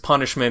is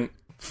punishment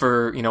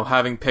for,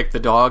 having picked the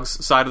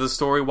dog's side of the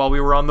story while we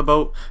were on the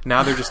boat.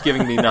 Now they're just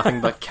giving me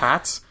nothing but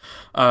cats.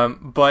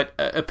 But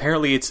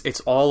apparently it's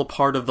all a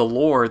part of the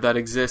lore that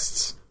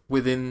exists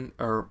within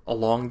or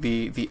along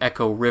the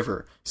Echo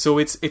River. So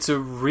it's a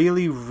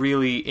really,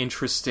 really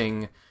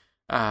interesting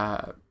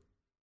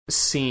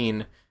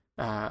scene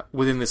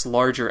within this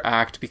larger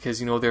act, because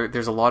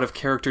there's a lot of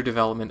character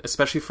development,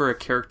 especially for a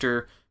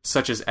character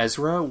such as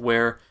Ezra,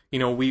 where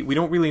we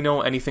don't really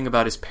know anything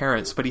about his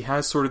parents, but he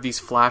has sort of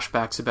these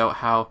flashbacks about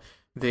how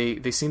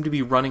they seem to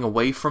be running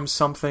away from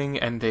something,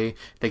 and they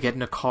get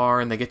in a car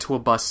and they get to a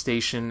bus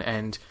station,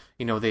 and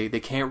they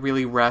can't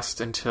really rest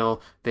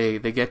until they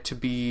get to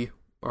be,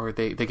 or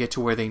they get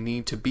to where they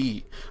need to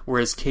be.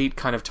 Whereas Kate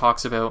kind of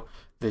talks about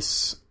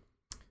this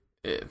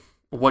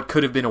what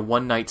could have been a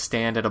one-night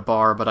stand at a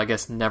bar, but I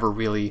guess never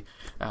really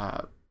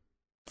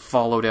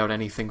followed out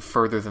anything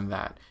further than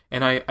that.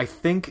 And I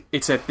think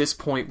it's at this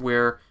point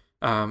where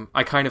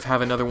I kind of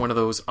have another one of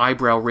those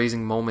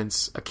eyebrow-raising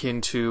moments akin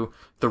to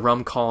the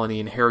Rum Colony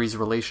and Harry's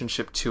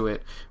relationship to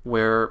it,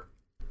 where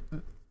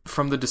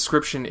from the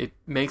description it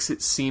makes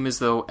it seem as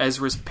though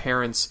Ezra's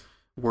parents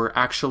were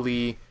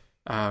actually,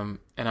 and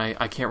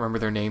I can't remember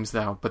their names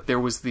now, but there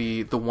was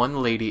the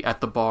one lady at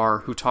the bar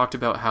who talked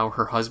about how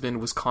her husband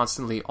was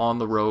constantly on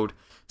the road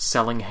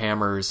selling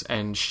hammers,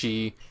 and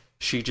she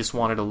just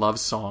wanted a love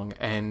song,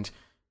 and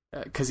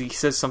because he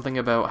says something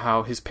about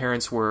how his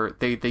parents were,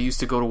 they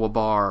used to go to a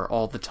bar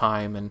all the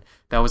time, and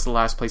that was the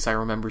last place I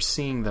remember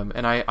seeing them.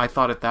 And I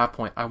thought at that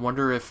point, I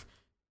wonder if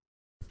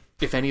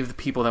any of the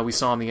people that we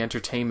saw in the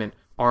entertainment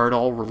are at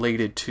all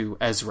related to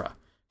Ezra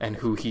and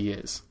who he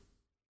is.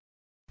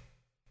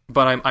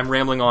 But I'm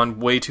rambling on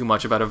way too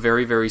much about a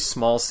very, very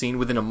small scene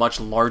within a much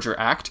larger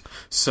act.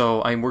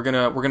 So we're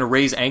gonna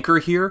raise anchor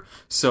here.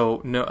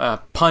 So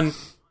no pun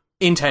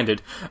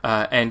intended,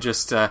 and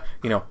just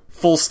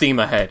full steam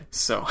ahead.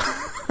 So,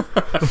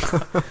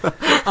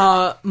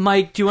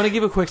 Mike, do you want to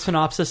give a quick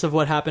synopsis of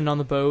what happened on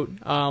the boat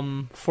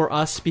for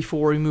us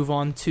before we move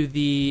on to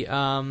the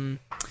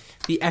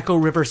Echo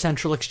River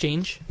Central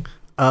Exchange?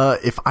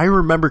 If I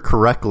remember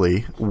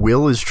correctly,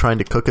 Will is trying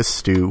to cook a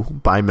stew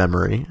by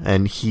memory,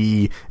 and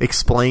he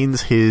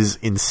explains his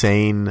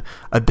insane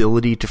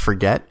ability to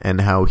forget and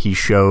how he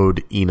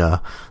showed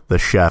Ina, the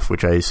chef,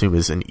 which I assume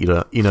is an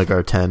Ina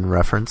Garten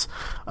reference,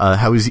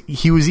 how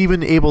he was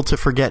even able to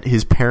forget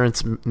his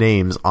parents'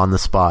 names on the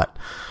spot.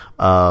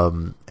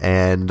 And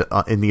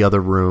in the other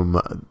room,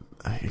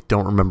 I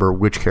don't remember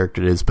which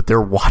character it is, but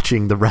they're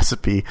watching the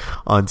recipe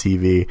on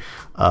TV.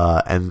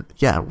 And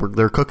yeah,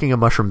 they're cooking a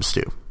mushroom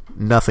stew.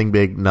 Nothing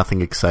big,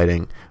 nothing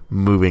exciting.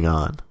 Moving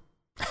on.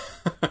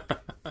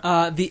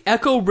 The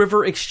Echo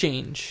River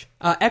Exchange.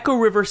 Echo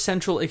River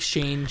Central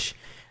Exchange.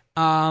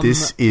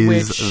 This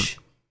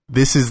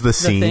is the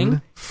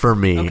scene for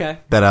me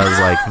that I was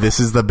like, this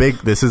is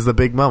the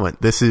big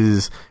moment. This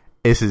is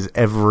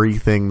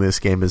everything this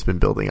game has been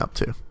building up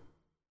to.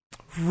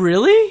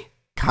 Really?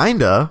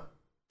 Kinda.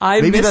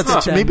 Maybe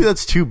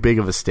that's too big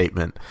of a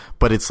statement,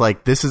 but it's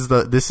like this is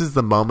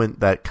the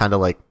moment that kind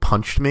of like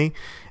punched me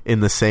in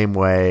the same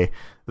way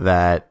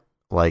that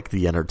like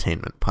the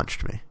entertainment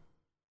punched me.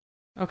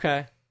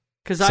 Okay,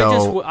 because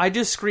I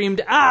just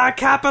screamed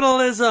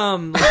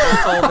capitalism. Like,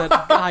 that's all that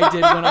I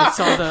did when I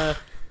saw the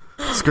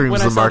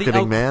screams the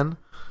marketing man.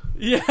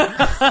 Yeah.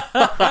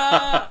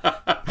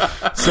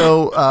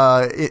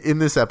 So in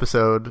this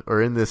episode,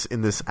 or in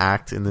this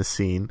act, in this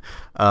scene,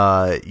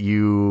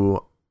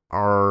 you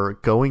are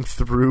going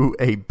through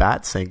a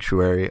bat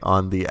sanctuary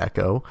on the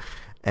Echo,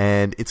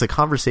 and it's a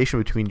conversation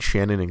between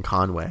Shannon and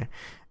Conway,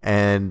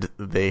 and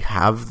they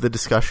have the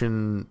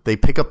discussion. They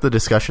pick up the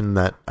discussion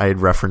that I had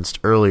referenced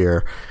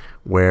earlier,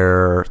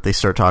 where they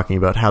start talking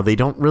about how they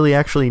don't really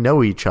actually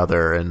know each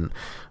other, and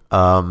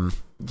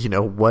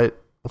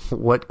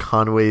what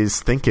Conway's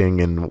thinking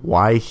and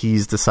why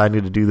he's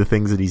deciding to do the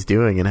things that he's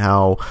doing, and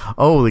how,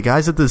 the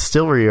guys at the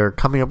distillery are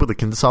coming up with a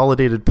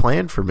consolidated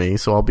plan for me,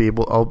 so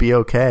I'll be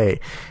okay.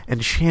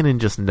 And Shannon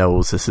just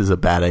knows this is a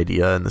bad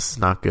idea and this is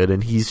not good,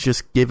 and he's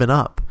just given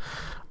up.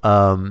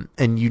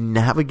 And you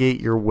navigate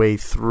your way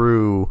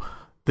through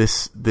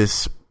this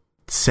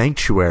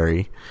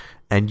sanctuary,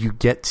 and you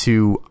get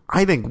to,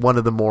 I think, one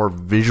of the more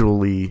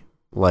visually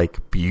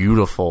like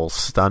beautiful,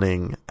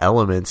 stunning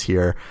elements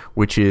here,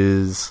 which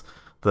is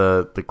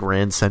the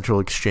Grand Central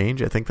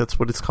Exchange, I think that's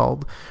what it's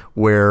called,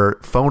 where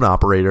phone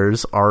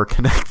operators are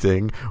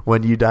connecting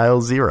when you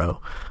dial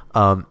 0.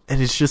 And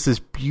it's just this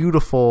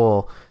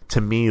beautiful,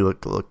 to me,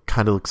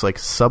 kind of looks like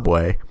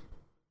Subway,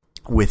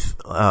 with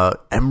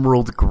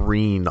emerald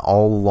green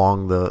all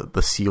along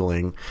the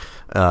ceiling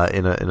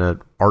in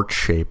an arch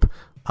shape.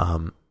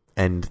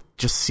 And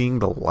just seeing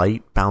the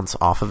light bounce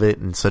off of it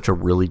in such a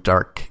really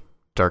dark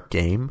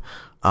game,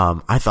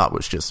 I thought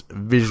was just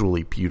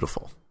visually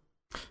beautiful.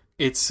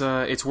 It's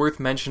worth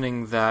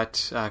mentioning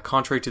that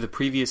contrary to the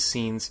previous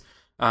scenes,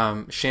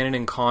 Shannon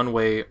and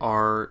Conway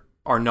are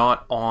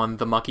not on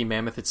the Mucky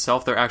Mammoth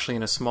itself. They're actually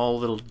in a small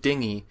little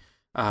dinghy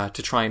to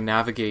try and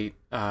navigate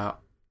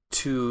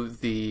to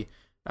the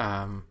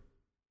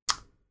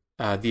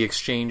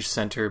exchange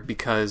center,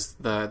 because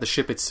the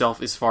ship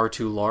itself is far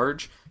too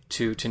large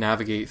to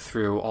navigate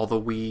through all the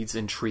weeds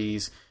and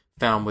trees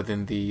found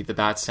within the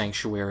bat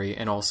sanctuary.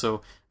 And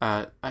also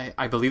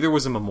I believe there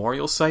was a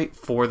memorial site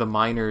for the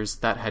miners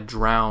that had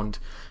drowned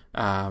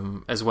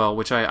as well,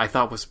 which I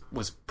thought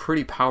was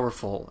pretty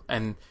powerful.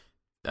 And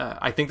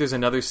I think there's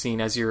another scene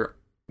as you're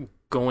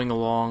going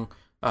along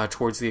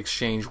towards the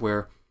exchange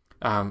where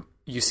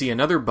you see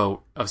another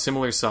boat of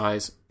similar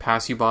size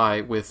pass you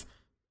by with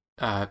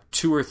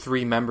 2 or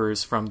 3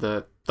 members from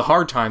the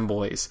Hard Time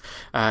Boys,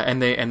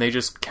 and they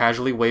just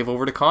casually wave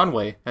over to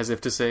Conway as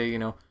if to say,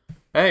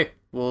 hey,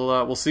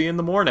 we'll see you in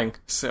the morning.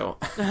 So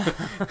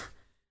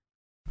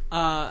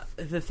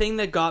the thing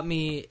that got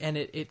me, and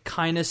it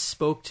kind of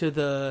spoke to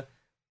the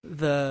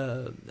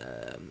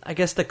I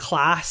guess the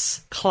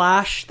class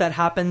clash that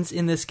happens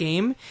in this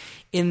game,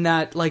 in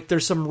that like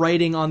there's some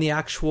writing on the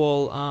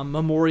actual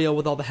memorial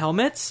with all the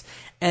helmets,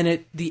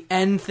 and the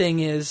end thing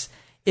is,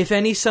 if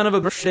any son of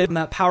a bitch in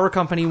that power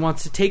company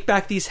wants to take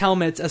back these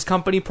helmets as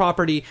company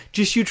property,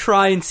 just you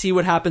try and see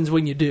what happens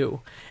when you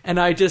do. And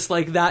I just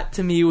like, that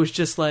to me was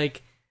just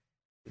like,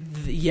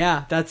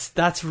 yeah,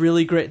 that's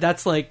really great.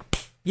 That's like,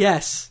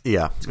 yes.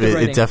 Yeah,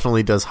 it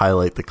definitely does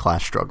highlight the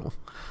class struggle.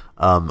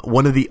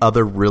 One of the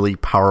other really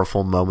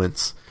powerful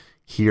moments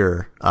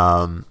here,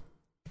 and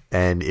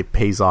it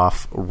pays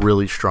off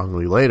really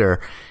strongly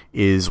later,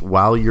 is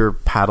while you're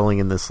paddling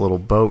in this little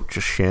boat,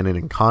 just Shannon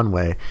and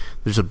Conway,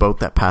 there's a boat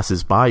that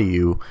passes by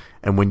you,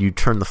 and when you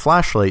turn the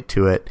flashlight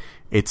to it,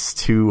 it's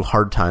 2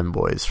 Hard Time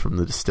Boys from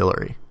the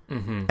distillery.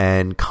 Mm-hmm.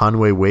 And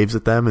Conway waves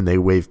at them, and they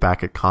wave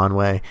back at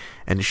Conway,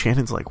 and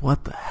Shannon's like,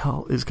 what the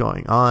hell is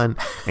going on?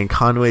 And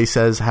Conway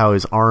says how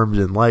his arms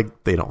and leg,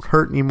 they don't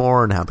hurt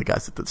anymore, and how the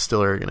guys at the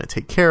distillery are going to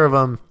take care of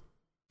him.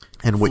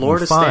 And what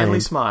Florida you find,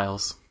 Stanley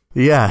smiles.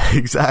 Yeah,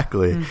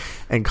 exactly.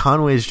 And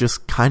Conway's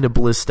just kind of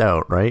blissed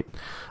out, right?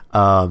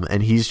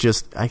 And he's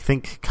just, I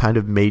think, kind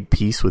of made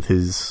peace with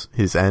his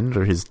end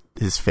or his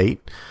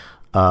fate.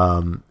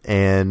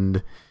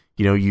 And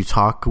you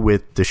talk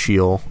with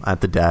Dashiell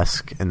at the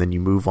desk, and then you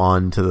move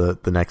on to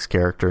the next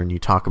character, and you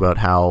talk about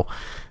how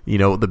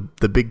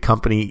the big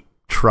company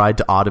tried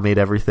to automate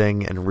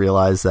everything and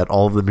realized that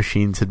all of the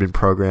machines had been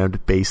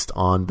programmed based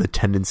on the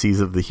tendencies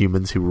of the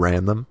humans who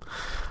ran them.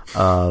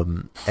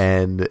 And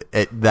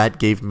that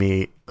gave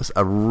me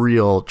a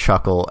real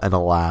chuckle and a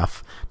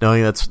laugh,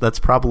 knowing that's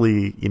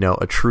probably,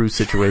 a true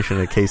situation,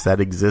 a case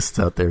that exists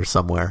out there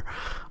somewhere,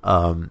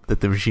 that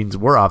the machines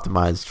were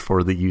optimized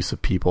for the use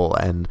of people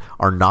and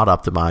are not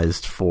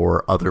optimized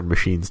for other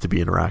machines to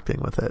be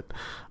interacting with it.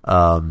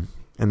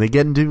 And they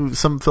get into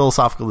some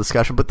philosophical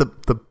discussion, but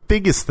the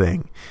biggest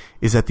thing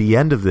is at the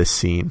end of this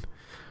scene,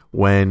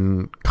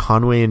 when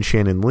Conway and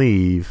Shannon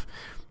leave,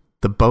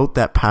 the boat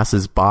that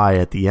passes by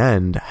at the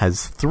end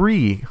has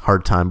 3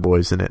 Hard Time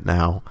Boys in it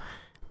now,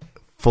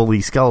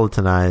 fully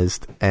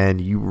skeletonized, and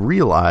you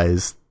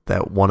realize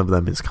that one of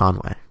them is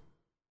Conway.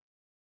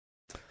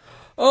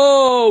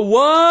 Oh,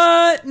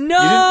 what?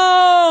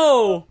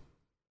 No!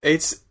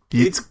 It's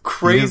You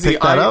crazy. didn't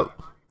pick that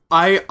up?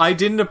 I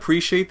didn't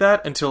appreciate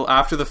that until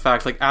after the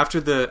fact. Like after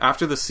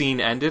the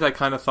scene ended, I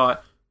kind of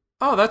thought,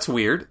 oh, that's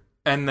weird.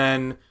 And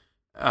then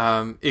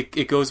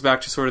it goes back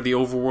to sort of the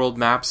overworld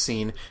map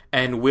scene,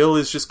 and Will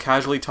is just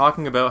casually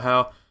talking about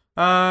how,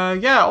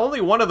 yeah,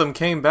 only one of them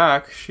came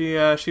back. She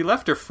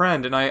left her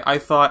friend, and I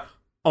thought,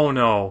 oh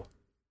no,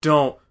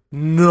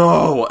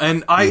 no,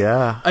 and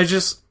I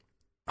just.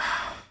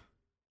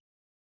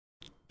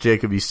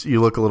 Jacob,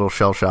 you look a little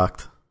shell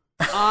shocked.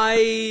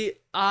 Words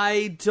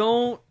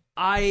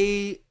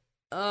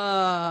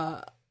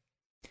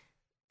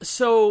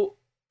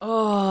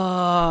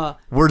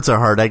are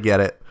hard, I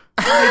get it.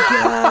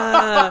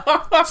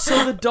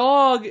 So the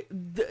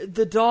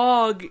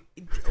dog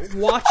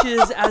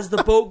watches as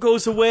the boat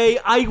goes away.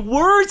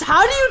 Words,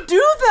 how do you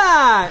do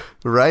that?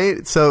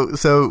 Right? So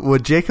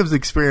what Jacob's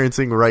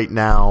experiencing right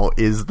now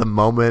is the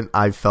moment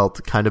I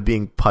felt kind of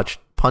being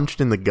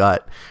punched in the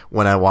gut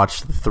when I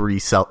watched the 3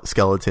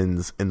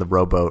 skeletons in the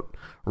rowboat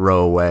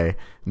row away,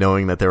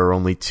 knowing that there were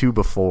only 2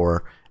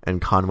 before,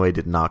 and Conway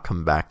did not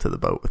come back to the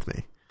boat with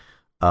me.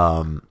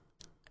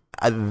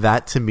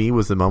 That to me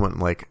was the moment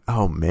like,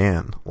 oh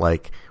man,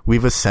 like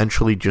we've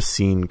essentially just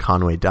seen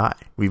Conway die.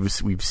 We've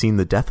seen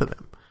the death of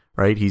him,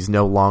 right? He's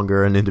no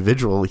longer an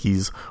individual.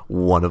 He's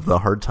one of the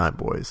Hard Time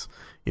Boys.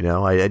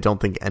 I don't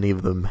think any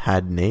of them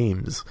had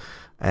names.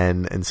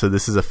 And so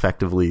this is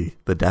effectively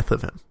the death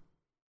of him.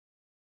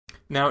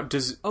 Now,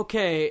 does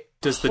the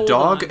hold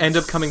dog on. end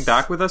up coming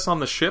back with us on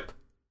the ship?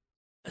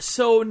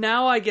 So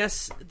now I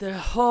guess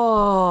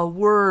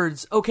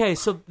words. Okay,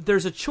 so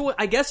there's a choice.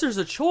 I guess there's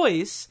a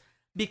choice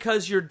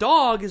because your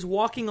dog is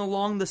walking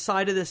along the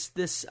side of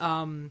this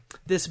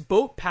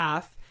boat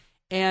path,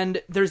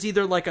 and there's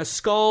either like a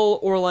skull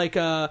or like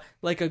a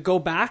go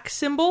back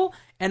symbol,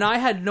 and I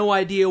had no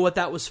idea what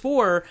that was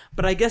for.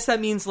 But I guess that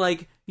means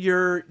like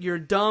your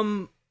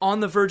dumb on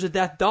the verge of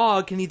death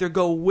dog can either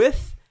go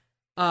with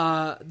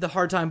the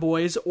Hard Time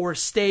Boys or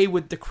stay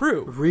with the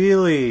crew.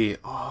 Really?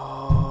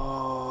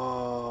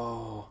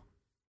 Oh.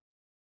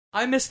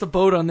 I missed the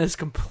boat on this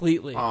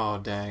completely. Oh,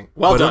 dang.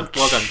 Well done.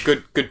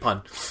 Good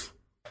pun.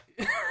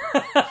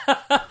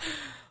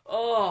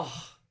 Oh.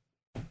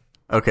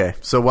 Okay,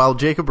 so while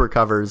Jacob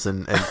recovers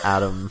and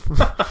Adam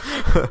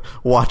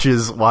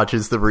watches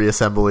the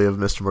reassembly of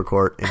Mr.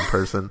 McCourt in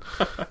person,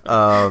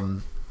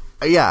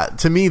 yeah,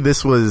 to me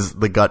this was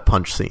the gut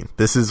punch scene.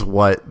 This is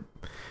what,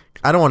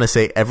 I don't want to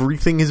say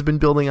everything has been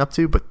building up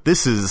to, but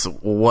this is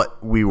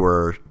what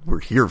we're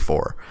here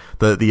for.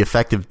 The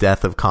effective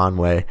death of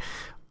Conway,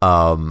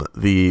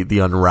 the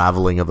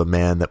unraveling of a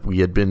man that we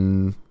had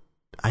been,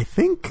 I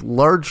think,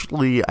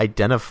 largely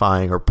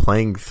identifying or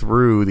playing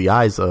through the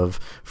eyes of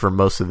for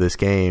most of this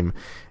game.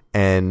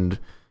 And,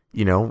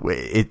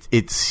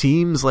 it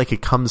seems like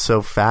it comes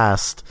so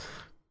fast,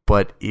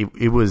 but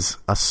it was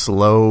a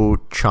slow,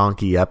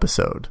 chonky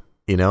episode.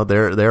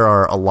 There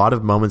are a lot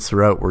of moments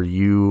throughout where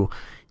you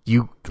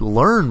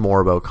learn more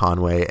about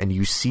Conway and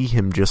you see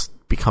him just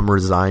become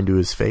resigned to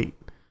his fate.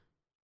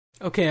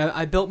 Okay,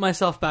 I built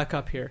myself back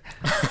up here.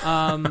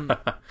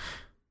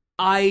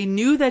 I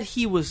knew that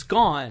he was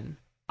gone.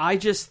 I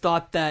just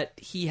thought that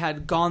he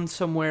had gone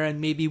somewhere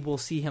and maybe we'll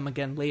see him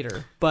again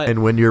later.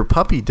 And when your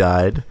puppy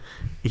died,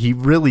 he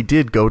really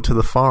did go to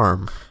the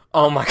farm.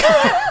 Oh my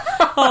god.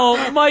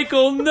 Oh,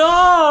 Michael,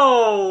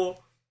 no!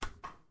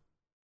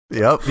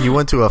 Yep, he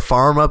went to a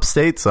farm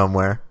upstate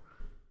somewhere,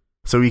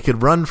 so he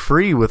could run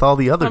free with all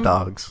the other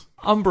dogs.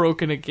 I'm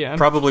broken again.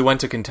 Probably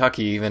went to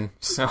Kentucky even,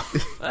 so.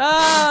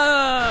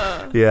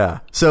 Yeah.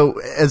 So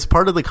as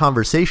part of the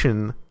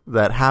conversation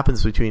that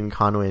happens between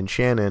Conway and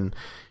Shannon,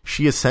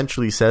 she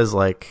essentially says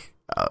like,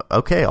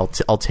 okay,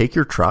 I'll take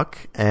your truck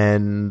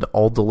and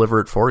I'll deliver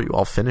it for you.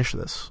 I'll finish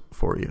this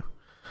for you.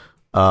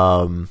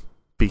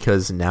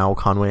 because now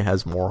Conway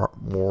has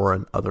more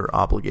and other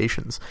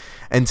obligations.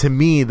 And to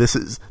me, this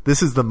is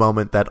the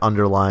moment that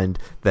underlined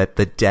that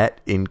the debt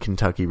in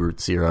Kentucky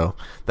Route Zero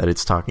that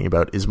it's talking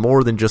about is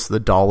more than just the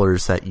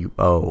dollars that you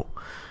owe,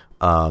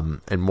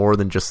 and more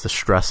than just the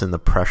stress and the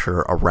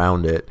pressure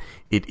around it.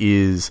 It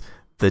is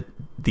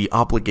the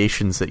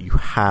obligations that you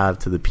have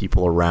to the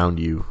people around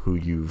you who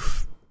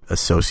you've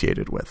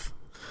associated with.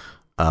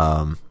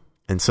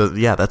 And so,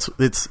 yeah,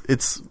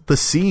 it's the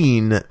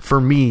scene for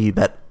me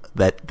that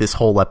this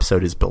whole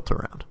episode is built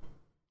around.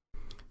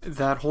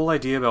 That whole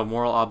idea about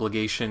moral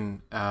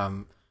obligation,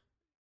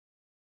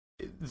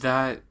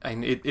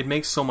 it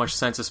makes so much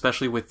sense,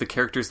 especially with the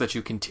characters that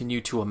you continue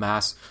to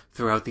amass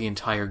throughout the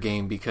entire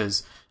game.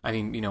 Because I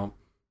mean,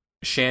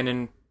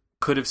 Shannon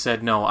could have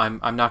said, no,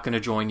 I'm not going to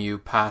join you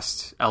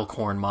past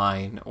Elkhorn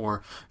Mine,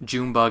 or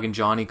Junebug and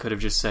Johnny could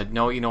have just said,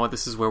 no, you know what,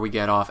 this is where we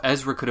get off.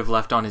 Ezra could have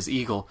left on his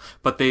eagle,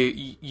 but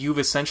you've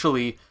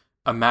essentially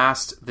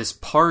amassed this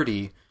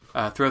party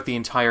throughout the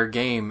entire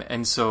game,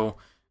 and so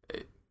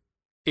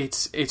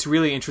it's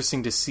really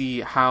interesting to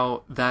see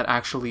how that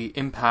actually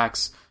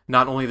impacts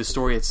not only the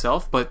story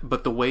itself,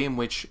 but the way in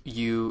which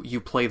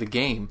you play the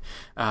game,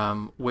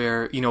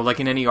 where, like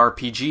in any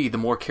RPG, the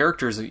more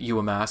characters that you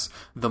amass,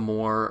 the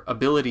more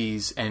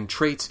abilities and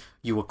traits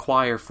you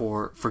acquire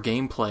for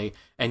gameplay,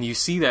 and you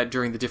see that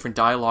during the different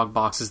dialogue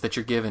boxes that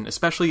you're given,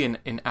 especially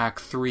in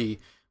Act 3,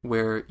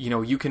 where,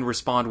 you can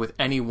respond with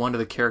any one of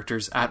the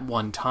characters at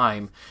one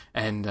time,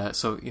 and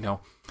so,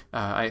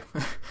 I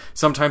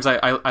sometimes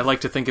I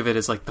like to think of it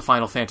as like the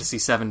Final Fantasy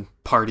VII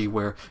party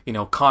where,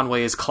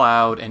 Conway is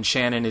Cloud and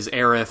Shannon is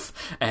Aerith,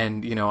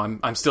 and,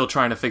 I'm still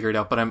trying to figure it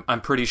out, but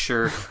I'm pretty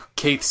sure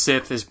Kaith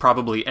Sith is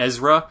probably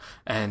Ezra,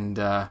 and,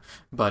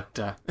 but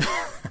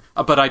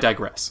I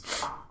digress.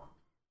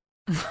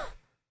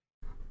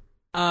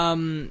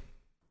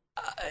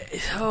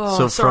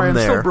 So sorry, I'm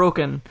so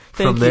broken.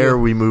 Thank you. There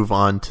we move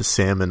on to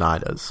Sam and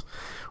Ida's,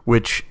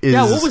 which is...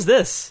 Yeah, what was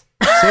this?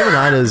 Sam and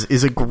Ida's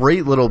is a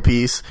great little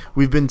piece.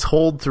 We've been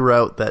told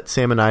throughout that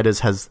Sam and Ida's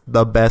has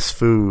the best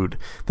food,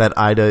 that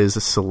Ida is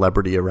a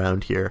celebrity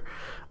around here.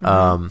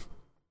 Mm-hmm.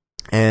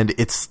 And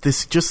it's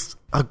this just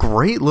a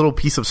great little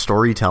piece of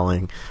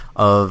storytelling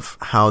of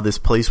how this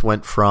place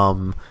went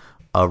from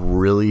a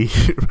really,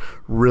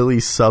 really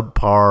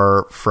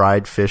subpar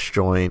fried fish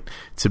joint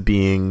to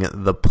being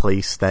the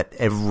place that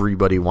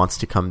everybody wants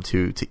to come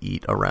to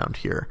eat around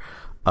here.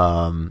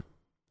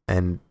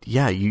 And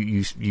yeah,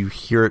 you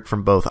hear it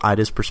from both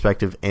Ida's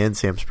perspective and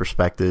Sam's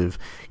perspective.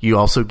 You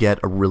also get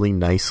a really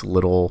nice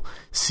little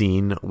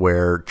scene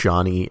where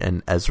Johnny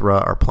and Ezra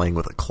are playing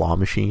with a claw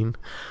machine.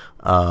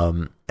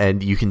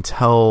 And you can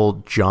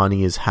tell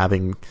Johnny is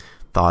having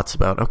thoughts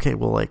about, okay,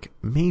 well, like,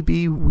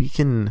 maybe we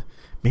should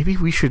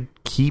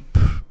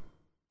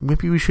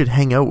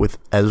hang out with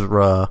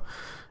Ezra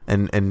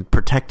and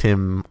protect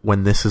him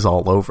when this is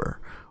all over.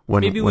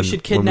 Maybe we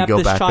should kidnap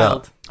this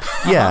child.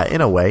 Yeah,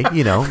 in a way,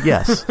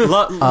 yes.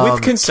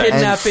 With consent.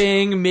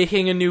 Kidnapping,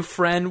 making a new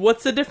friend.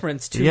 What's the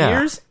difference? 2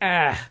 years?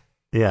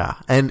 Yeah,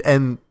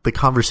 and the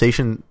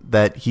conversation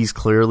that he's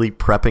clearly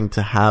prepping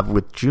to have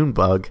with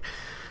Junebug,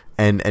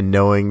 and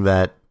knowing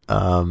that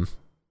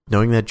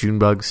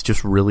Junebug's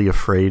just really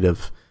afraid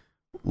of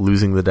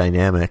losing the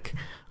dynamic,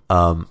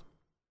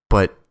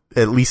 but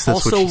at least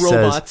that's also what she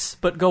robots, says.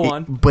 But go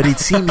on. But it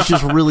seems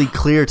just really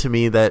clear to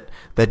me that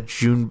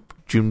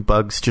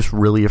Junebug's just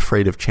really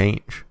afraid of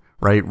change,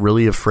 right?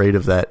 Really afraid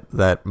of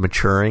that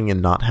maturing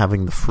and not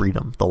having the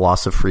freedom, the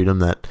loss of freedom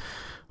that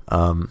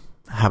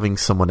having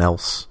someone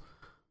else,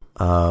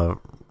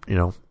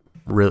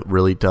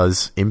 really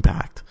does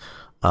impact.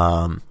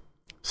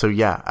 So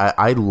yeah,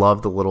 I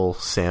love the little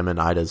Sam and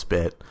Ida's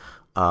bit.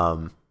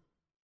 I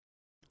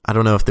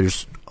don't know if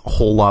there's a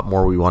whole lot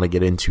more we want to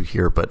get into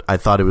here, but I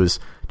thought it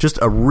was just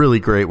a really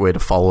great way to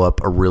follow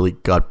up a really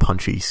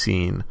gut-punchy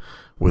scene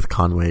with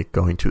Conway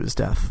going to his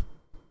death.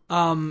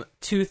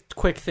 Two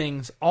quick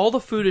things. All the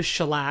food is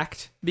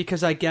shellacked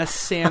because I guess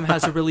Sam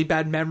has a really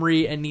bad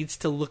memory and needs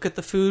to look at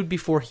the food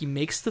before he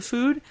makes the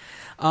food.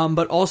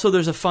 But also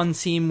there's a fun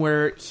scene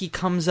where he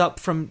comes up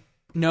from...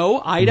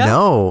 No, Ida?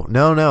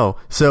 No.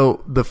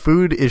 So the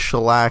food is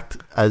shellacked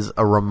as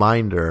a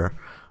reminder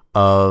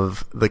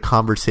of the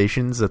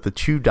conversations that the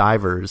two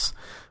divers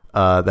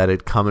that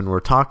had come and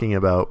were talking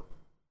about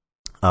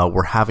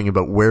were having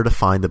about where to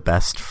find the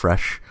best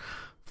fresh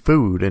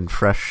food and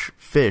fresh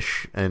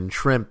fish and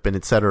shrimp and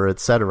et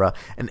cetera,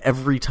 and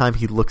every time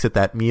he looks at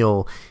that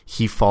meal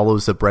he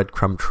follows the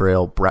breadcrumb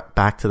trail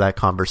back to that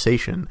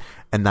conversation,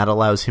 and that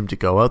allows him to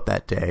go out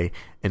that day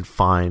and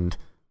find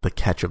the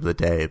catch of the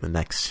day, the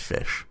next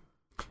fish.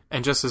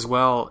 And just as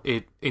well,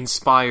 it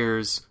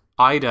inspires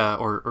Ida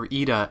or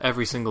Ida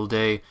every single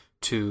day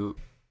to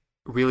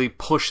really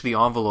push the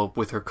envelope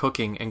with her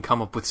cooking and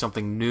come up with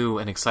something new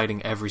and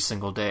exciting every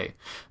single day,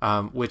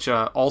 which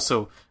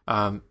also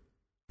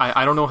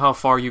I don't know how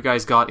far you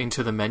guys got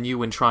into the menu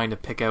when trying to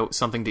pick out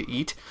something to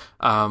eat,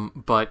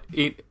 but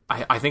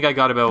I think I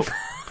got about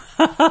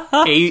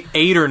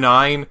eight or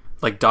nine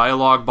like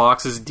dialogue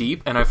boxes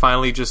deep, and I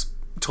finally just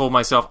told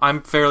myself,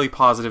 I'm fairly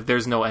positive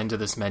there's no end to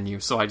this menu,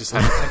 so I just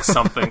had to pick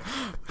something.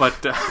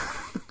 But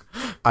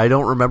I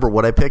don't remember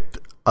what I picked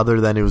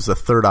other than it was the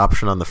third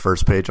option on the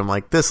first page. I'm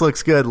like, this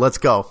looks good. Let's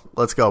go.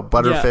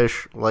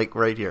 Butterfish, like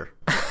right here.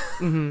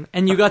 Mm-hmm.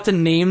 And you got to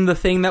name the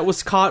thing that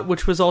was caught,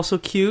 which was also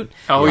cute.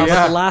 Oh, yeah.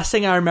 But the last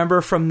thing I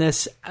remember from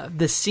this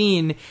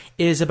scene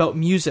is about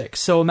music.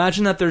 So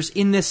imagine that there's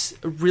in this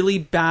really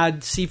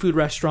bad seafood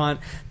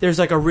restaurant, there's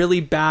like a really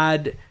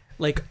bad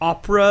like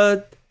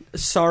opera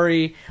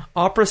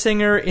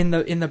singer in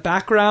the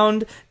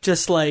background,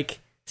 just like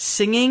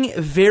singing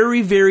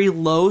very, very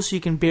low so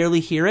you can barely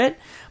hear it.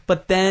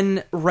 But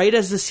then right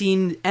as the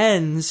scene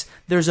ends,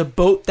 there's a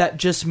boat that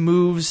just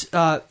moves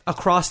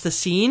across the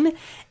scene.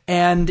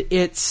 And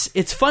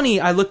it's funny,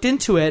 I looked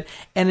into it,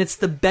 and it's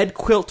the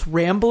Bedquilt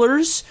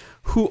Ramblers,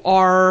 who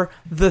are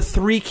the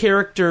three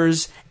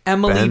characters,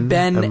 Emily,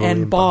 Ben,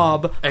 and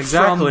Bob,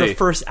 exactly. from the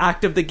first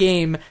act of the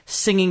game,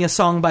 singing a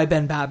song by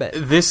Ben Babbitt.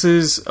 This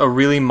is a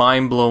really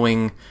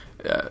mind-blowing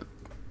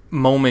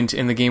moment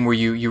in the game where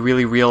you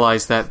really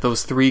realize that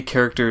those three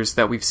characters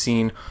that we've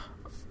seen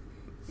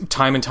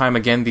time and time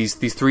again, these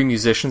three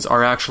musicians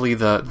are actually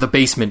the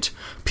basement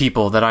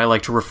people that I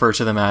like to refer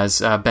to them as,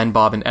 Ben,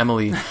 Bob, and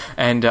Emily.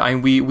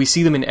 And we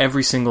see them in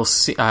every single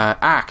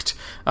act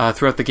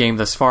throughout the game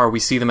thus far. We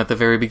see them at the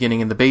very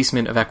beginning in the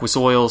basement of Equus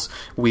Oils.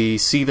 We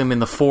see them in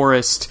the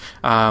forest.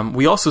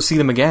 We also see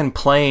them again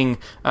playing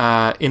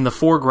in the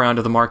foreground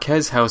of the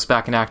Marquez house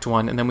back in Act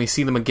 1. And then we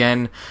see them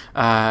again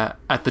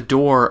at the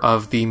door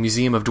of the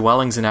Museum of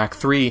Dwellings in Act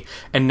 3.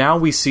 And now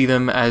we see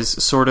them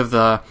as sort of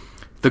the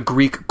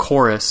Greek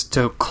chorus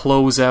to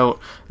close out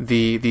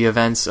the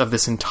events of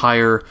this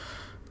entire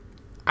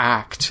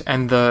act.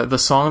 And the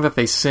song that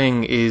they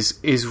sing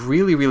is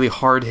really, really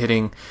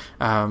hard-hitting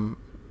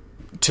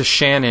to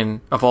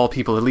Shannon, of all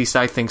people. At least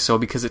I think so,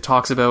 because it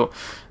talks about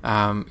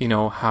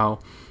how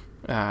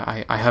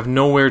I have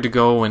nowhere to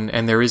go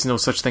and there is no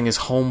such thing as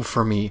home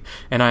for me.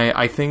 And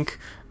I think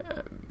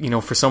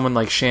for someone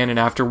like Shannon,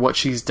 after what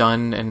she's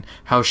done and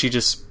how she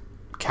just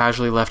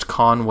casually left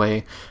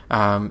Conway,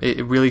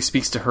 it really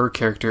speaks to her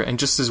character. And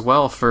just as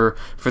well for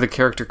the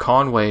character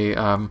Conway,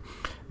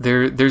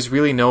 there's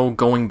really no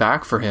going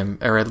back for him,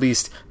 or at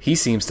least he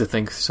seems to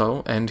think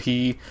so, and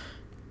he's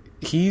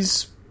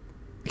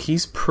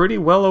pretty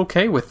well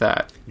okay with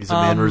that. He's a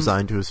man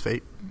resigned to his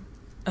fate.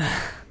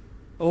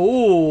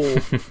 So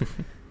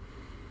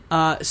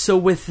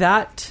with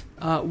that,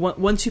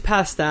 once you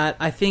pass that,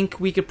 I think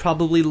we could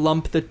probably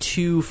lump the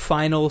two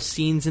final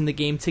scenes in the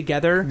game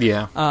together.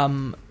 Yeah.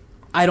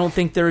 I don't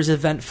think they're as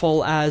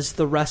eventful as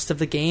the rest of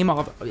the game.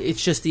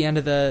 It's just the end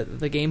of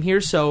the game here.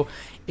 So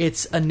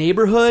it's a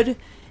neighborhood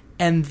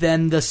and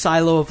then the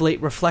silo of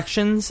late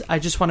reflections. I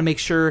just want to make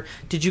sure,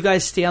 did you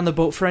guys stay on the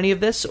boat for any of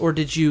this, or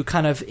did you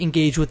kind of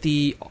engage with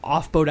the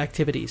off-boat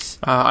activities?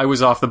 I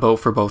was off the boat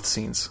for both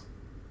scenes.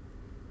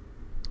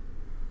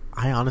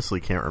 I honestly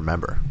can't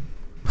remember.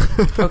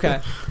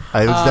 Okay.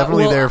 I was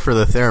definitely there for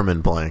the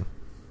theremin playing.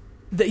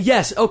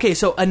 Yes. Okay.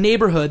 So a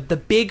neighborhood. The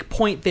big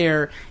point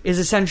there is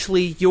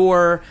essentially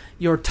your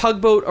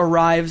tugboat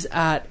arrives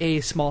at a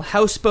small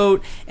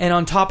houseboat, and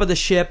on top of the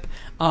ship,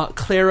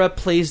 Clara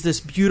plays this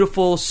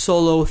beautiful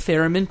solo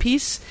theremin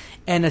piece,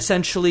 and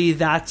essentially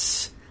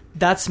that's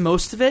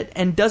most of it.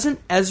 And doesn't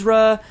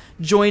Ezra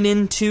join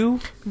in too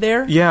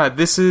there? Yeah.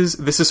 This is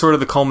sort of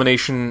the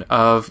culmination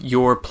of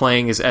your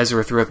playing as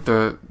Ezra throughout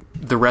the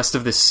rest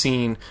of this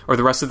scene, or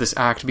the rest of this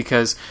act,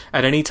 because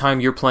at any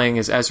time you're playing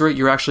as Ezra,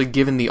 you're actually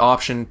given the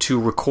option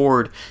to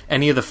record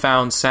any of the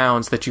found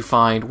sounds that you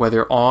find,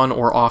 whether on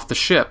or off the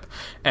ship.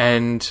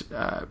 And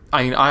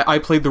I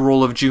played the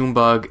role of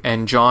Junebug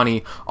and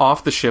Johnny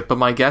off the ship, but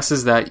my guess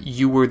is that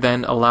you were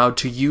then allowed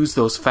to use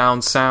those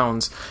found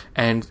sounds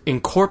and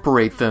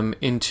incorporate them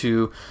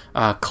into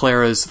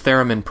Clara's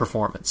theremin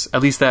performance.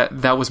 At least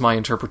that was my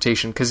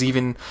interpretation, because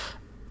even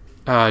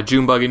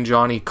Junebug and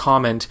Johnny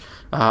comment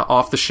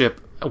off the ship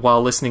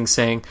while listening,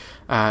 saying,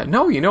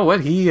 "No, you know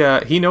what?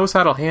 He knows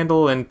how to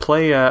handle and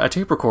play a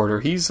tape recorder.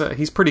 He's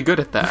pretty good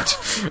at that."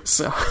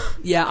 So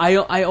yeah,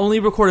 I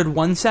only recorded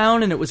one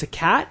sound, and it was a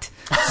cat.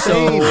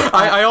 So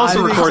I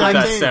also recorded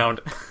that sound.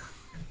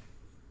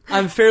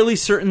 I'm fairly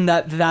certain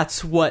that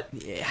that's what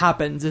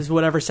happens, is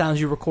whatever sounds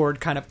you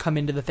record kind of come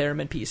into the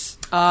theremin piece.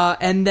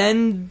 And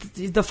then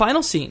the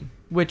final scene,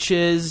 which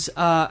is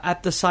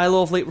at the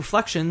Silo of Late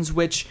Reflections,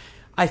 which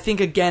I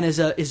think again is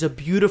a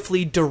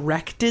beautifully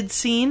directed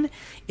scene,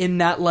 in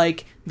that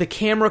like the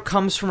camera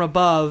comes from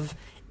above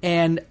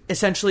and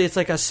essentially it's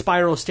like a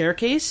spiral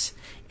staircase,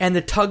 and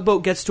the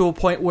tugboat gets to a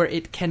point where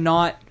it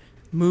cannot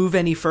move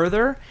any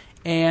further,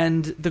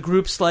 and the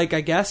group's like,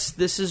 I guess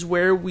this is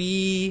where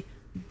we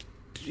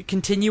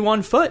continue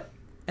on foot,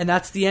 and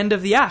that's the end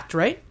of the act,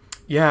 right?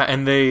 Yeah,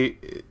 and they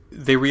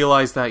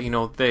realize that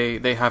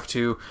they have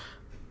to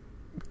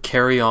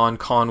carry on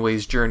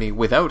Conway's journey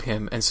without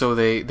him, and so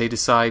they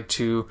decide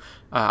to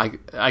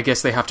I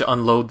guess they have to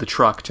unload the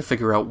truck to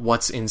figure out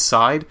what's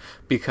inside,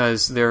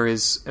 because there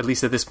is, at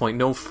least at this point,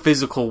 no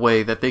physical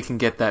way that they can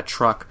get that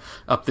truck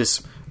up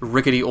this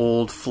rickety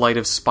old flight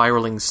of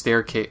spiraling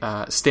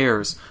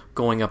stairs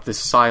going up this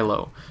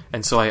silo.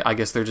 And so I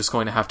guess they're just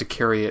going to have to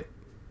carry it.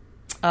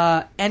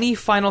 Any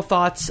final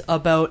thoughts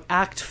about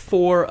Act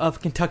 4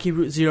 of Kentucky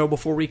Route Zero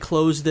before we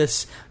close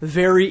this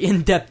very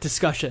in-depth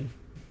discussion?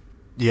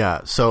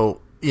 Yeah,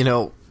 so,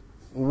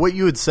 what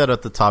you had said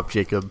at the top,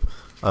 Jacob,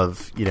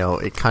 of,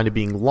 it kind of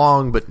being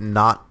long but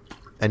not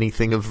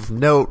anything of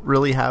note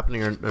really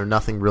happening or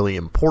nothing really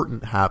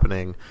important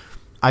happening,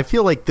 I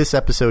feel like this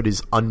episode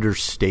is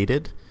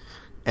understated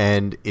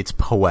and it's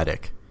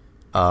poetic.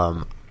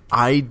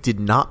 I did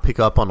not pick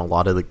up on a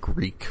lot of the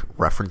Greek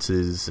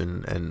references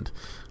and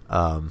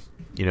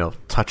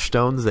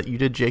touchstones that you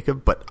did,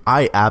 Jacob, but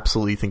I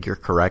absolutely think you're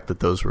correct that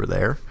those were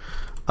there,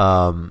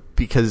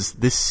 because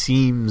this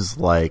seems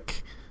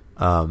like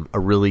a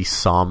really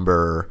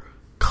somber,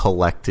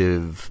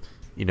 collective,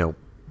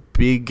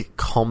 big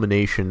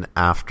culmination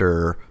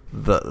after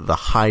the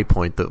high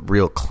point, the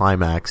real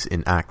climax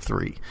in Act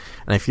 3.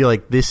 And I feel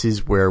like this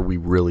is where we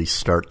really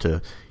start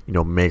to,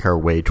 make our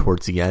way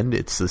towards the end.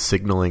 It's the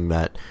signaling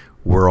that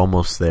we're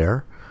almost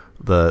there.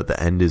 The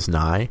end is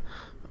nigh.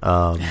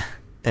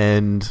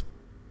 And,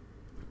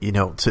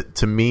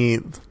 to me,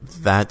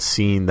 that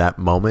scene, that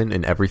moment,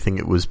 and everything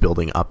it was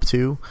building up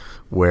to,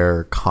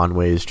 where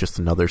Conway is just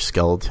another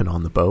skeleton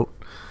on the boat,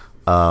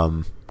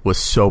 was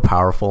so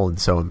powerful and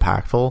so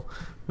impactful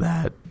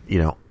that,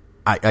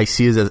 I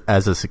see it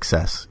as a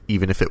success,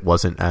 even if it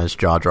wasn't as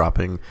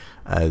jaw-dropping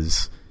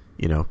as,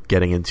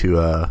 getting into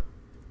a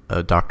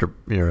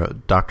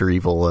Dr.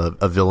 Evil,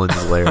 a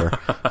villain's lair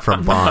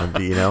from Bond.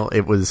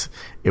 It was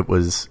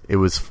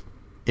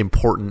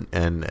important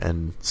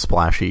and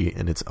splashy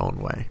in its own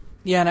way.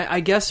 Yeah, and I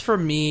guess for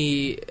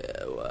me,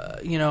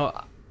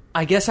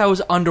 I guess I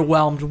was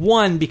underwhelmed.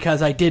 One,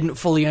 because I didn't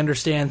fully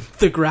understand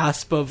the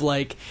grasp of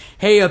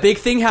hey, a big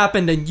thing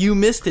happened and you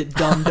missed it,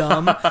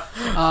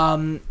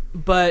 dum-dum.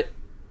 But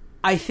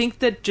I think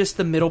that just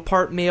the middle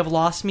part may have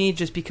lost me,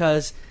 just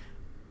because,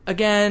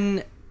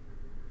 again,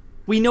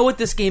 we know what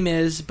this game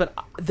is, but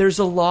there's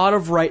a lot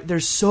of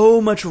there's so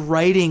much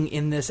writing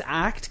in this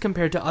act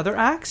compared to other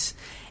acts.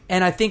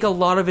 And I think a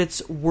lot of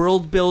it's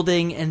world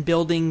building and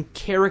building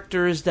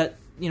characters that,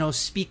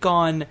 speak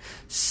on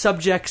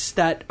subjects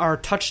that are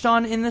touched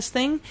on in this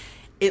thing.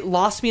 It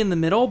lost me in the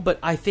middle, but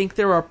I think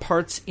there are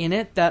parts in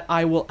it that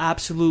I will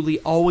absolutely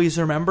always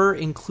remember,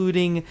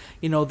 including,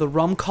 the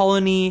rum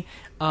colony,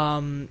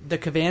 the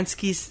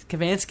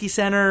Kavansky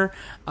Center.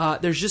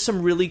 There's just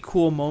some really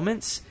cool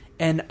moments.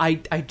 And I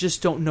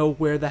just don't know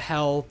where the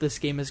hell this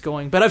game is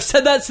going. But I've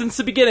said that since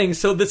the beginning,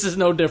 so this is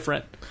no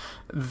different.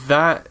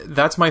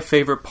 That's my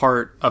favorite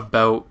part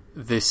about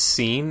this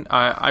scene.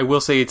 I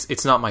will say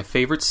it's not my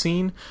favorite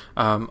scene.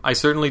 I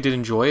certainly did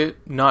enjoy it,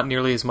 not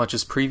nearly as much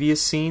as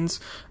previous scenes.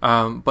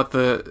 But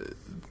the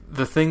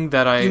thing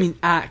that I... You mean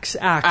acts,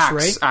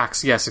 right?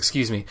 Acts, yes,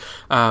 excuse me.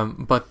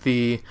 But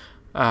the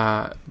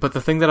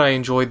thing that I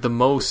enjoyed the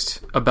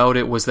most about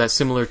it was that,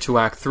 similar to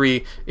Act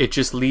 3, it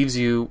just leaves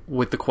you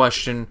with the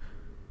question,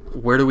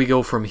 where do we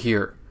go from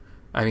here?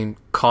 I mean,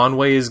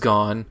 Conway is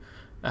gone.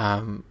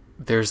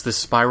 There's this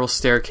spiral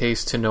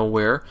staircase to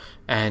nowhere,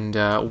 and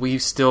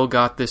we've still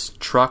got this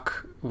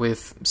truck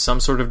with some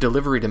sort of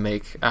delivery to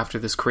make after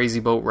this crazy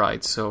boat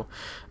ride. So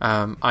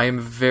I am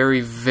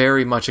very,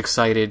 very much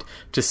excited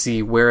to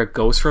see where it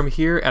goes from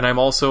here, and I'm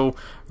also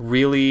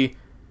really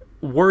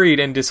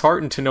worried and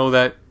disheartened to know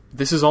that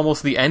this is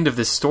almost the end of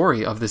this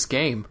story, of this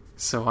game.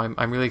 So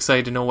I'm really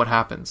excited to know what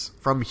happens.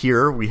 From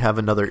here, we have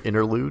another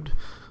interlude,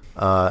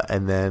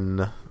 and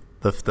then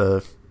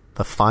the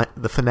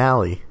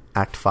finale,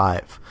 Act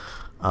 5.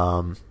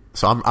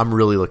 So I'm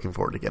really looking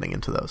forward to getting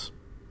into those.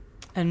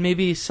 And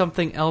maybe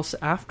something else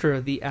after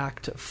the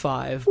Act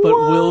 5, but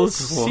we'll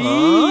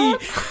see.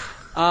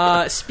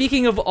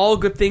 Speaking of all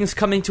good things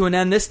coming to an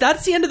end,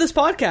 that's the end of this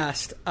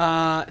podcast.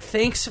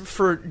 Thanks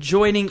for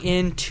joining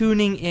in,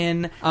 tuning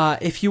in.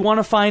 If you want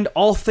to find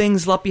all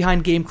things Left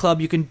Behind Game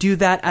Club, you can do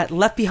that at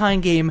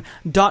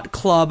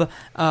leftbehindgame.club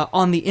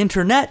on the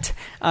internet.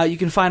 You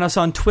can find us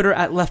on Twitter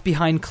at Left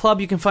Behind Club.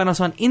 You can find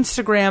us on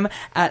Instagram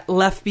at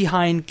Left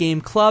Behind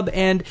Game Club.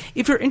 And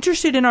if you're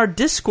interested in our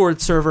Discord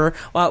server,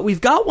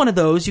 we've got one of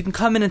those. You can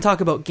come in and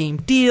talk about game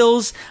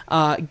deals,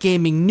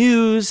 gaming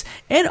news,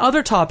 and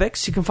other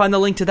topics. You can find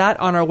the link to that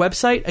on our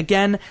website.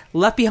 Again,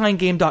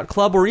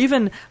 leftbehindgame.club or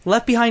even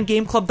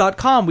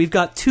leftbehindgameclub.com. We've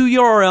got 2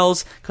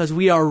 URLs because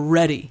we are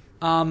ready.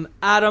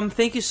 Adam,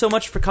 thank you so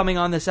much for coming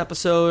on this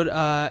episode.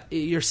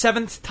 Your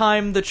 7th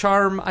time the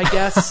charm, I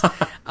guess.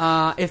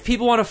 If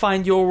people want to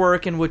find your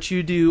work and what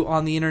you do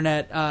on the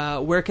internet,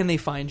 where can they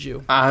find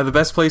you? The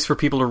best place for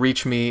people to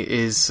reach me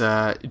is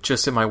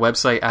just at my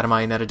website,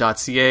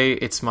 adamionetta.ca.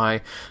 It's my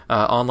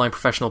online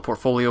professional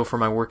portfolio for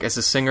my work as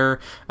a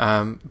singer.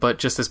 But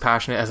just as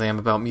passionate as I am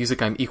about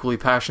music, I'm equally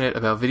passionate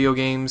about video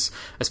games,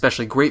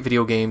 especially great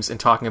video games, and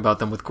talking about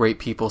them with great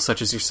people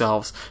such as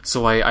yourselves.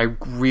 So I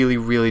really,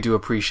 really do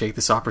appreciate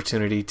this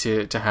opportunity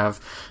to have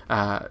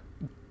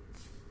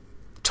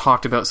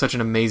talked about such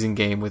an amazing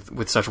game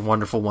with such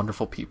wonderful,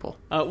 wonderful people.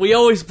 We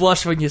always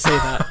blush when you say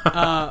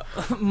that.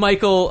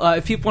 Michael,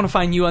 if people want to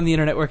find you on the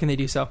internet, where can they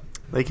do so?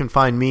 They can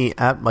find me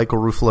at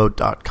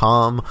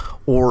michaelruffalo.com,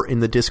 or in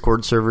the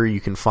Discord server.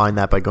 You can find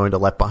that by going to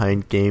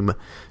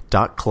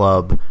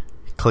leftbehindgame.club,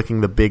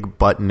 clicking the big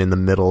button in the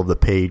middle of the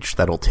page.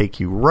 That'll take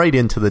you right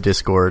into the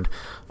Discord.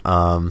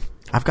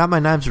 I've got my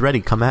knives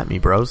ready. Come at me,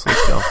 bros.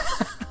 Let's go.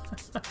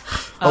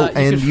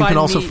 You can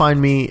also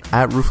find me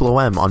at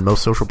RuffaloM on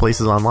most social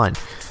places online.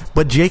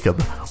 But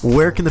Jacob,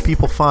 where can the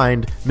people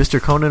find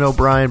Mr. Conan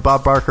O'Brien,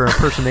 Bob Barker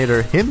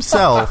impersonator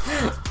himself,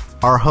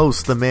 our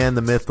host, the man,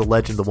 the myth, the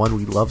legend, the one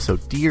we love so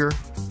dear?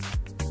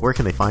 Where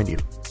can they find you?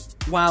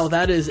 Wow,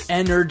 that is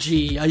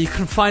energy. You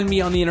can find me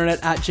on the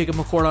internet at Jacob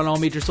McCourt on all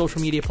major social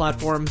media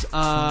platforms.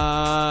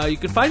 You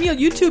can find me on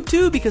YouTube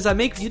too, because I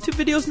make YouTube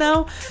videos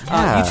now.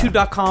 Yeah.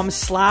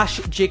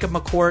 YouTube.com/Jacob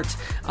McCourt.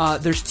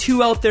 There's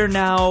 2 out there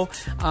now.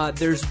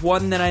 There's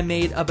one that I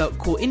made about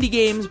cool indie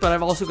games, but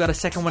I've also got a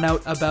second one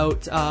out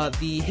about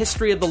the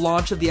history of the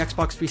launch of the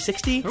Xbox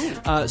 360.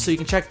 So you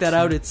can check that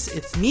out.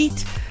 It's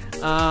neat.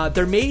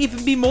 There may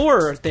even be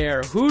more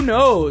there. Who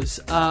knows?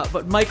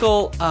 But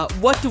Michael,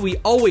 what do we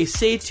always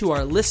say to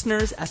our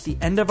listeners at the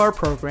end of our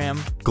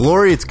program?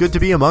 Glory, it's good to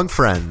be among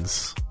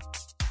friends.